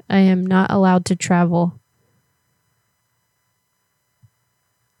why I am not allowed to travel?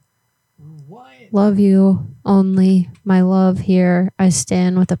 What? Love you only. My love here. I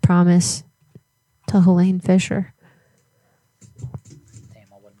stand with a promise. To Helene Fisher.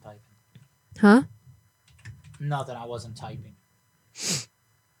 Damn, I wasn't typing. Huh? Nothing, I wasn't typing.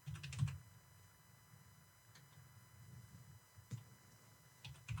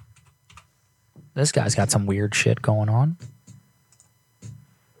 This guy's got some weird shit going on.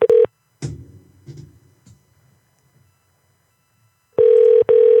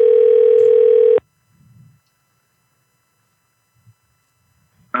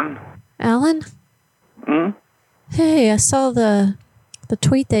 Alan? Hmm? Hey, I saw the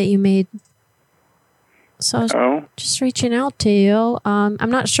tweet that you made. So I was just reaching out to you. I'm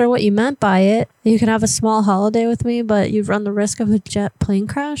not sure what you meant by it. You can have a small holiday with me, but you've run the risk of a jet plane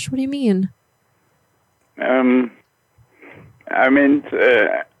crash? What do you mean? I meant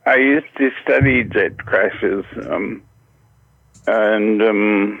I used to study jet crashes and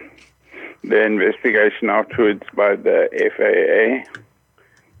the investigation afterwards by the FAA,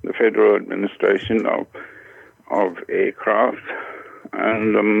 the Federal Administration of Aircraft,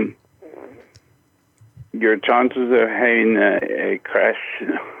 and your chances of having a crash,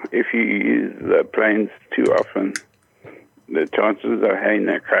 if you use the planes too often, the chances of having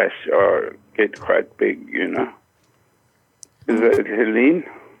a crash get quite big, you know. Is that Helene?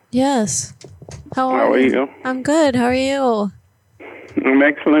 Yes. How are you? I'm good. How are you? I'm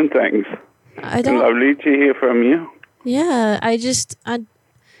excellent, thanks. Lovely to hear from you. Yeah, I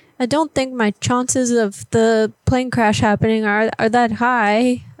don't think my chances of the plane crash happening are that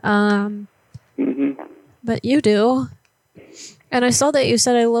high. But you do. And I saw that you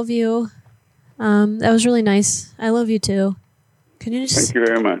said I love you. That was really nice. I love you too. Can you just Thank you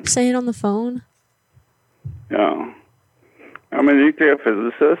very much. say it on the phone? Yeah. I'm a nuclear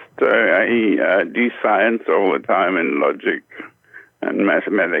physicist. I do science all the time and logic and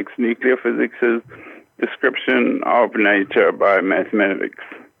mathematics. Nuclear physics is description of nature by mathematics.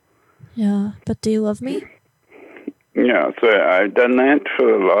 Yeah, but do you love me? Yeah, so I've done that for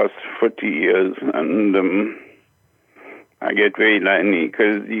the last 40 years, and I get very lonely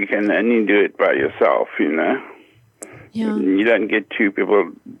because you can only do it by yourself, Yeah. You don't get two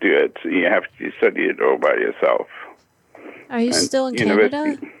people to do it. So you have to study it all by yourself. Are you And still in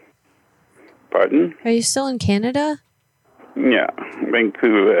university- Canada? Pardon? Are you still in Canada? Yeah,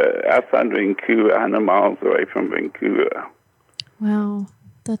 Vancouver. Outside Vancouver, 100 miles away from Vancouver. Wow,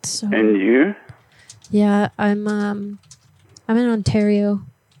 that's so. And you? Yeah, I'm in Ontario.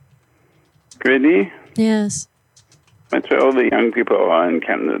 Really? Yes. That's where all the young people are in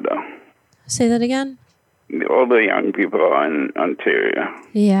Canada. Say that again. All the young people are in Ontario.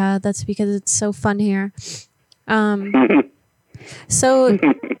 Yeah, that's because it's so fun here. So,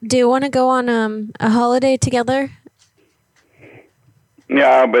 do you want to go on a holiday together?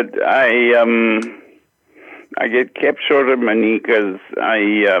 Yeah, but I get kept short of money because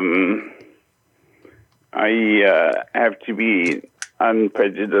I have to be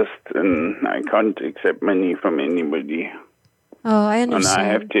unprejudiced and I can't accept money from anybody. Oh, I And understand. I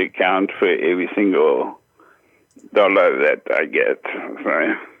have to account for every single dollar that I get,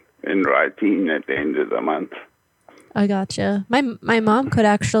 so in writing at the end of the month. I gotcha. My mom could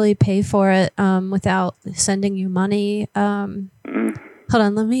actually pay for it without sending you money. Hold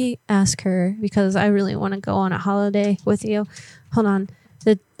on, let me ask her because I really want to go on a holiday with you. Hold on.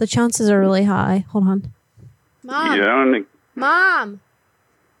 The chances are really high. Hold on. Mom. You don't. Mom.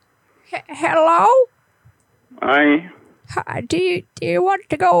 Hello? I. Hi, do you want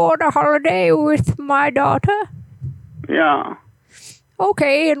to go on a holiday with my daughter? Yeah.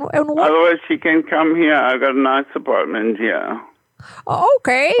 Okay, and what? Otherwise, she can come here. I got a nice apartment here.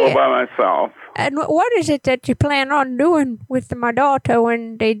 Okay. All by myself. And what is it that you plan on doing with my daughter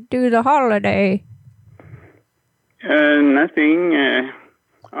when they do the holiday? Nothing.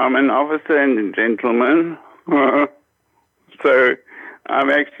 I'm an officer and a gentleman. So I'm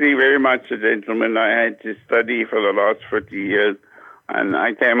actually very much a gentleman. I had to study for the last 40 years. And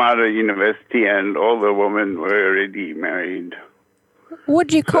I came out of university and all the women were already married.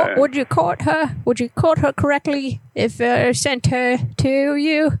 Would you court her? Would you court her correctly if I sent her to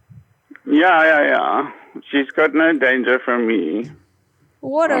you? Yeah. She's got no danger from me.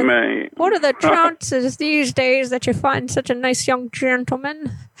 What are the chances these days that you find such a nice young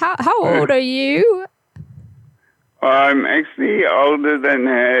gentleman? How old are you? I'm actually older than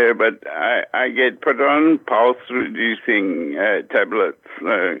her, but I get put on pulse-reducing tablets.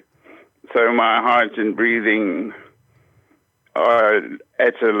 So my heart and breathing are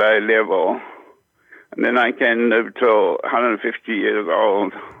at a low level. And then I can live till 150 years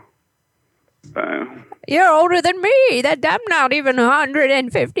old. So. You're older than me. I'm not even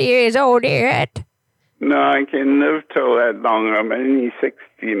 150 years old yet. No, I can live till that long. I'm only 60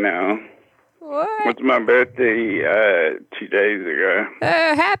 now. What? It's my birthday 2 days ago.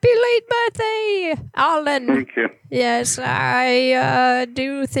 Happy late birthday, Alan. Thank you. Yes, I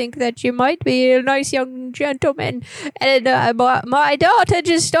do think that you might be a nice young gentleman. And my daughter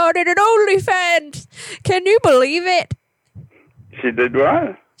just started an OnlyFans. Can you believe it? She did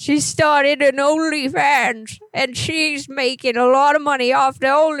what? She started an OnlyFans, and she's making a lot of money off the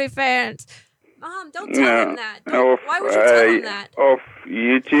OnlyFans. Mom, don't tell him that. Why would you tell him that? Off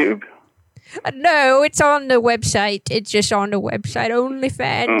YouTube? No, it's on the website. It's just on the website,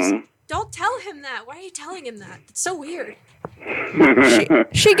 OnlyFans. Don't tell him that. Why are you telling him that? It's so weird.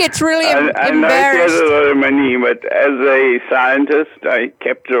 She gets really I know she has embarrassed. a lot of money, but as a scientist, I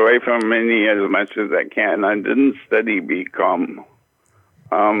kept away from money as much as I can. I didn't study BCom.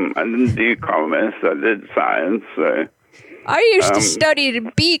 I didn't do commerce. I did science. So. I used to study to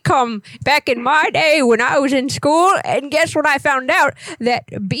BCom back in my day when I was in school, and guess what I found out?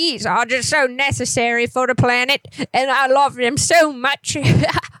 That bees are just so necessary for the planet, and I love them so much.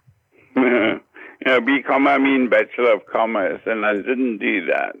 BCom, I mean Bachelor of Commerce, and I didn't do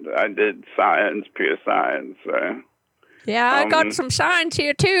that. I did science, pure science. So. Yeah, I got some science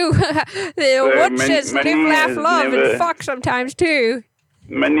here too. The one says live, laugh, love, and fuck sometimes too.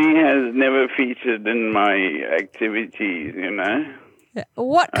 Money has never featured in my activities, you know.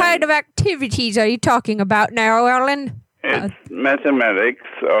 What kind of activities are you talking about now, Alan? It's mathematics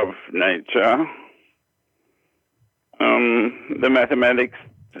of nature. The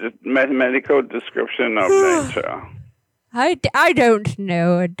mathematical description of nature. I don't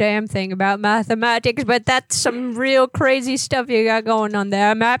know a damn thing about mathematics, but that's some real crazy stuff you got going on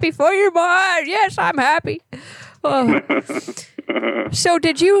there. I'm happy for you, boy. Yes, I'm happy. Oh. So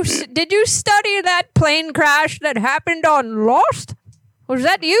did you study that plane crash that happened on Lost? Was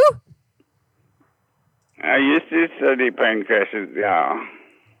that you? I used to study plane crashes, yeah.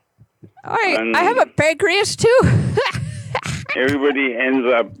 I have a pancreas too. everybody ends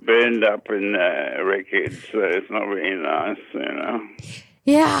up burned up in wreckage, so it's not very nice, you know.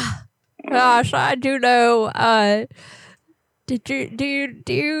 Yeah. Gosh, I do know. Do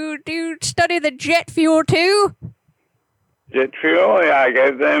you study the jet fuel too? Jet fuel? Yeah, I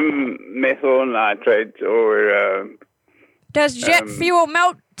gave them methyl nitrate or... Does jet fuel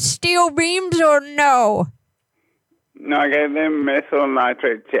melt steel beams or no? No, I gave them methyl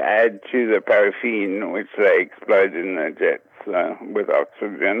nitrate to add to the paraffin, which they explode in the jets with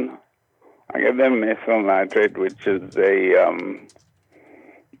oxygen. I gave them methyl nitrate, which is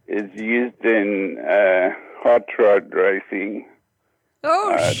is used in hot rod racing.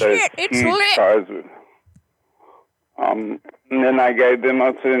 Oh shit! It's lit. Cars with, and then I gave them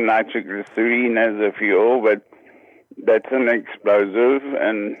also nitroglycerine as a fuel, but that's an explosive,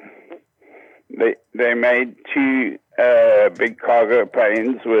 and they made two big cargo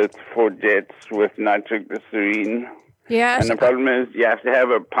planes for jets with nitroglycerine. Yes. And the problem is you have to have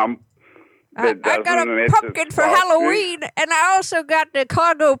a pump. I got a pumpkin for Halloween, and I also got the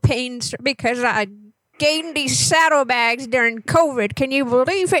cargo pains because I gained these saddlebags during COVID. Can you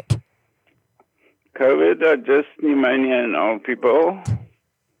believe it? COVID are just pneumonia in old people.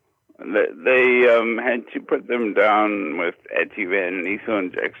 They had to put them down with Ativan, lethal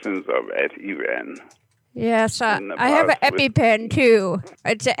injections of Ativan. Yes, I have an EpiPen too.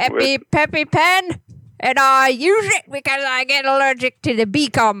 It's an EpiPen, and I use it because I get allergic to the bee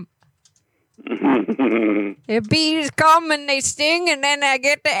cum. The bees come and they sting, and then I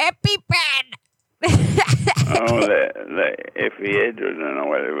get the EpiPen. the ephedrine or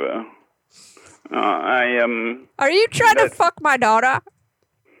whatever. Are you trying to fuck my daughter?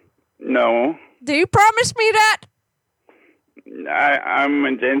 No. Do you promise me that? I'm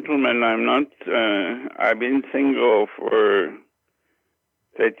a gentleman. I'm not. I've been single for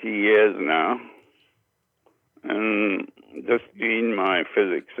 30 years now, and just doing my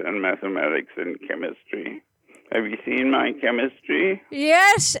physics and mathematics and chemistry. Have you seen my chemistry?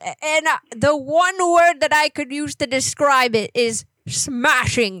 Yes, and the one word that I could use to describe it is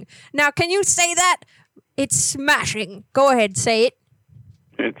smashing. Now, can you say that? It's smashing. Go ahead, say it.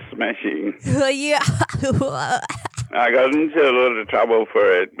 It's smashing. Yeah. I got into a lot of trouble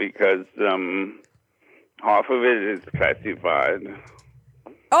for it because half of it is classified.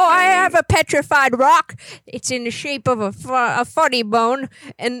 Oh, I have a petrified rock. It's in the shape of a funny bone,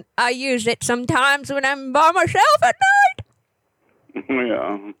 and I use it sometimes when I'm by myself at night.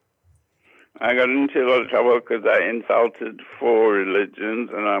 Yeah. I got into a lot of trouble because I insulted 4 religions,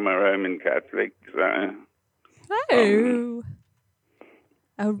 and I'm a Roman Catholic, so... Oh.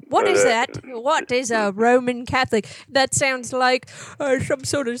 What is that? What is a Roman Catholic? That sounds like some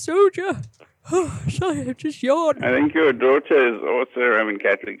sort of soldier. Oh, sorry, I just yawned. I think your daughter is also Roman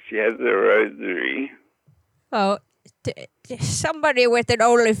Catholic. She has a rosary. Oh, somebody with an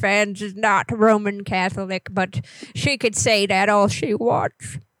OnlyFans is not Roman Catholic, but she could say that all she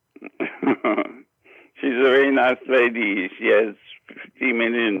wants. She's a very nice lady. She has 50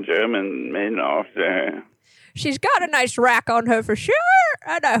 million German men after her. She's got a nice rack on her for sure,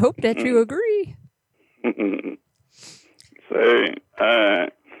 and I hope that you agree. So,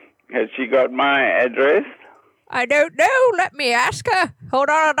 has she got my address? I don't know. Let me ask her. Hold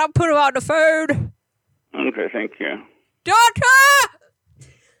on, I'll put her on the phone. Okay, thank you. Daughter!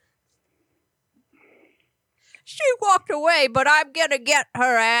 She walked away, but I'm gonna get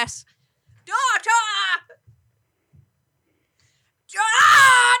her ass. Daughter!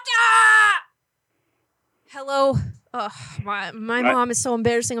 Daughter! Hello. My mom is so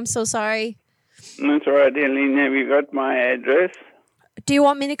embarrassing. I'm so sorry. That's all right, Eileen. Have you got my address? Do you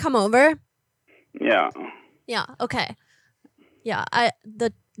want me to come over? Yeah. Yeah, okay. Yeah,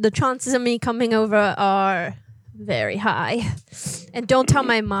 the chances of me coming over are very high. And don't tell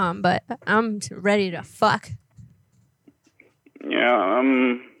my mom, but I'm ready to fuck. Yeah,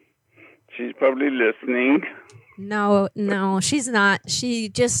 she's probably listening. No, she's not. She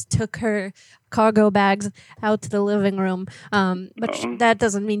just took her cargo bags out to the living room. But that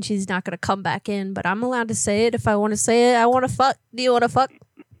doesn't mean she's not going to come back in. But I'm allowed to say it if I want to say it. I want to fuck. Do you want to fuck?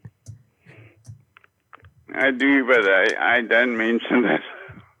 I do, but I don't mention that.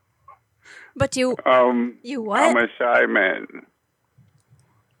 But you what? I'm a shy man.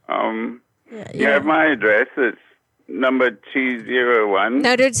 You have my address. It's number 201.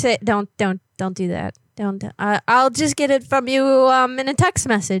 No, don't do that. Don't. I'll just get it from you in a text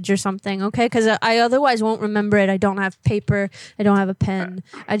message or something, okay? Because I otherwise won't remember it. I don't have paper. I don't have a pen.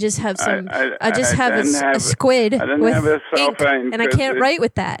 I just have some. I just have a squid with ink, and I can't write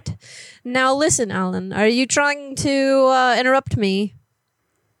with that. Now listen, Alan. Are you trying to interrupt me?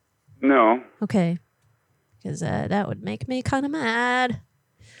 No. Okay. because that would make me kind of mad.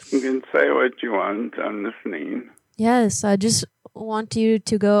 You can say what you want. I'm listening. Yes, I just want you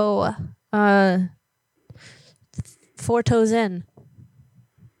to go 4 toes in.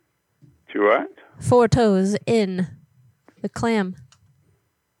 To what? 4 toes in the clam.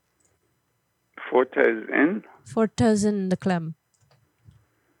 4 toes in? 4 toes in the clam.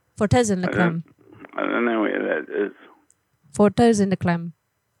 4 toes in the clam. I don't know where that is. 4 toes in the clam.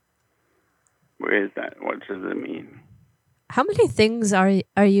 Where is that? What does it mean? How many things are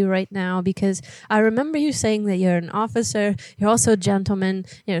you right now? Because I remember you saying that you're an officer, you're also a gentleman,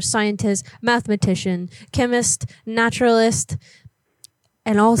 you're a scientist, mathematician, chemist, naturalist,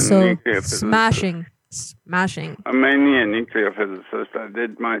 and also smashing. I'm mainly a nuclear physicist. I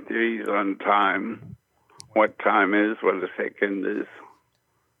did my theories on time. What time is, what a second is.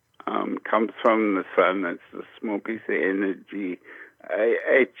 Comes from the sun. It's a small piece of energy,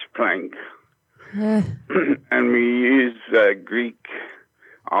 H Planck. And we use Greek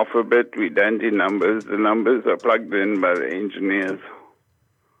alphabet. We don't do numbers. The numbers are plugged in by the engineers.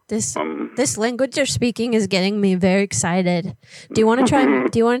 This language you're speaking is getting me very excited. Do you want to try?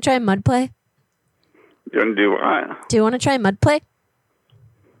 Do you want to try mud play? You want to do what? Do you want to try mud play?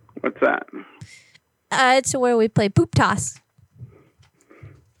 What's that? It's where we play poop toss.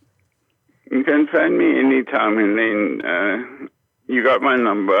 You can phone me anytime, and then you got my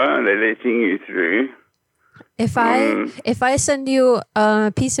number. They're letting you through. If I send you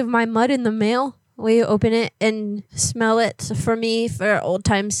a piece of my mud in the mail, will you open it and smell it for me for old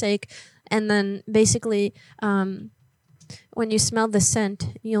time's sake? And then basically, when you smell the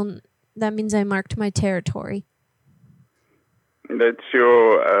scent, that means I marked my territory. That's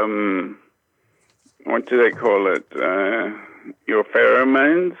your what do they call it? Your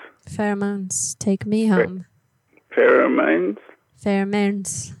pheromones. Pheromones, take me home. Pheromones.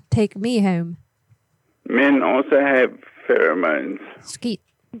 Pheromones, take me home. Men also have pheromones. Skeet.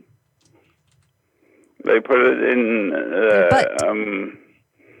 They put it in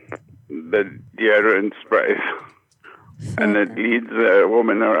the deodorant sprays, and it leads a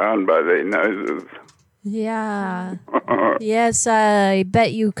woman around by their noses. Yeah. Yes, I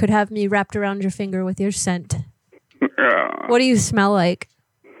bet you could have me wrapped around your finger with your scent. Yeah. What do you smell like?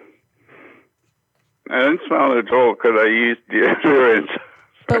 I don't smell at all because I use deodorant.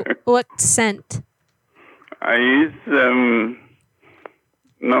 But what scent? I use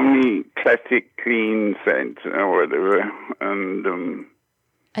normally classic clean scent or whatever, and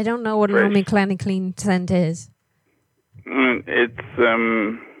I don't know what a normally clean scent is. It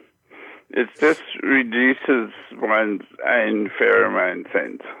just reduces one's own pheromone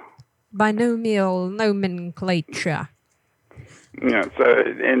scent. Binomial nomenclature. Yeah, so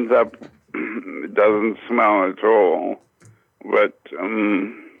it ends up, it doesn't smell at all, but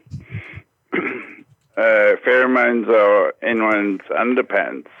pheromones are in one's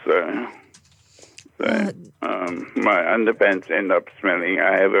underpants, so my underpants end up smelling.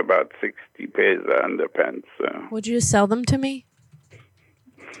 I have about 60 pairs of underpants. So. Would you sell them to me?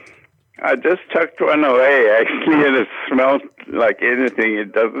 I just tucked one away, actually, and it smelled like anything.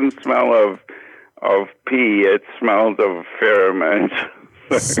 It doesn't smell of pee. It smells of pheromones.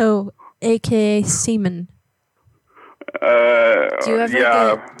 So, AKA semen. Do you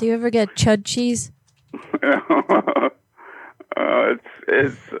ever get chud cheese?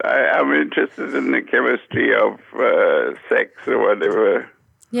 I'm interested in the chemistry of sex or whatever.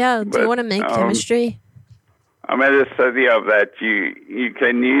 Yeah, do you want to make chemistry? I made a study of that. You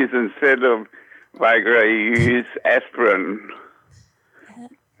can use, instead of Viagra, you use aspirin.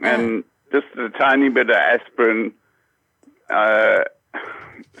 And just a tiny bit of aspirin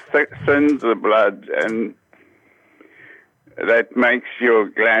thins the blood, and that makes your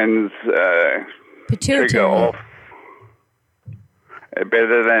glands trigger off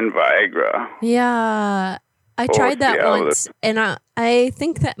better than Viagra. Yeah, I tried that once, and I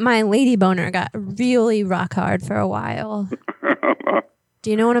think that my lady boner got really rock hard for a while.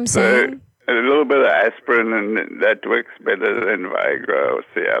 Do you know what I'm saying? A little bit of aspirin, and that works better than Viagra or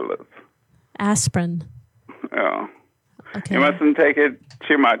Cialis. Aspirin. Yeah. Okay. You mustn't take it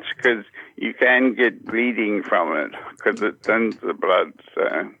too much because you can get bleeding from it because it thins the blood.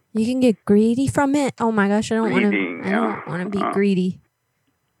 So. You can get greedy from it? Oh my gosh, I don't want to be greedy.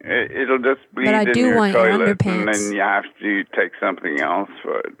 It'll just bleed in your toilet, and then you have to take something else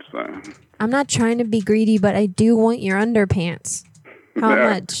for it. So. I'm not trying to be greedy, but I do want your underpants. How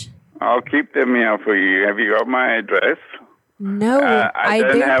much? I'll keep them here for you. Have you got my address? No, I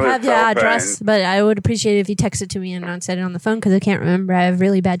do have your address, but I would appreciate it if you text it to me and not said it on the phone because I can't remember. I have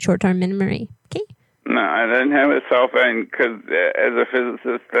really bad short-term memory. Okay? No, I don't have a cell phone because as a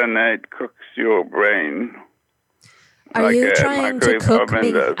physicist, then it cooks your brain. Are like you a trying to microwave cook oven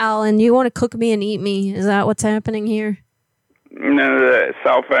me, does. Alan? You want to cook me and eat me? Is that what's happening here? No, the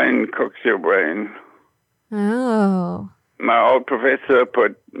cell phone cooks your brain. Oh. My old professor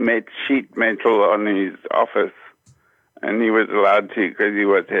put sheet metal on his office, and he was allowed to because he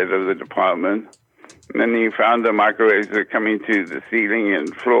was head of the department. And then he found the microwaves were coming to the ceiling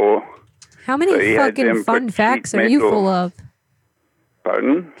and floor. How many So he had fucking them fun put facts sheet are you metal- full of?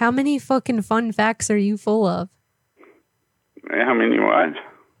 Pardon? How many fucking fun facts are you full of? How many what?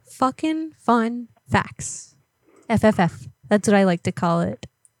 Fucking fun facts. FFF. That's what I like to call it.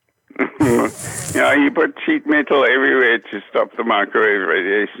 Yeah, he put sheet metal everywhere to stop the microwave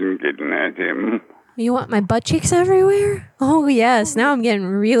radiation getting at him. You want my butt cheeks everywhere? Oh, yes. Now I'm getting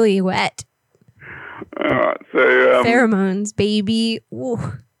really wet. So Pheromones, baby. Ooh.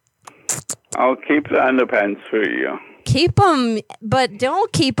 I'll keep the underpants for you. Keep them, but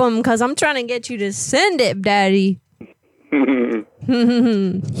don't keep them because I'm trying to get you to send it, Daddy.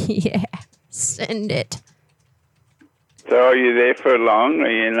 Yeah, send it. So are you there for long? Are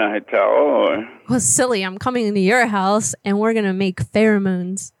you in a hotel or? Well, silly. I'm coming into your house and we're going to make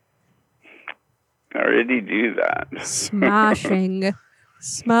pheromones. I already do that. Smashing.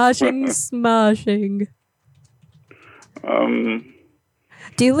 Smashing.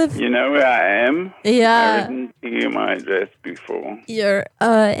 Do you live? You know where I am? Yeah. I didn't give you my address before. You're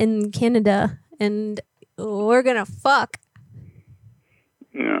in Canada and we're going to fuck.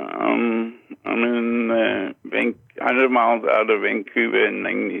 Yeah, I'm in 100 miles out of Vancouver in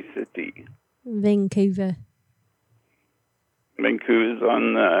Langley City. Vancouver. Vancouver's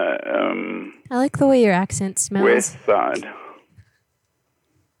on the I like the way your accent smells. west side.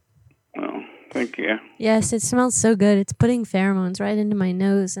 Oh, thank you. Yes, it smells so good. It's putting pheromones right into my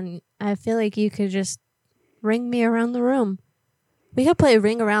nose, and I feel like you could just ring me around the room. We could play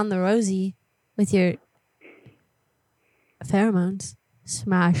Ring Around the Rosie with your pheromones.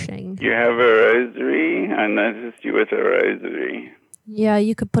 Smashing. You have a rosary? I noticed you with a rosary. Yeah,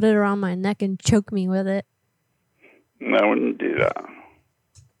 you could put it around my neck and choke me with it. I wouldn't do that.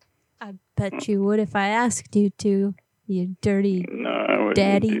 I bet you would if I asked you to, you dirty No, I wouldn't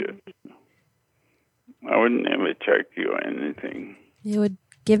daddy. do it. I wouldn't ever choke you or anything. You would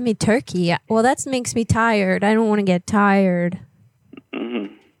give me turkey. Well, that makes me tired. I don't want to get tired.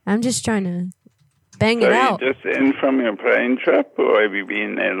 Mm-hmm. I'm just trying to bang So it out. you just in from your plane trip, or have you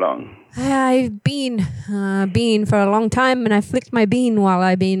been there long? I've been for a long time, and I flicked my bean while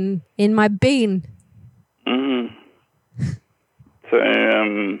I've been in my bean. Mm-hmm. So,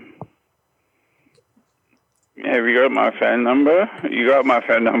 have you got my phone number? You got my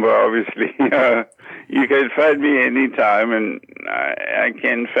phone number, obviously. You can phone me anytime, and I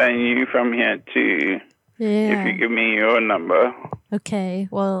can phone you from here too. Yeah. If you give me your number. Okay.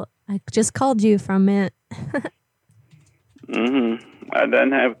 Well, I just called you from it. Mm-hmm. I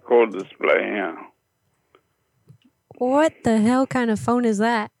don't have call display here. What the hell kind of phone is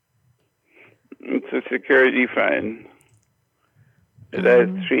that? It's a security phone. It has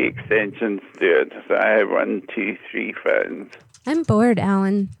 3 extensions to it, so I have 1, 2, 3 phones. I'm bored,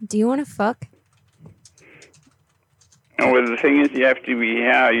 Alan. Do you want to fuck? And well, the thing is, you have to be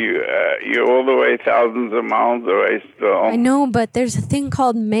here. You're all the way thousands of miles away still. I know, but there's a thing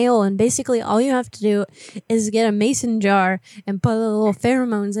called mail, and basically all you have to do is get a mason jar and put a little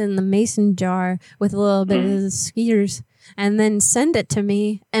pheromones in the mason jar with a little bit of the skeeters, and then send it to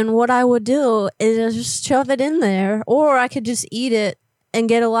me. And what I would do is just shove it in there, or I could just eat it and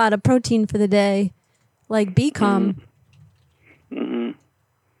get a lot of protein for the day, like BCom. Mm-hmm.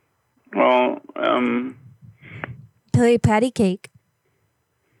 Well, Play patty cake.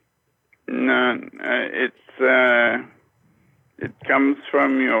 no, it comes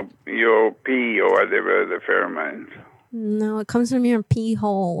from your pee or whatever, the pheromones. No, it comes from your pee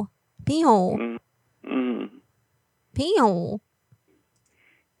hole. Pee hole. Mm-hmm. Pee hole.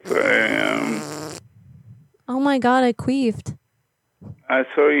 So, Oh my god, I queefed. I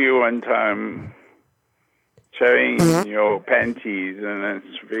saw you one time showing your panties, and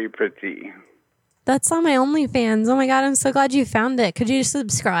it's very pretty. That's on my OnlyFans. Oh my god, I'm so glad you found it. Could you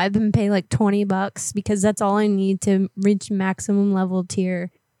subscribe and pay like $20? Because that's all I need to reach maximum level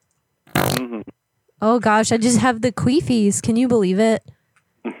tier. Mm-hmm. Oh gosh, I just have the queefies. Can you believe it?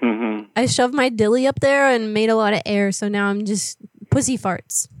 Mm-hmm. I shoved my dilly up there and made a lot of air, so now I'm just pussy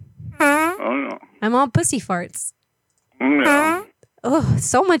farts. Oh no. I'm all pussy farts. No. Oh,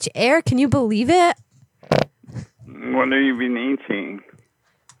 so much air. Can you believe it? What have you been eating?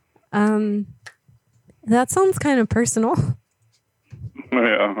 That sounds kind of personal.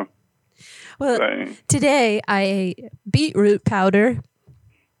 Yeah. Well, Right. today I ate beetroot powder.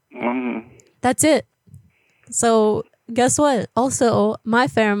 Mm-hmm. That's it. So guess what? Also, my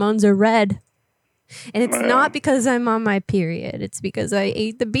pheromones are red. And it's not because I'm on my period. It's because I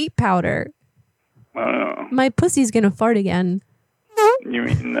ate the beet powder. My pussy's gonna fart again. You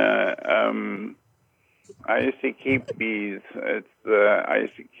mean I used to keep bees. I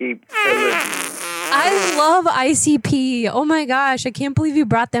used to keep killer bees. I love ICP. Oh my gosh, I can't believe you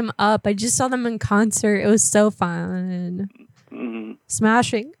brought them up. I just saw them in concert. It was so fun. Mm-hmm.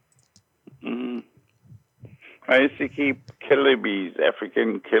 Smashing. Mm-hmm. I used to keep killer bees,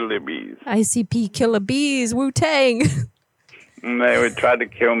 African killer bees. ICP killer bees, Wu-Tang. And they would try to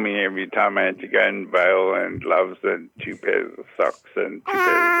kill me every time I had to go and bail and gloves and 2 pairs of socks and 2 pairs of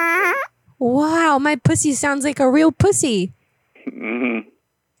pants. Wow, my pussy sounds like a real pussy. Mm-hmm.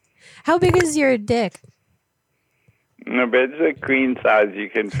 How big is your dick? No, but it's a queen size. You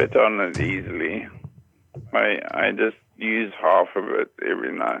can fit on it easily. I just use half of it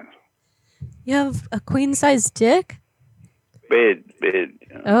every night. You have a queen size dick? Bed.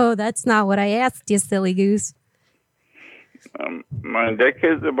 Oh, that's not what I asked, you silly goose. My dick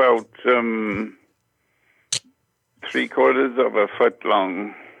is about 3/4 of a foot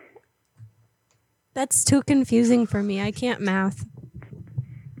long. That's too confusing for me. I can't math.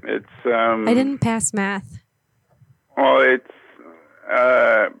 It's I didn't pass math. Well, it's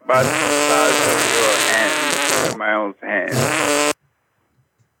about the size of your hand, a male's hand.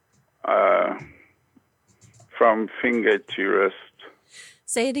 From finger to wrist.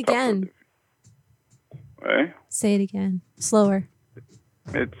 Say it again. Say it again. Slower.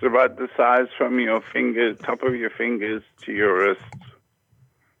 It's about the size from your fingers, top of your fingers to your wrist.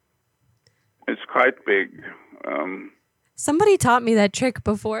 It's quite big. Somebody taught me that trick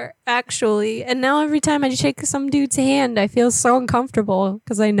before, actually. And now every time I shake some dude's hand, I feel so uncomfortable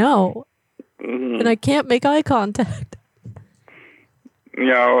because I know. Mm-hmm. And I can't make eye contact.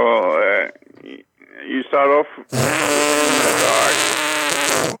 Yeah, well, you start off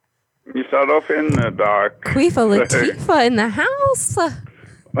in the dark. Queefa Latifah in the house.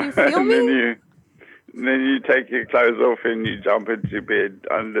 You feel And me? then you take your clothes off and you jump into bed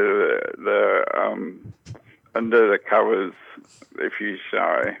under the covers if you're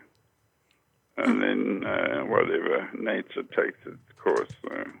shy. And then whatever, nature takes its course.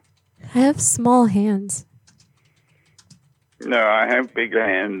 So. I have small hands. No, I have big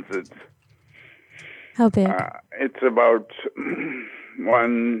hands. How big? It's about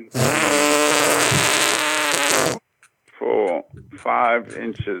 5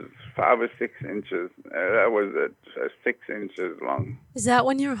 inches, 5 or 6 inches. That was it, 6 inches long. Is that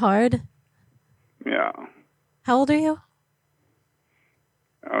when you're hard? Yeah. How old are you?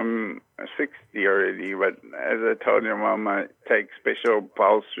 I'm 60 already, but as I told your mom, I take special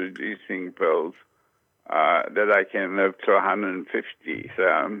pulse-reducing pills that I can live to 150. So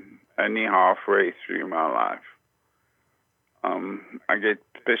I'm only halfway through my life. I get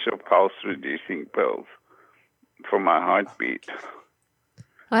special pulse-reducing pills for my heartbeat.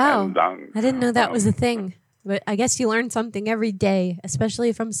 Wow. And lungs. I didn't know that was a thing. But I guess you learn something every day,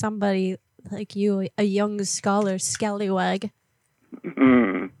 especially from somebody like you, a young scholar, scallywag.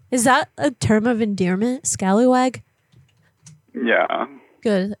 Is that a term of endearment, scallywag? Yeah.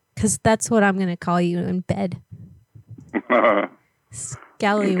 Good, because that's what I'm going to call you in bed.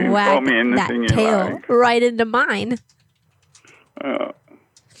 Scallywag, call me anything that you tail like. right into mine.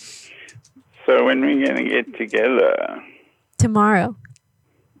 So when are we going to get together? Tomorrow.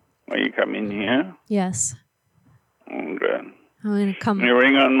 Are you coming here? Yes. Okay. I'm going to come. You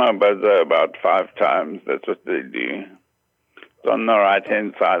ring on my buzzer about 5 times. That's what they do. It's on the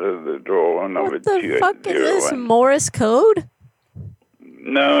right-hand side of the drawer. What the fuck is this, Morse code?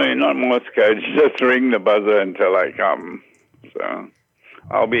 No, not Morse code. You just ring the buzzer until I come. So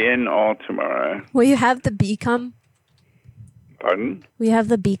I'll be in all tomorrow. Will you have the bee come? Pardon? Will you have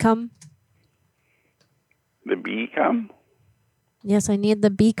the bee come? The bee come? Yes, I need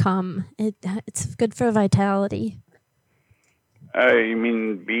the bee come. It's good for vitality. Oh, you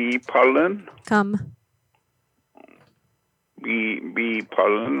mean bee pollen? Come. Bee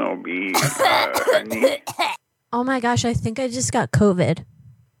pollen or bee honey? Oh my gosh, I think I just got COVID.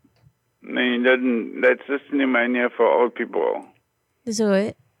 No, you didn't. That's just pneumonia for old people. Is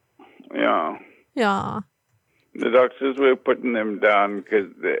it? Yeah. Yeah. The doctors were putting them down because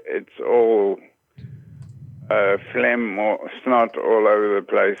it's all phlegm or snot all over the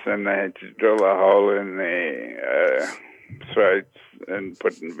place, and they had to drill a hole in their throats and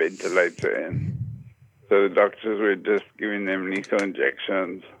put a ventilator in. So the doctors were just giving them lethal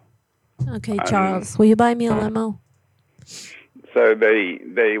injections. Okay, Charles, will you buy me a limo? So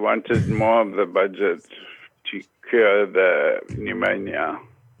they wanted more of the budget to cure the pneumonia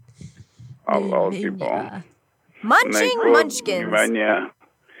of old people. Munching munchkins. Pneumonia.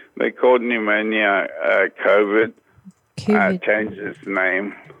 They called pneumonia COVID. Changed its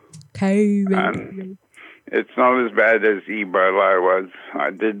name. COVID. It's not as bad as Ebola was.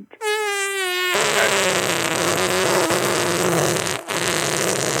 I did.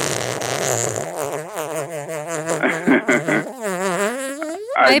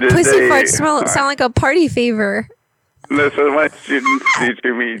 My pussy farts sound like a party favor. That's what my students do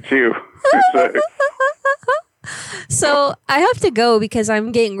to me too. So I have to go because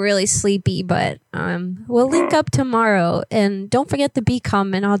I'm getting really sleepy, but we'll link up tomorrow. And don't forget the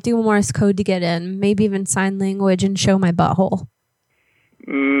BCom, and I'll do Morse code to get in. Maybe even sign language and show my butthole.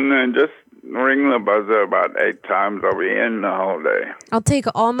 And just ring the buzzer about 8 times. I'll be in the whole day. I'll take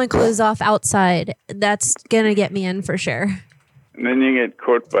all my clothes off outside. That's going to get me in for sure. And then you get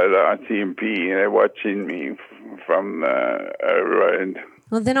caught by the RTMP. They're watching me from the road.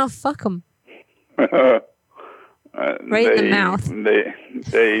 Well, then I'll fuck them. Right in the mouth.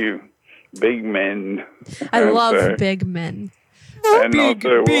 They big men. I love big men. And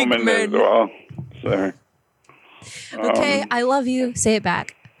also women as well. So, okay, I love you. Say it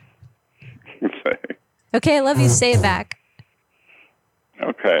back. Okay, I love you. Say it back.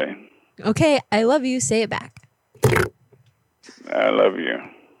 Okay. Okay, I love you. Say it back. I love you.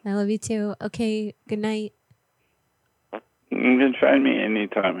 I love you too. Okay, good night. You can find me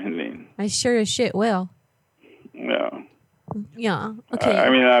anytime, Helene. I sure as shit will. Yeah. Yeah. Okay. I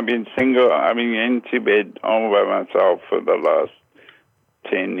mean, I've been single. I've been into bed all by myself for the last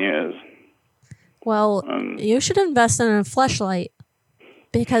 10 years. Well, you should invest in a fleshlight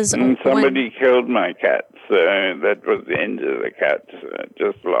because somebody killed my cat. So that was the end of the cat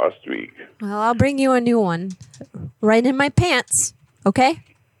just last week. Well, I'll bring you a new one right in my pants. Okay?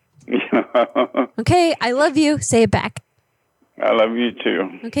 Okay, I love you. Say it back. I love you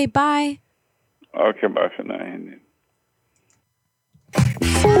too. Okay, bye. Okay, bye for now, Helene.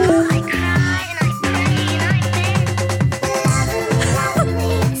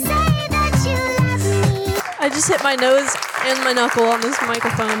 I just hit my nose and my knuckle on this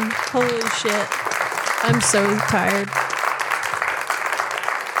microphone. Holy shit. I'm so tired.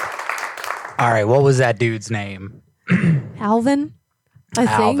 All right, what was that dude's name? Alvin? I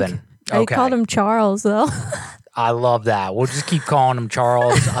think. Alvin. I Okay. called him Charles, though. I love that. We'll just keep calling him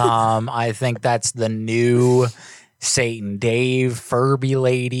Charles. I think that's the new Satan Dave, Furby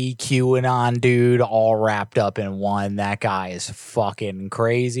lady, QAnon dude, all wrapped up in one. That guy is fucking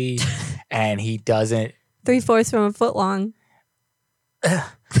crazy, and he doesn't. 3/4 from a foot long.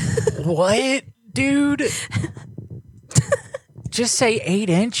 What, dude? Just say 8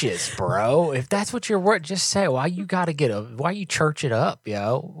 inches, bro. If that's what you're worth, just say. Why you church it up,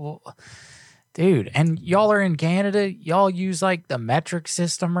 yo? Dude, and y'all are in Canada. Y'all use like the metric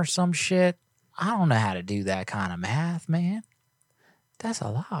system or some shit. I don't know how to do that kind of math, man. That's a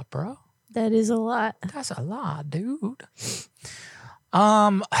lot, bro. That is a lot. That's a lot, dude.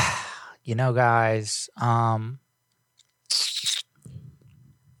 You know, guys, I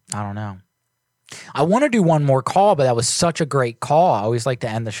don't know. I want to do one more call, but that was such a great call. I always like to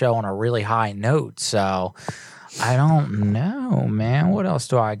end the show on a really high note. So I don't know, man. What else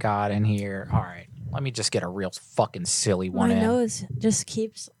do I got in here? All right. Let me just get a real fucking silly one My in. nose just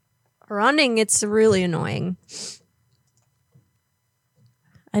keeps running. It's really annoying.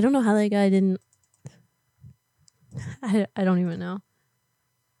 I don't know how that guy didn't. I don't even know.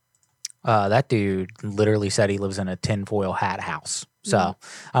 That dude literally said he lives in a tinfoil hat house. So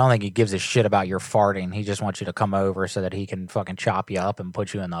I don't think he gives a shit about your farting. He just wants you to come over so that he can fucking chop you up and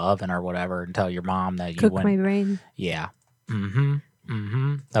put you in the oven or whatever and tell your mom that you Cook went. my brain. Yeah.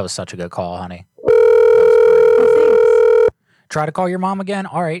 That was such a good call, honey. Try to call your mom again?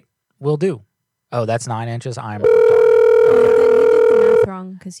 All right. Will do. Oh, that's 9 inches? I'm retarded. Then he did the math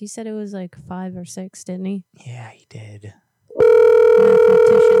wrong because he said it was like 5 or 6, didn't he? Yeah, he did.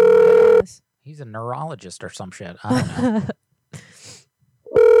 Mathematician. He's a neurologist or some shit. I don't know.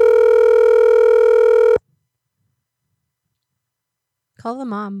 Call the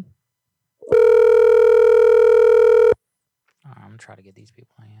mom. I'm trying to get these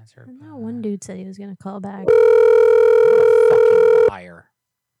people to answer. I know one dude said he was going to call back. Fucking liar.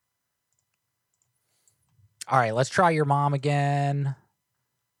 All right, let's try your mom again.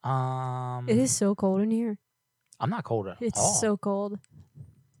 It is so cold in here. I'm not cold at all. It's so cold.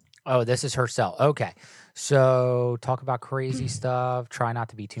 Oh, this is her cell. Okay. So talk about crazy stuff. Try not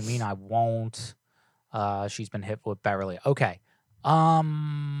to be too mean. I won't. She's been hit with Beverly. Okay. I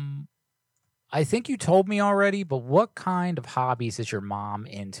think you told me already, but what kind of hobbies is your mom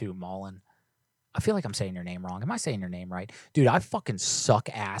into, Mullen? I feel like I'm saying your name wrong. Am I saying your name right? Dude, I fucking suck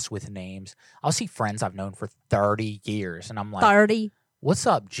ass with names. I'll see friends I've known for 30 years, and I'm like, 30. What's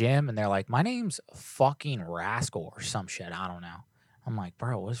up, Jim? And they're like, my name's fucking Rascal or some shit. I don't know. I'm like,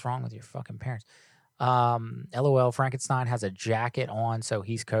 bro, what's wrong with your fucking parents? LOL, Frankenstein has a jacket on, so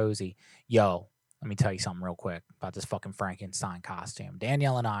he's cozy. Yo, let me tell you something real quick about this fucking Frankenstein costume.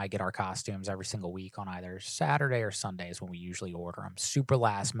 Danielle and I get our costumes every single week on either Saturday or Sundays when we usually order them. Super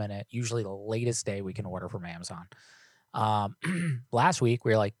last minute, usually the latest day we can order from Amazon. Last week, we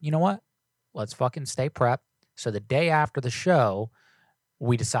were like, you know what? Let's fucking stay prepped. So the day after the show,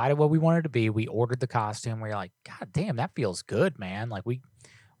 we decided what we wanted to be. We ordered the costume. We were like, God damn, that feels good, man. Like, we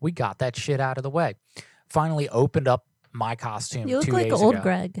got that shit out of the way. Finally opened up my costume 2 days ago. You look like old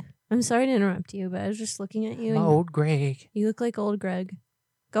Greg. I'm sorry to interrupt you, but I was just looking at you. Old Greg. You look like old Greg.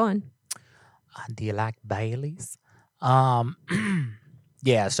 Go on. Do you like Baileys?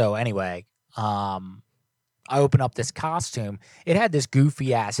 Yeah, so anyway, I open up this costume. It had this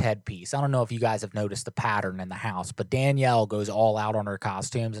goofy ass headpiece. I don't know if you guys have noticed the pattern in the house, but Danielle goes all out on her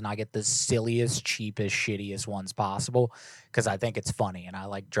costumes, and I get the silliest, cheapest, shittiest ones possible because I think it's funny and I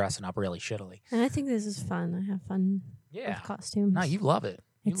like dressing up really shittily. And I think this is fun. I have fun with costumes. No, you love it.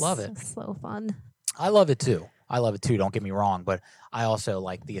 You love it. It's so fun. I love it too. Don't get me wrong, but I also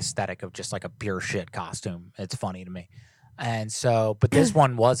like the aesthetic of just like a pure shit costume. It's funny to me. And so, but this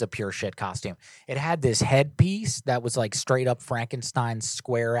one was a pure shit costume. It had this headpiece that was like straight up Frankenstein's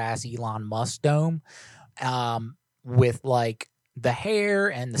square ass Elon Musk dome, with like the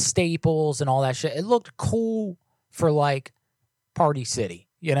hair and the staples and all that shit. It looked cool for like Party City,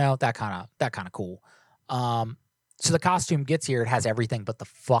 you know, that kind of cool. So the costume gets here, it has everything but the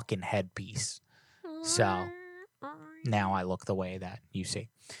fucking headpiece. So now I look the way that you see.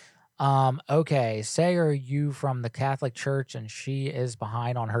 Okay, say, are you from the Catholic Church and she is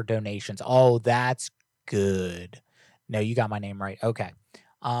behind on her donations? Oh, that's good. No, you got my name right. Okay.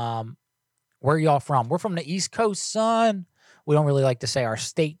 Where are y'all from? We're from the East Coast, son. We don't really like to say our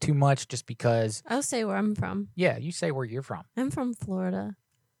state too much just because. I'll say where I'm from. Yeah, you say where you're from. I'm from Florida,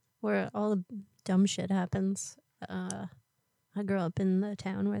 where all the dumb shit happens. I grew up in the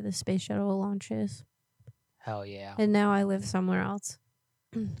town where the space shuttle launches. Hell yeah. And now I live somewhere else.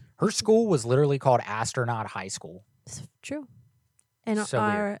 Her school was literally called Astronaut High School. It's true. And So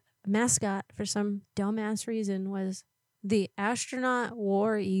our weird. mascot, for some dumbass reason, was the Astronaut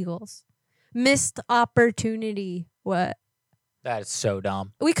War Eagles. Missed opportunity. What? That is so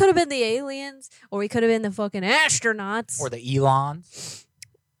dumb. We could have been the aliens, or we could have been the fucking astronauts. Or the Elons.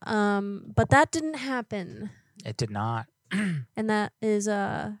 But that didn't happen. It did not. And that is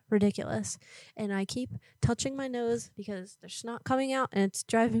ridiculous. And I keep touching my nose because there's snot coming out and it's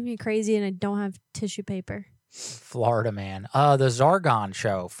driving me crazy and I don't have tissue paper. Florida man. The Zargon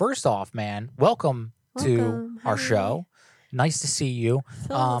show. First off, man, welcome to our show. Nice to see you.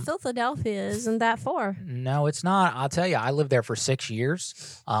 Philadelphia isn't that far. No, it's not. I'll tell you, I lived there for 6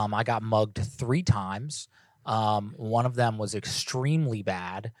 years. I got mugged 3 times. One of them was extremely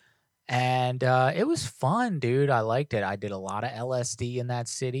bad. And it was fun, dude. I liked it. I did a lot of LSD in that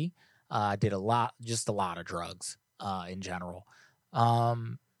city. I did just a lot of drugs in general.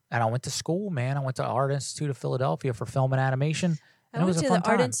 And I went to school, man. I went to Art Institute of Philadelphia for film and animation. And I went it was to a the fun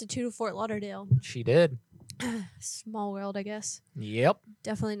Art time. Institute of Fort Lauderdale. She did. Small world, I guess. Yep.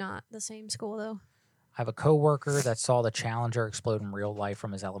 Definitely not the same school, though. I have a coworker that saw the Challenger explode in real life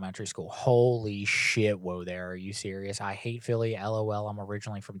from his elementary school. Holy shit, whoa there. Are you serious? I hate Philly. LOL. I'm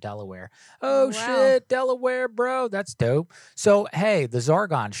originally from Delaware. Oh, wow. shit. Delaware, bro. That's dope. So, hey, the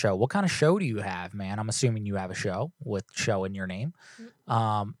Zargon show. What kind of show do you have, man? I'm assuming you have a show with show in your name.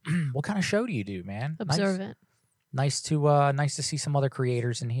 What kind of show do you do, man? Observant. Nice to see some other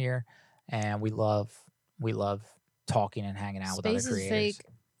creators in here. And we love talking and hanging out with other Space creators. is fake.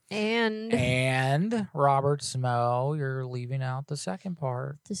 And Robert Smo, you're leaving out the second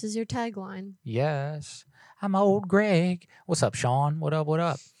part. This is your tagline. Yes. I'm old Greg. What's up, Sean? What up? What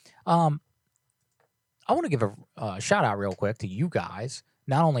up? I want to give a shout out real quick to you guys,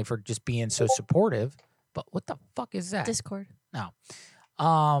 not only for just being so supportive, but what the fuck is that? Discord. No.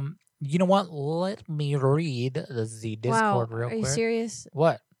 You know what? Let me read the Discord real quick. Are you serious?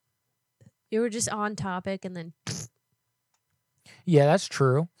 What? You were just on topic and then. Yeah, that's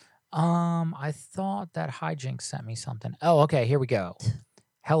true. I thought that Hijinks sent me something. Oh, okay, here we go.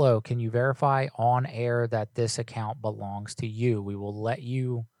 Hello, can you verify on air that this account belongs to you? We will let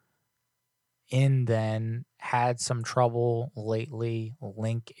you in then. Had some trouble lately.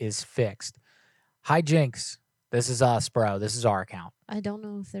 Link is fixed. Hijinks, this is us, bro. This is our account. I don't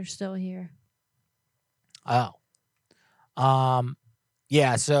know if they're still here. Oh.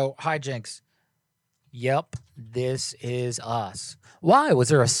 Yeah, so Hijinks. Yep, this is us. Why? Was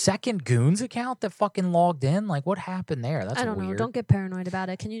there a second Goons account that fucking logged in? Like, what happened there? That's I don't know. weird. Don't get paranoid about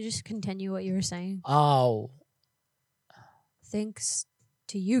it. Can you just continue what you were saying? Oh. Thanks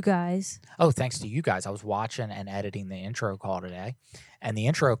to you guys. Oh, thanks to you guys. I was watching and editing the intro call today, and the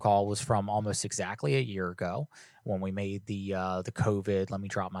intro call was from almost exactly a year ago when we made the COVID "Let me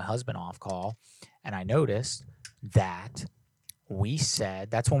drop my husband off" call, and I noticed that we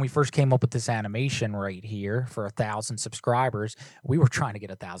said that's when we first came up with this animation right here for 1,000 subscribers. We were trying to get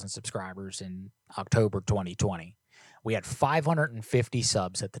 1,000 subscribers in October 2020. We had 550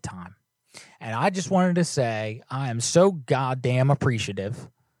 subs at the time. And I just wanted to say I am so goddamn appreciative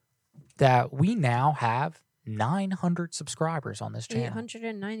that we now have 900 subscribers on this channel.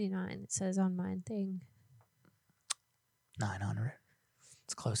 899, it says on my thing. 900.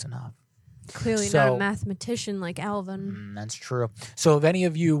 It's close enough. Clearly not a mathematician like Alvin. That's true. So if any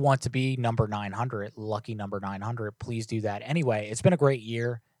of you want to be number 900, lucky number 900, please do that. Anyway, it's been a great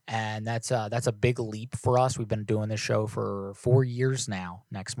year, and that's a big leap for us. We've been doing this show for 4 years now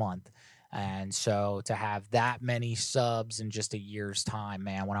next month. And so to have that many subs in just a year's time,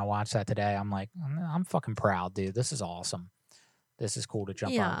 man, when I watched that today, I'm like, I'm fucking proud, dude. This is awesome. This is cool to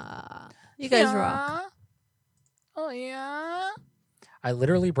jump on. You guys rock. Oh, yeah. I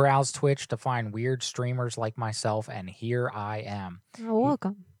literally browsed Twitch to find weird streamers like myself, and here I am. Oh,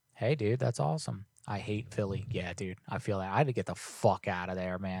 welcome. Hey, dude, that's awesome. I hate Philly. Yeah, dude, I feel that. I had to get the fuck out of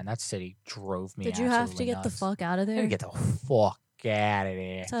there, man. That city drove me. Did you have to get the fuck out of I there? had to get the fuck out of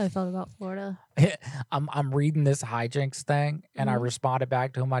there. That's how I felt about Florida. I'm reading this hijinks thing, and I Mhm. responded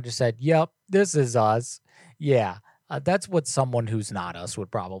back to him. I just said, "Yep, this is us." Yeah, that's what someone who's not us would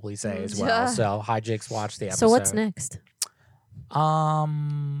probably say as well. Yeah. So hijinks, watch the episode. So what's next?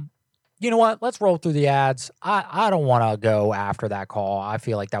 You know what? Let's roll through the ads. I don't want to go after that call. I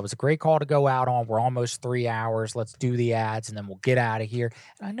feel like that was a great call to go out on. We're almost 3 hours. Let's do the ads, and then we'll get out of here.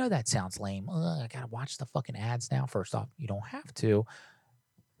 And I know that sounds lame. I got to watch the fucking ads now. First off, you don't have to.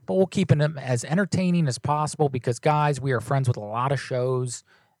 But we'll keep them as entertaining as possible because, guys, we are friends with a lot of shows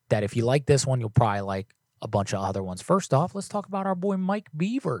that if you like this one, you'll probably like a bunch of other ones. First off, let's talk about our boy Mike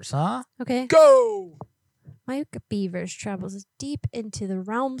Beavers, huh? Okay. Go! Mike Beavers travels deep into the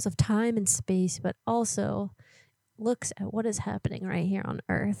realms of time and space, but also looks at what is happening right here on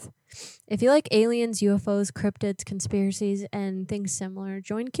Earth. If you like aliens, UFOs, cryptids, conspiracies, and things similar,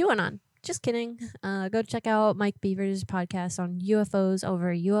 join QAnon. Just kidding. Go check out Mike Beavers' podcast on UFOs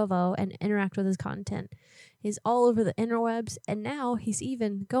over UFO and interact with his content. He's all over the interwebs, and now he's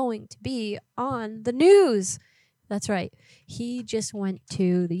even going to be on the news. That's right. He just went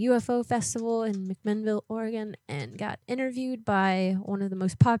to the UFO festival in McMinnville, Oregon, and got interviewed by one of the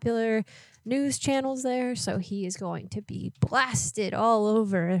most popular news channels there. So he is going to be blasted all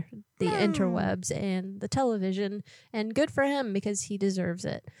over the interwebs and the television. And good for him because he deserves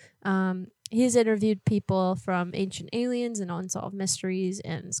it. He's interviewed people from Ancient Aliens and Unsolved Mysteries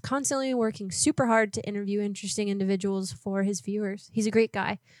and is constantly working super hard to interview interesting individuals for his viewers. He's a great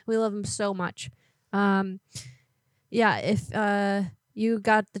guy. We love him so much. Yeah, if you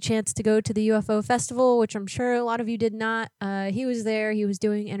got the chance to go to the UFO festival, which I'm sure a lot of you did not, he was there, he was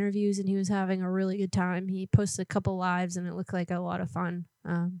doing interviews, and he was having a really good time. He posted a couple lives, and it looked like a lot of fun.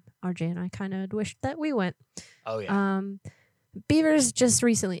 RJ and I kind of wished that we went. Oh, yeah. Beavers just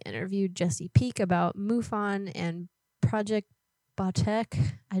recently interviewed Jesse Peak about MUFON and Project Batek.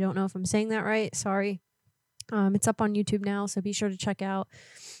 I don't know if I'm saying that right. Sorry. It's up on YouTube now, so be sure to check out.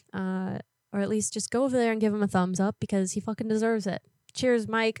 Or at least just go over there and give him a thumbs up because he fucking deserves it. Cheers,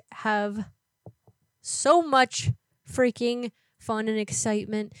 Mike. Have so much freaking fun and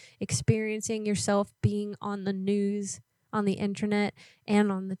excitement experiencing yourself being on the news, on the internet, and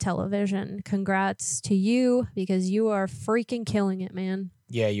on the television. Congrats to you because you are freaking killing it, man.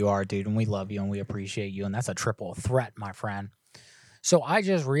 Yeah, you are, dude, and we love you and we appreciate you, and that's a triple threat, my friend. So I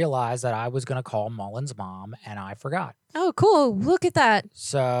just realized that I was going to call Mullen's mom, and I forgot. Oh, cool. Look at that.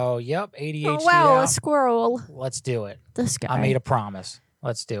 So, yep, ADHD Oh, wow, out. a squirrel. Let's do it. This guy. I made a promise.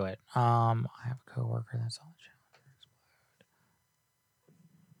 Let's do it. I have a coworker that's on the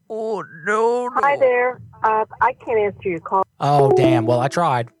Oh, no. Hi there. I can't answer your call. Oh, damn. Well, I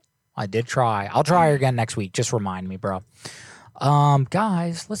tried. I did try. I'll try her again next week. Just remind me, bro.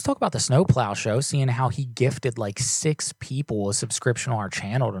 Guys, let's talk about the Snowplow show, seeing how he gifted like 6 people a subscription on our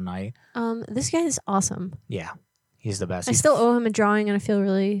channel tonight. This guy is awesome. Yeah, he's the best. I still owe him a drawing and I feel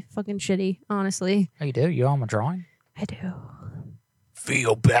really fucking shitty, honestly. Oh, you do? You owe him a drawing? I do.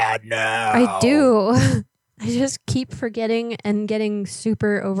 Feel bad now. I do. I just keep forgetting and getting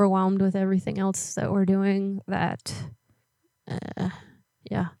super overwhelmed with everything else that we're doing that,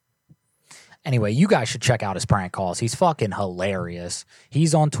 yeah. Anyway, you guys should check out his prank calls. He's fucking hilarious.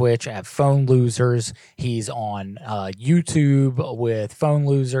 He's on Twitch at Phone Losers. He's on YouTube with Phone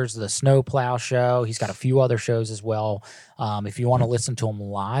Losers, the Snowplow Show. He's got a few other shows as well. If you want to listen to him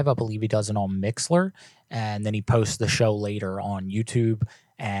live, I believe he does it on Mixler. And then he posts the show later on YouTube.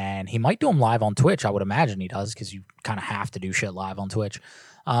 And he might do them live on Twitch. I would imagine he does because you kind of have to do shit live on Twitch.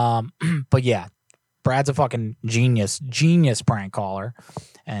 But yeah, Brad's a fucking genius prank caller.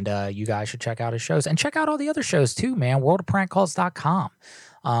 And you guys should check out his shows. And check out all the other shows too, man. worldofprankcalls.com.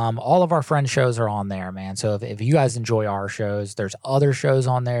 All of our friend shows are on there, man. So if you guys enjoy our shows, there's other shows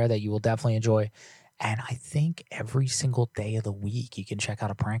on there that you will definitely enjoy. And I think every single day of the week you can check out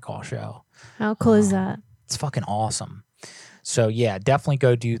a prank call show. How cool is that? It's fucking awesome. So yeah, definitely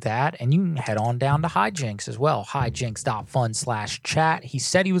go do that. And you can head on down to Hijinks as well. Hijinks.fun/chat. He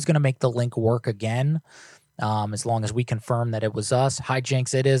said he was going to make the link work again. As long as we confirm that it was us.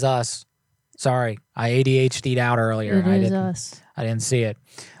 Hijinks, it is us. Sorry, I ADHD'd out earlier. It is us. I didn't see it.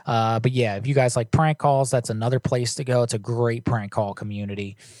 But yeah, if you guys like prank calls, that's another place to go. It's a great prank call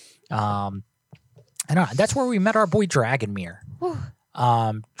community. And that's where we met our boy Dragomir.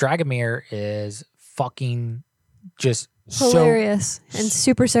 Dragomir is fucking just hilarious and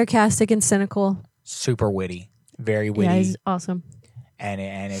super sarcastic and cynical. Super witty. Very witty. Yeah, he's awesome.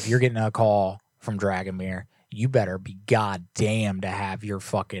 And if you're getting a call from Dragomir, you better be goddamn to have your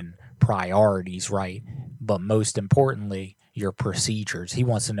fucking priorities right. But most importantly, your procedures. He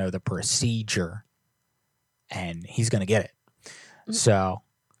wants to know the procedure, and he's going to get it. So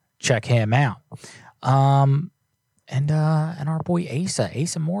check him out. And our boy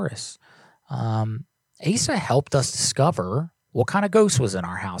Asa Morris. Asa helped us discover what kind of ghost was in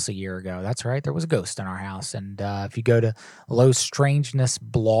our house a year ago. That's right. There was a ghost in our house. And if you go to Low Strangeness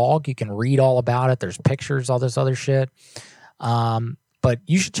blog, you can read all about it. There's pictures, all this other shit. But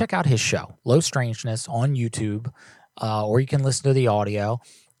you should check out his show, Low Strangeness, on YouTube, or you can listen to the audio.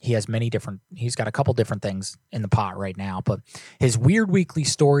 He has he's got a couple different things in the pot right now, but his Weird Weekly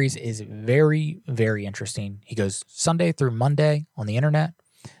Stories is very, very interesting. He goes Sunday through Monday on the internet.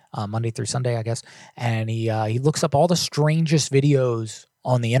 Monday through Sunday, I guess. And he looks up all the strangest videos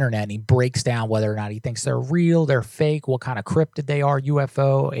on the internet, and he breaks down whether or not he thinks they're real, they're fake, what kind of cryptid they are,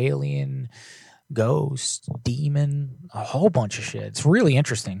 UFO, alien, ghost, demon, a whole bunch of shit. It's really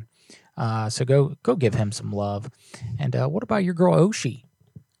interesting. So go give him some love. And what about your girl Oshi?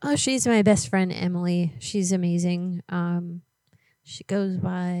 Oh, she's my best friend, Emily. She's amazing. She goes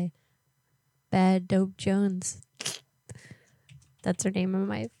by Bad Dope Jones. That's her name on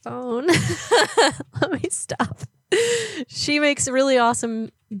my phone. Let me stop. She makes really awesome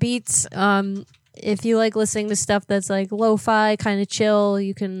beats. If you like listening to stuff that's like lo-fi, kind of chill,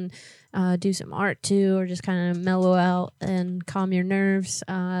 you can do some art too, or just kind of mellow out and calm your nerves.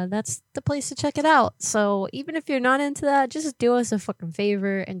 That's the place to check it out. So even if you're not into that, just do us a fucking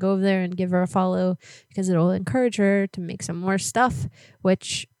favor and go over there and give her a follow, because it'll encourage her to make some more stuff,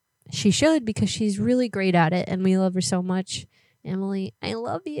 which she should, because she's really great at it and we love her so much. Emily, I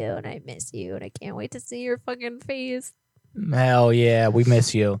love you and I miss you and I can't wait to see your fucking face. Hell yeah, we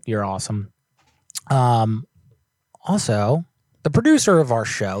miss you. You're awesome. Also, the producer of our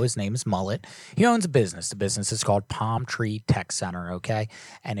show, his name is Mullet. He owns a business. The business is called Palm Tree Tech Center, okay?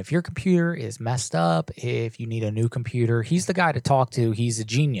 And if your computer is messed up, if you need a new computer, he's the guy to talk to. He's a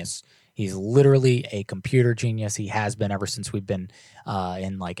genius. He's literally a computer genius. He has been ever since we've been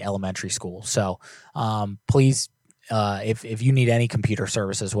in like elementary school. So please, if you need any computer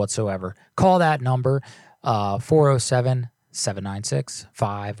services whatsoever, call that number,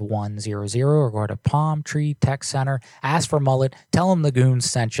 407-796-5100, or go to Palm Tree Tech Center. Ask for Mullet. Tell him the Goons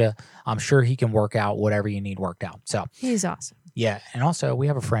sent you. I'm sure he can work out whatever you need worked out. So he's awesome. Yeah, and also we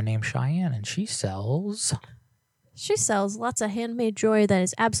have a friend named Cheyenne, and she sells lots of handmade jewelry that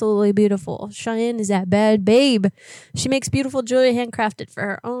is absolutely beautiful. Cheyenne is that bad babe. She makes beautiful jewelry handcrafted with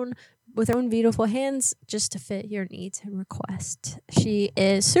her own beautiful hands, just to fit your needs and requests. She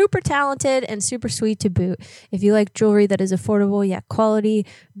is super talented and super sweet to boot. If you like jewelry that is affordable yet quality,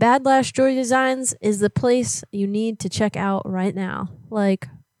 Bad Lash Jewelry Designs is the place you need to check out right now. Like,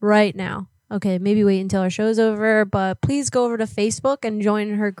 right now. Okay, maybe wait until our show's over, but please go over to Facebook and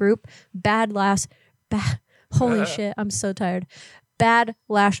join her group, Holy shit, I'm so tired. Bad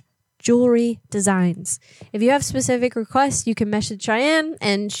Lash Jewelry Designs. If you have specific requests, you can message Cheyenne,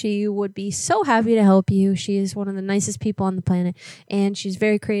 and she would be so happy to help you. She is one of the nicest people on the planet, and she's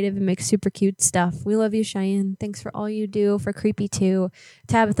very creative and makes super cute stuff. We love you, Cheyenne. Thanks for all you do for Creepy 2.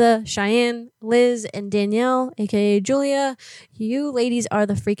 Tabitha, Cheyenne, Liz, and Danielle, aka Julia, you ladies are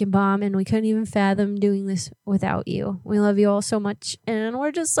the freaking bomb, and we couldn't even fathom doing this without you. We love you all so much, and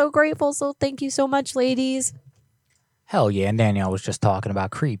we're just so grateful, so thank you so much, ladies. Hell yeah, and Danielle was just talking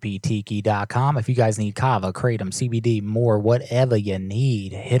about creepytiki.com. If you guys need kava, kratom, CBD, more, whatever you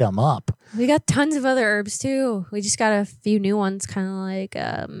need, hit them up. We got tons of other herbs too. We just got a few new ones, kind of like,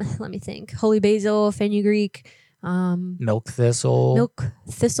 let me think, holy basil, fenugreek, milk thistle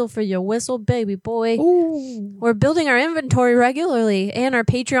for your whistle, baby boy. Ooh. We're building our inventory regularly, and our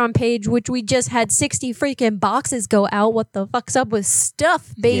Patreon page, which we just had 60 freaking boxes go out. What the fuck's up with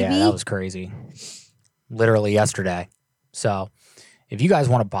stuff, baby? Yeah, that was crazy. Literally yesterday. So if you guys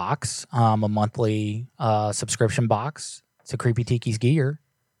want a box, a monthly subscription box to Creepy Tiki's gear.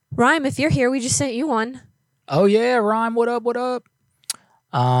 Rhyme, if you're here, we just sent you one. Oh, yeah, Rhyme, what up, what up?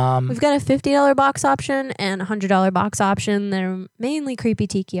 We've got a $50 box option and a $100 box option. They're mainly Creepy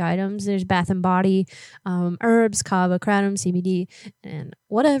Tiki items. There's Bath and Body, herbs, kava, kratom, CBD, and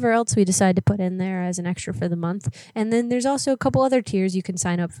whatever else we decide to put in there as an extra for the month. And then there's also a couple other tiers you can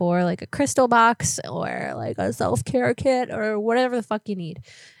sign up for, like a crystal box or like a self-care kit or whatever the fuck you need.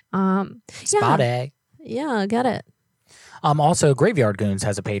 Spot A. Yeah, got it. Also, Graveyard Goons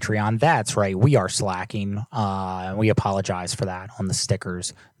has a Patreon. That's right. We are slacking. And we apologize for that on the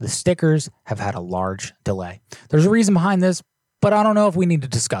stickers. The stickers have had a large delay. There's a reason behind this, but I don't know if we need to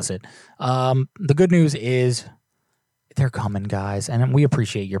discuss it. The good news is they're coming, guys, and we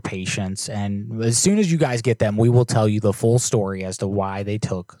appreciate your patience. And as soon as you guys get them, we will tell you the full story as to why they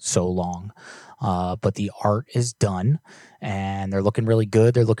took so long. But the art is done, and they're looking really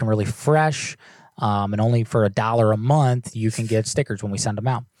good. They're looking really fresh. And only for $1 a month, you can get stickers when we send them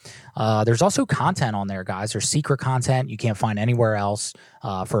out. There's also content on there, guys. There's secret content you can't find anywhere else.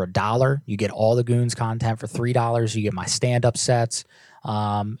 For $1, you get all the Goons content. For $3, you get my stand-up sets.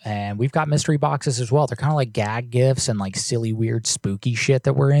 And we've got mystery boxes as well. They're kind of like gag gifts and like silly, weird, spooky shit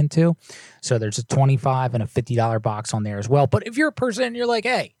that we're into. So there's a $25 and a $50 box on there as well. But if you're a person and you're like,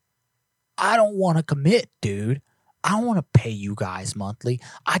 hey, I don't want to commit, dude. I don't want to pay you guys monthly.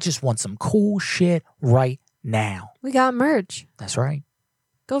 I just want some cool shit right now. We got merch. That's right.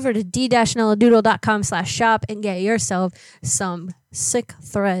 Go over to d-nelladoodle.com/shop and get yourself some sick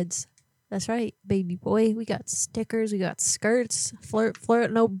threads. That's right, baby boy. We got stickers. We got skirts.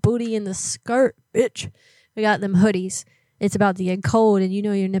 Flirt, no booty in the skirt, bitch. We got them hoodies. It's about to get cold, and you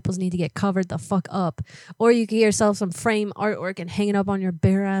know your nipples need to get covered the fuck up. Or you can get yourself some frame artwork and hang it up on your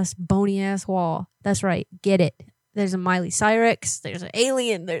bare-ass, bony-ass wall. That's right. Get it. There's a Miley Cyrus. There's an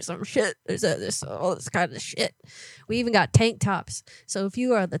alien. There's some shit. There's all this kind of shit. We even got tank tops. So if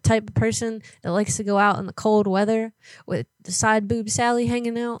you are the type of person that likes to go out in the cold weather with the side boob Sally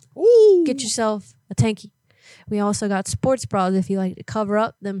hanging out, get yourself a tanky. We also got sports bras if you like to cover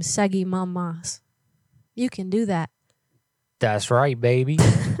up them saggy mamas. You can do that. That's right, baby.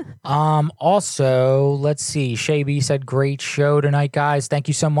 Also, let's see. Shay B said, great show tonight, guys. Thank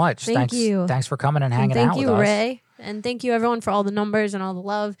you so much. Thank you. Thanks for coming and hanging out with us. Thank you, Ray. And thank you, everyone, for all the numbers and all the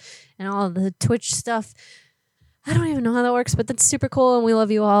love and all the Twitch stuff. I don't even know how that works, but that's super cool, and we love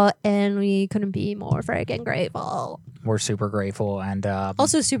you all, and we couldn't be more freaking grateful. We're super grateful, and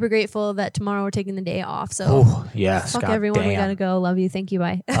also super grateful that tomorrow we're taking the day off. So, yes, fuck God everyone. damn. We gotta go. Love you. Thank you.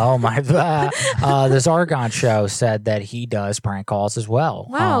 Bye. Oh my! The Zargon Show said that he does prank calls as well.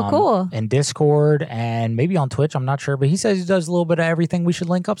 Wow, cool. In Discord and maybe on Twitch. I'm not sure, but he says he does a little bit of everything. We should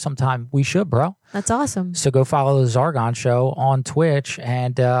link up sometime. We should, bro. That's awesome. So go follow the Zargon Show on Twitch.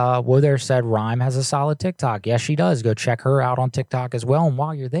 And Wother said Rhyme has a solid TikTok. Yes, she does. Go check her out on TikTok as well. And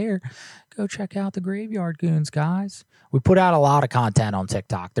while you're there, go check out the Graveyard Goons, guys. We put out a lot of content on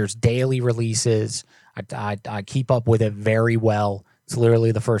TikTok. There's daily releases. I keep up with it very well. It's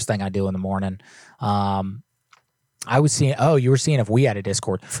literally the first thing I do in the morning. I was seeing, you were seeing if we had a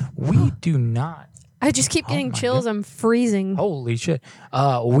Discord. We do not. I just keep getting chills. I'm freezing. Holy shit.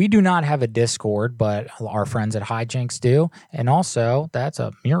 We do not have a Discord, but our friends at Hijinks do. And also, that's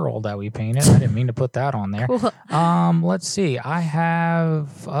a mural that we painted. I didn't mean to put that on there. Cool. Let's see. I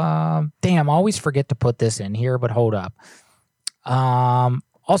have, I always forget to put this in here, but hold up.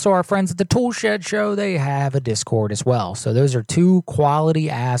 Also, our friends at the Tool Shed Show, they have a Discord as well. So those are 2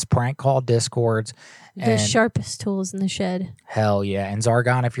 quality-ass prank call Discords. The sharpest tools in the shed. Hell yeah. And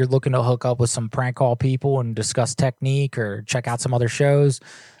Zargon, if you're looking to hook up with some prank call people and discuss technique or check out some other shows,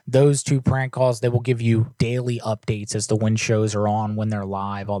 those 2 prank calls, they will give you daily updates as to when shows are on, when they're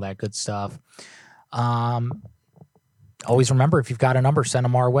live, all that good stuff. Always remember, if you've got a number, send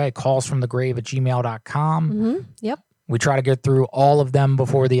them our way. callsfromthegrave@gmail.com. Yep. We try to get through all of them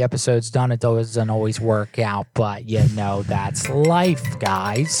before the episode's done. It doesn't always work out, but that's life,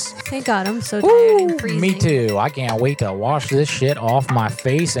 guys. Thank God, I'm so tired and freezing. Me too. I can't wait to wash this shit off my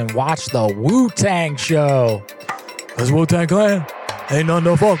face and watch the Wu-Tang show. Because Wu-Tang Clan ain't nothing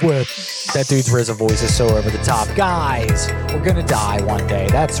to fuck with. That dude's RZA voice is so over the top. Guys, we're going to die one day.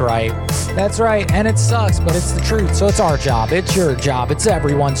 That's right. That's right. And it sucks, but it's the truth. So it's our job. It's your job. It's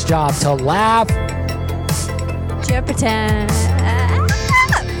everyone's job to laugh.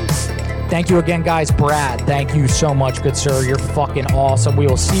 Thank you again, guys. Brad, thank you so much, good sir. You're fucking awesome. We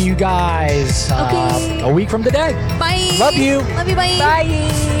will see you guys a week from today. Bye. Love you. Love you. Bye.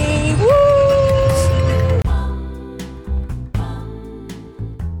 Bye.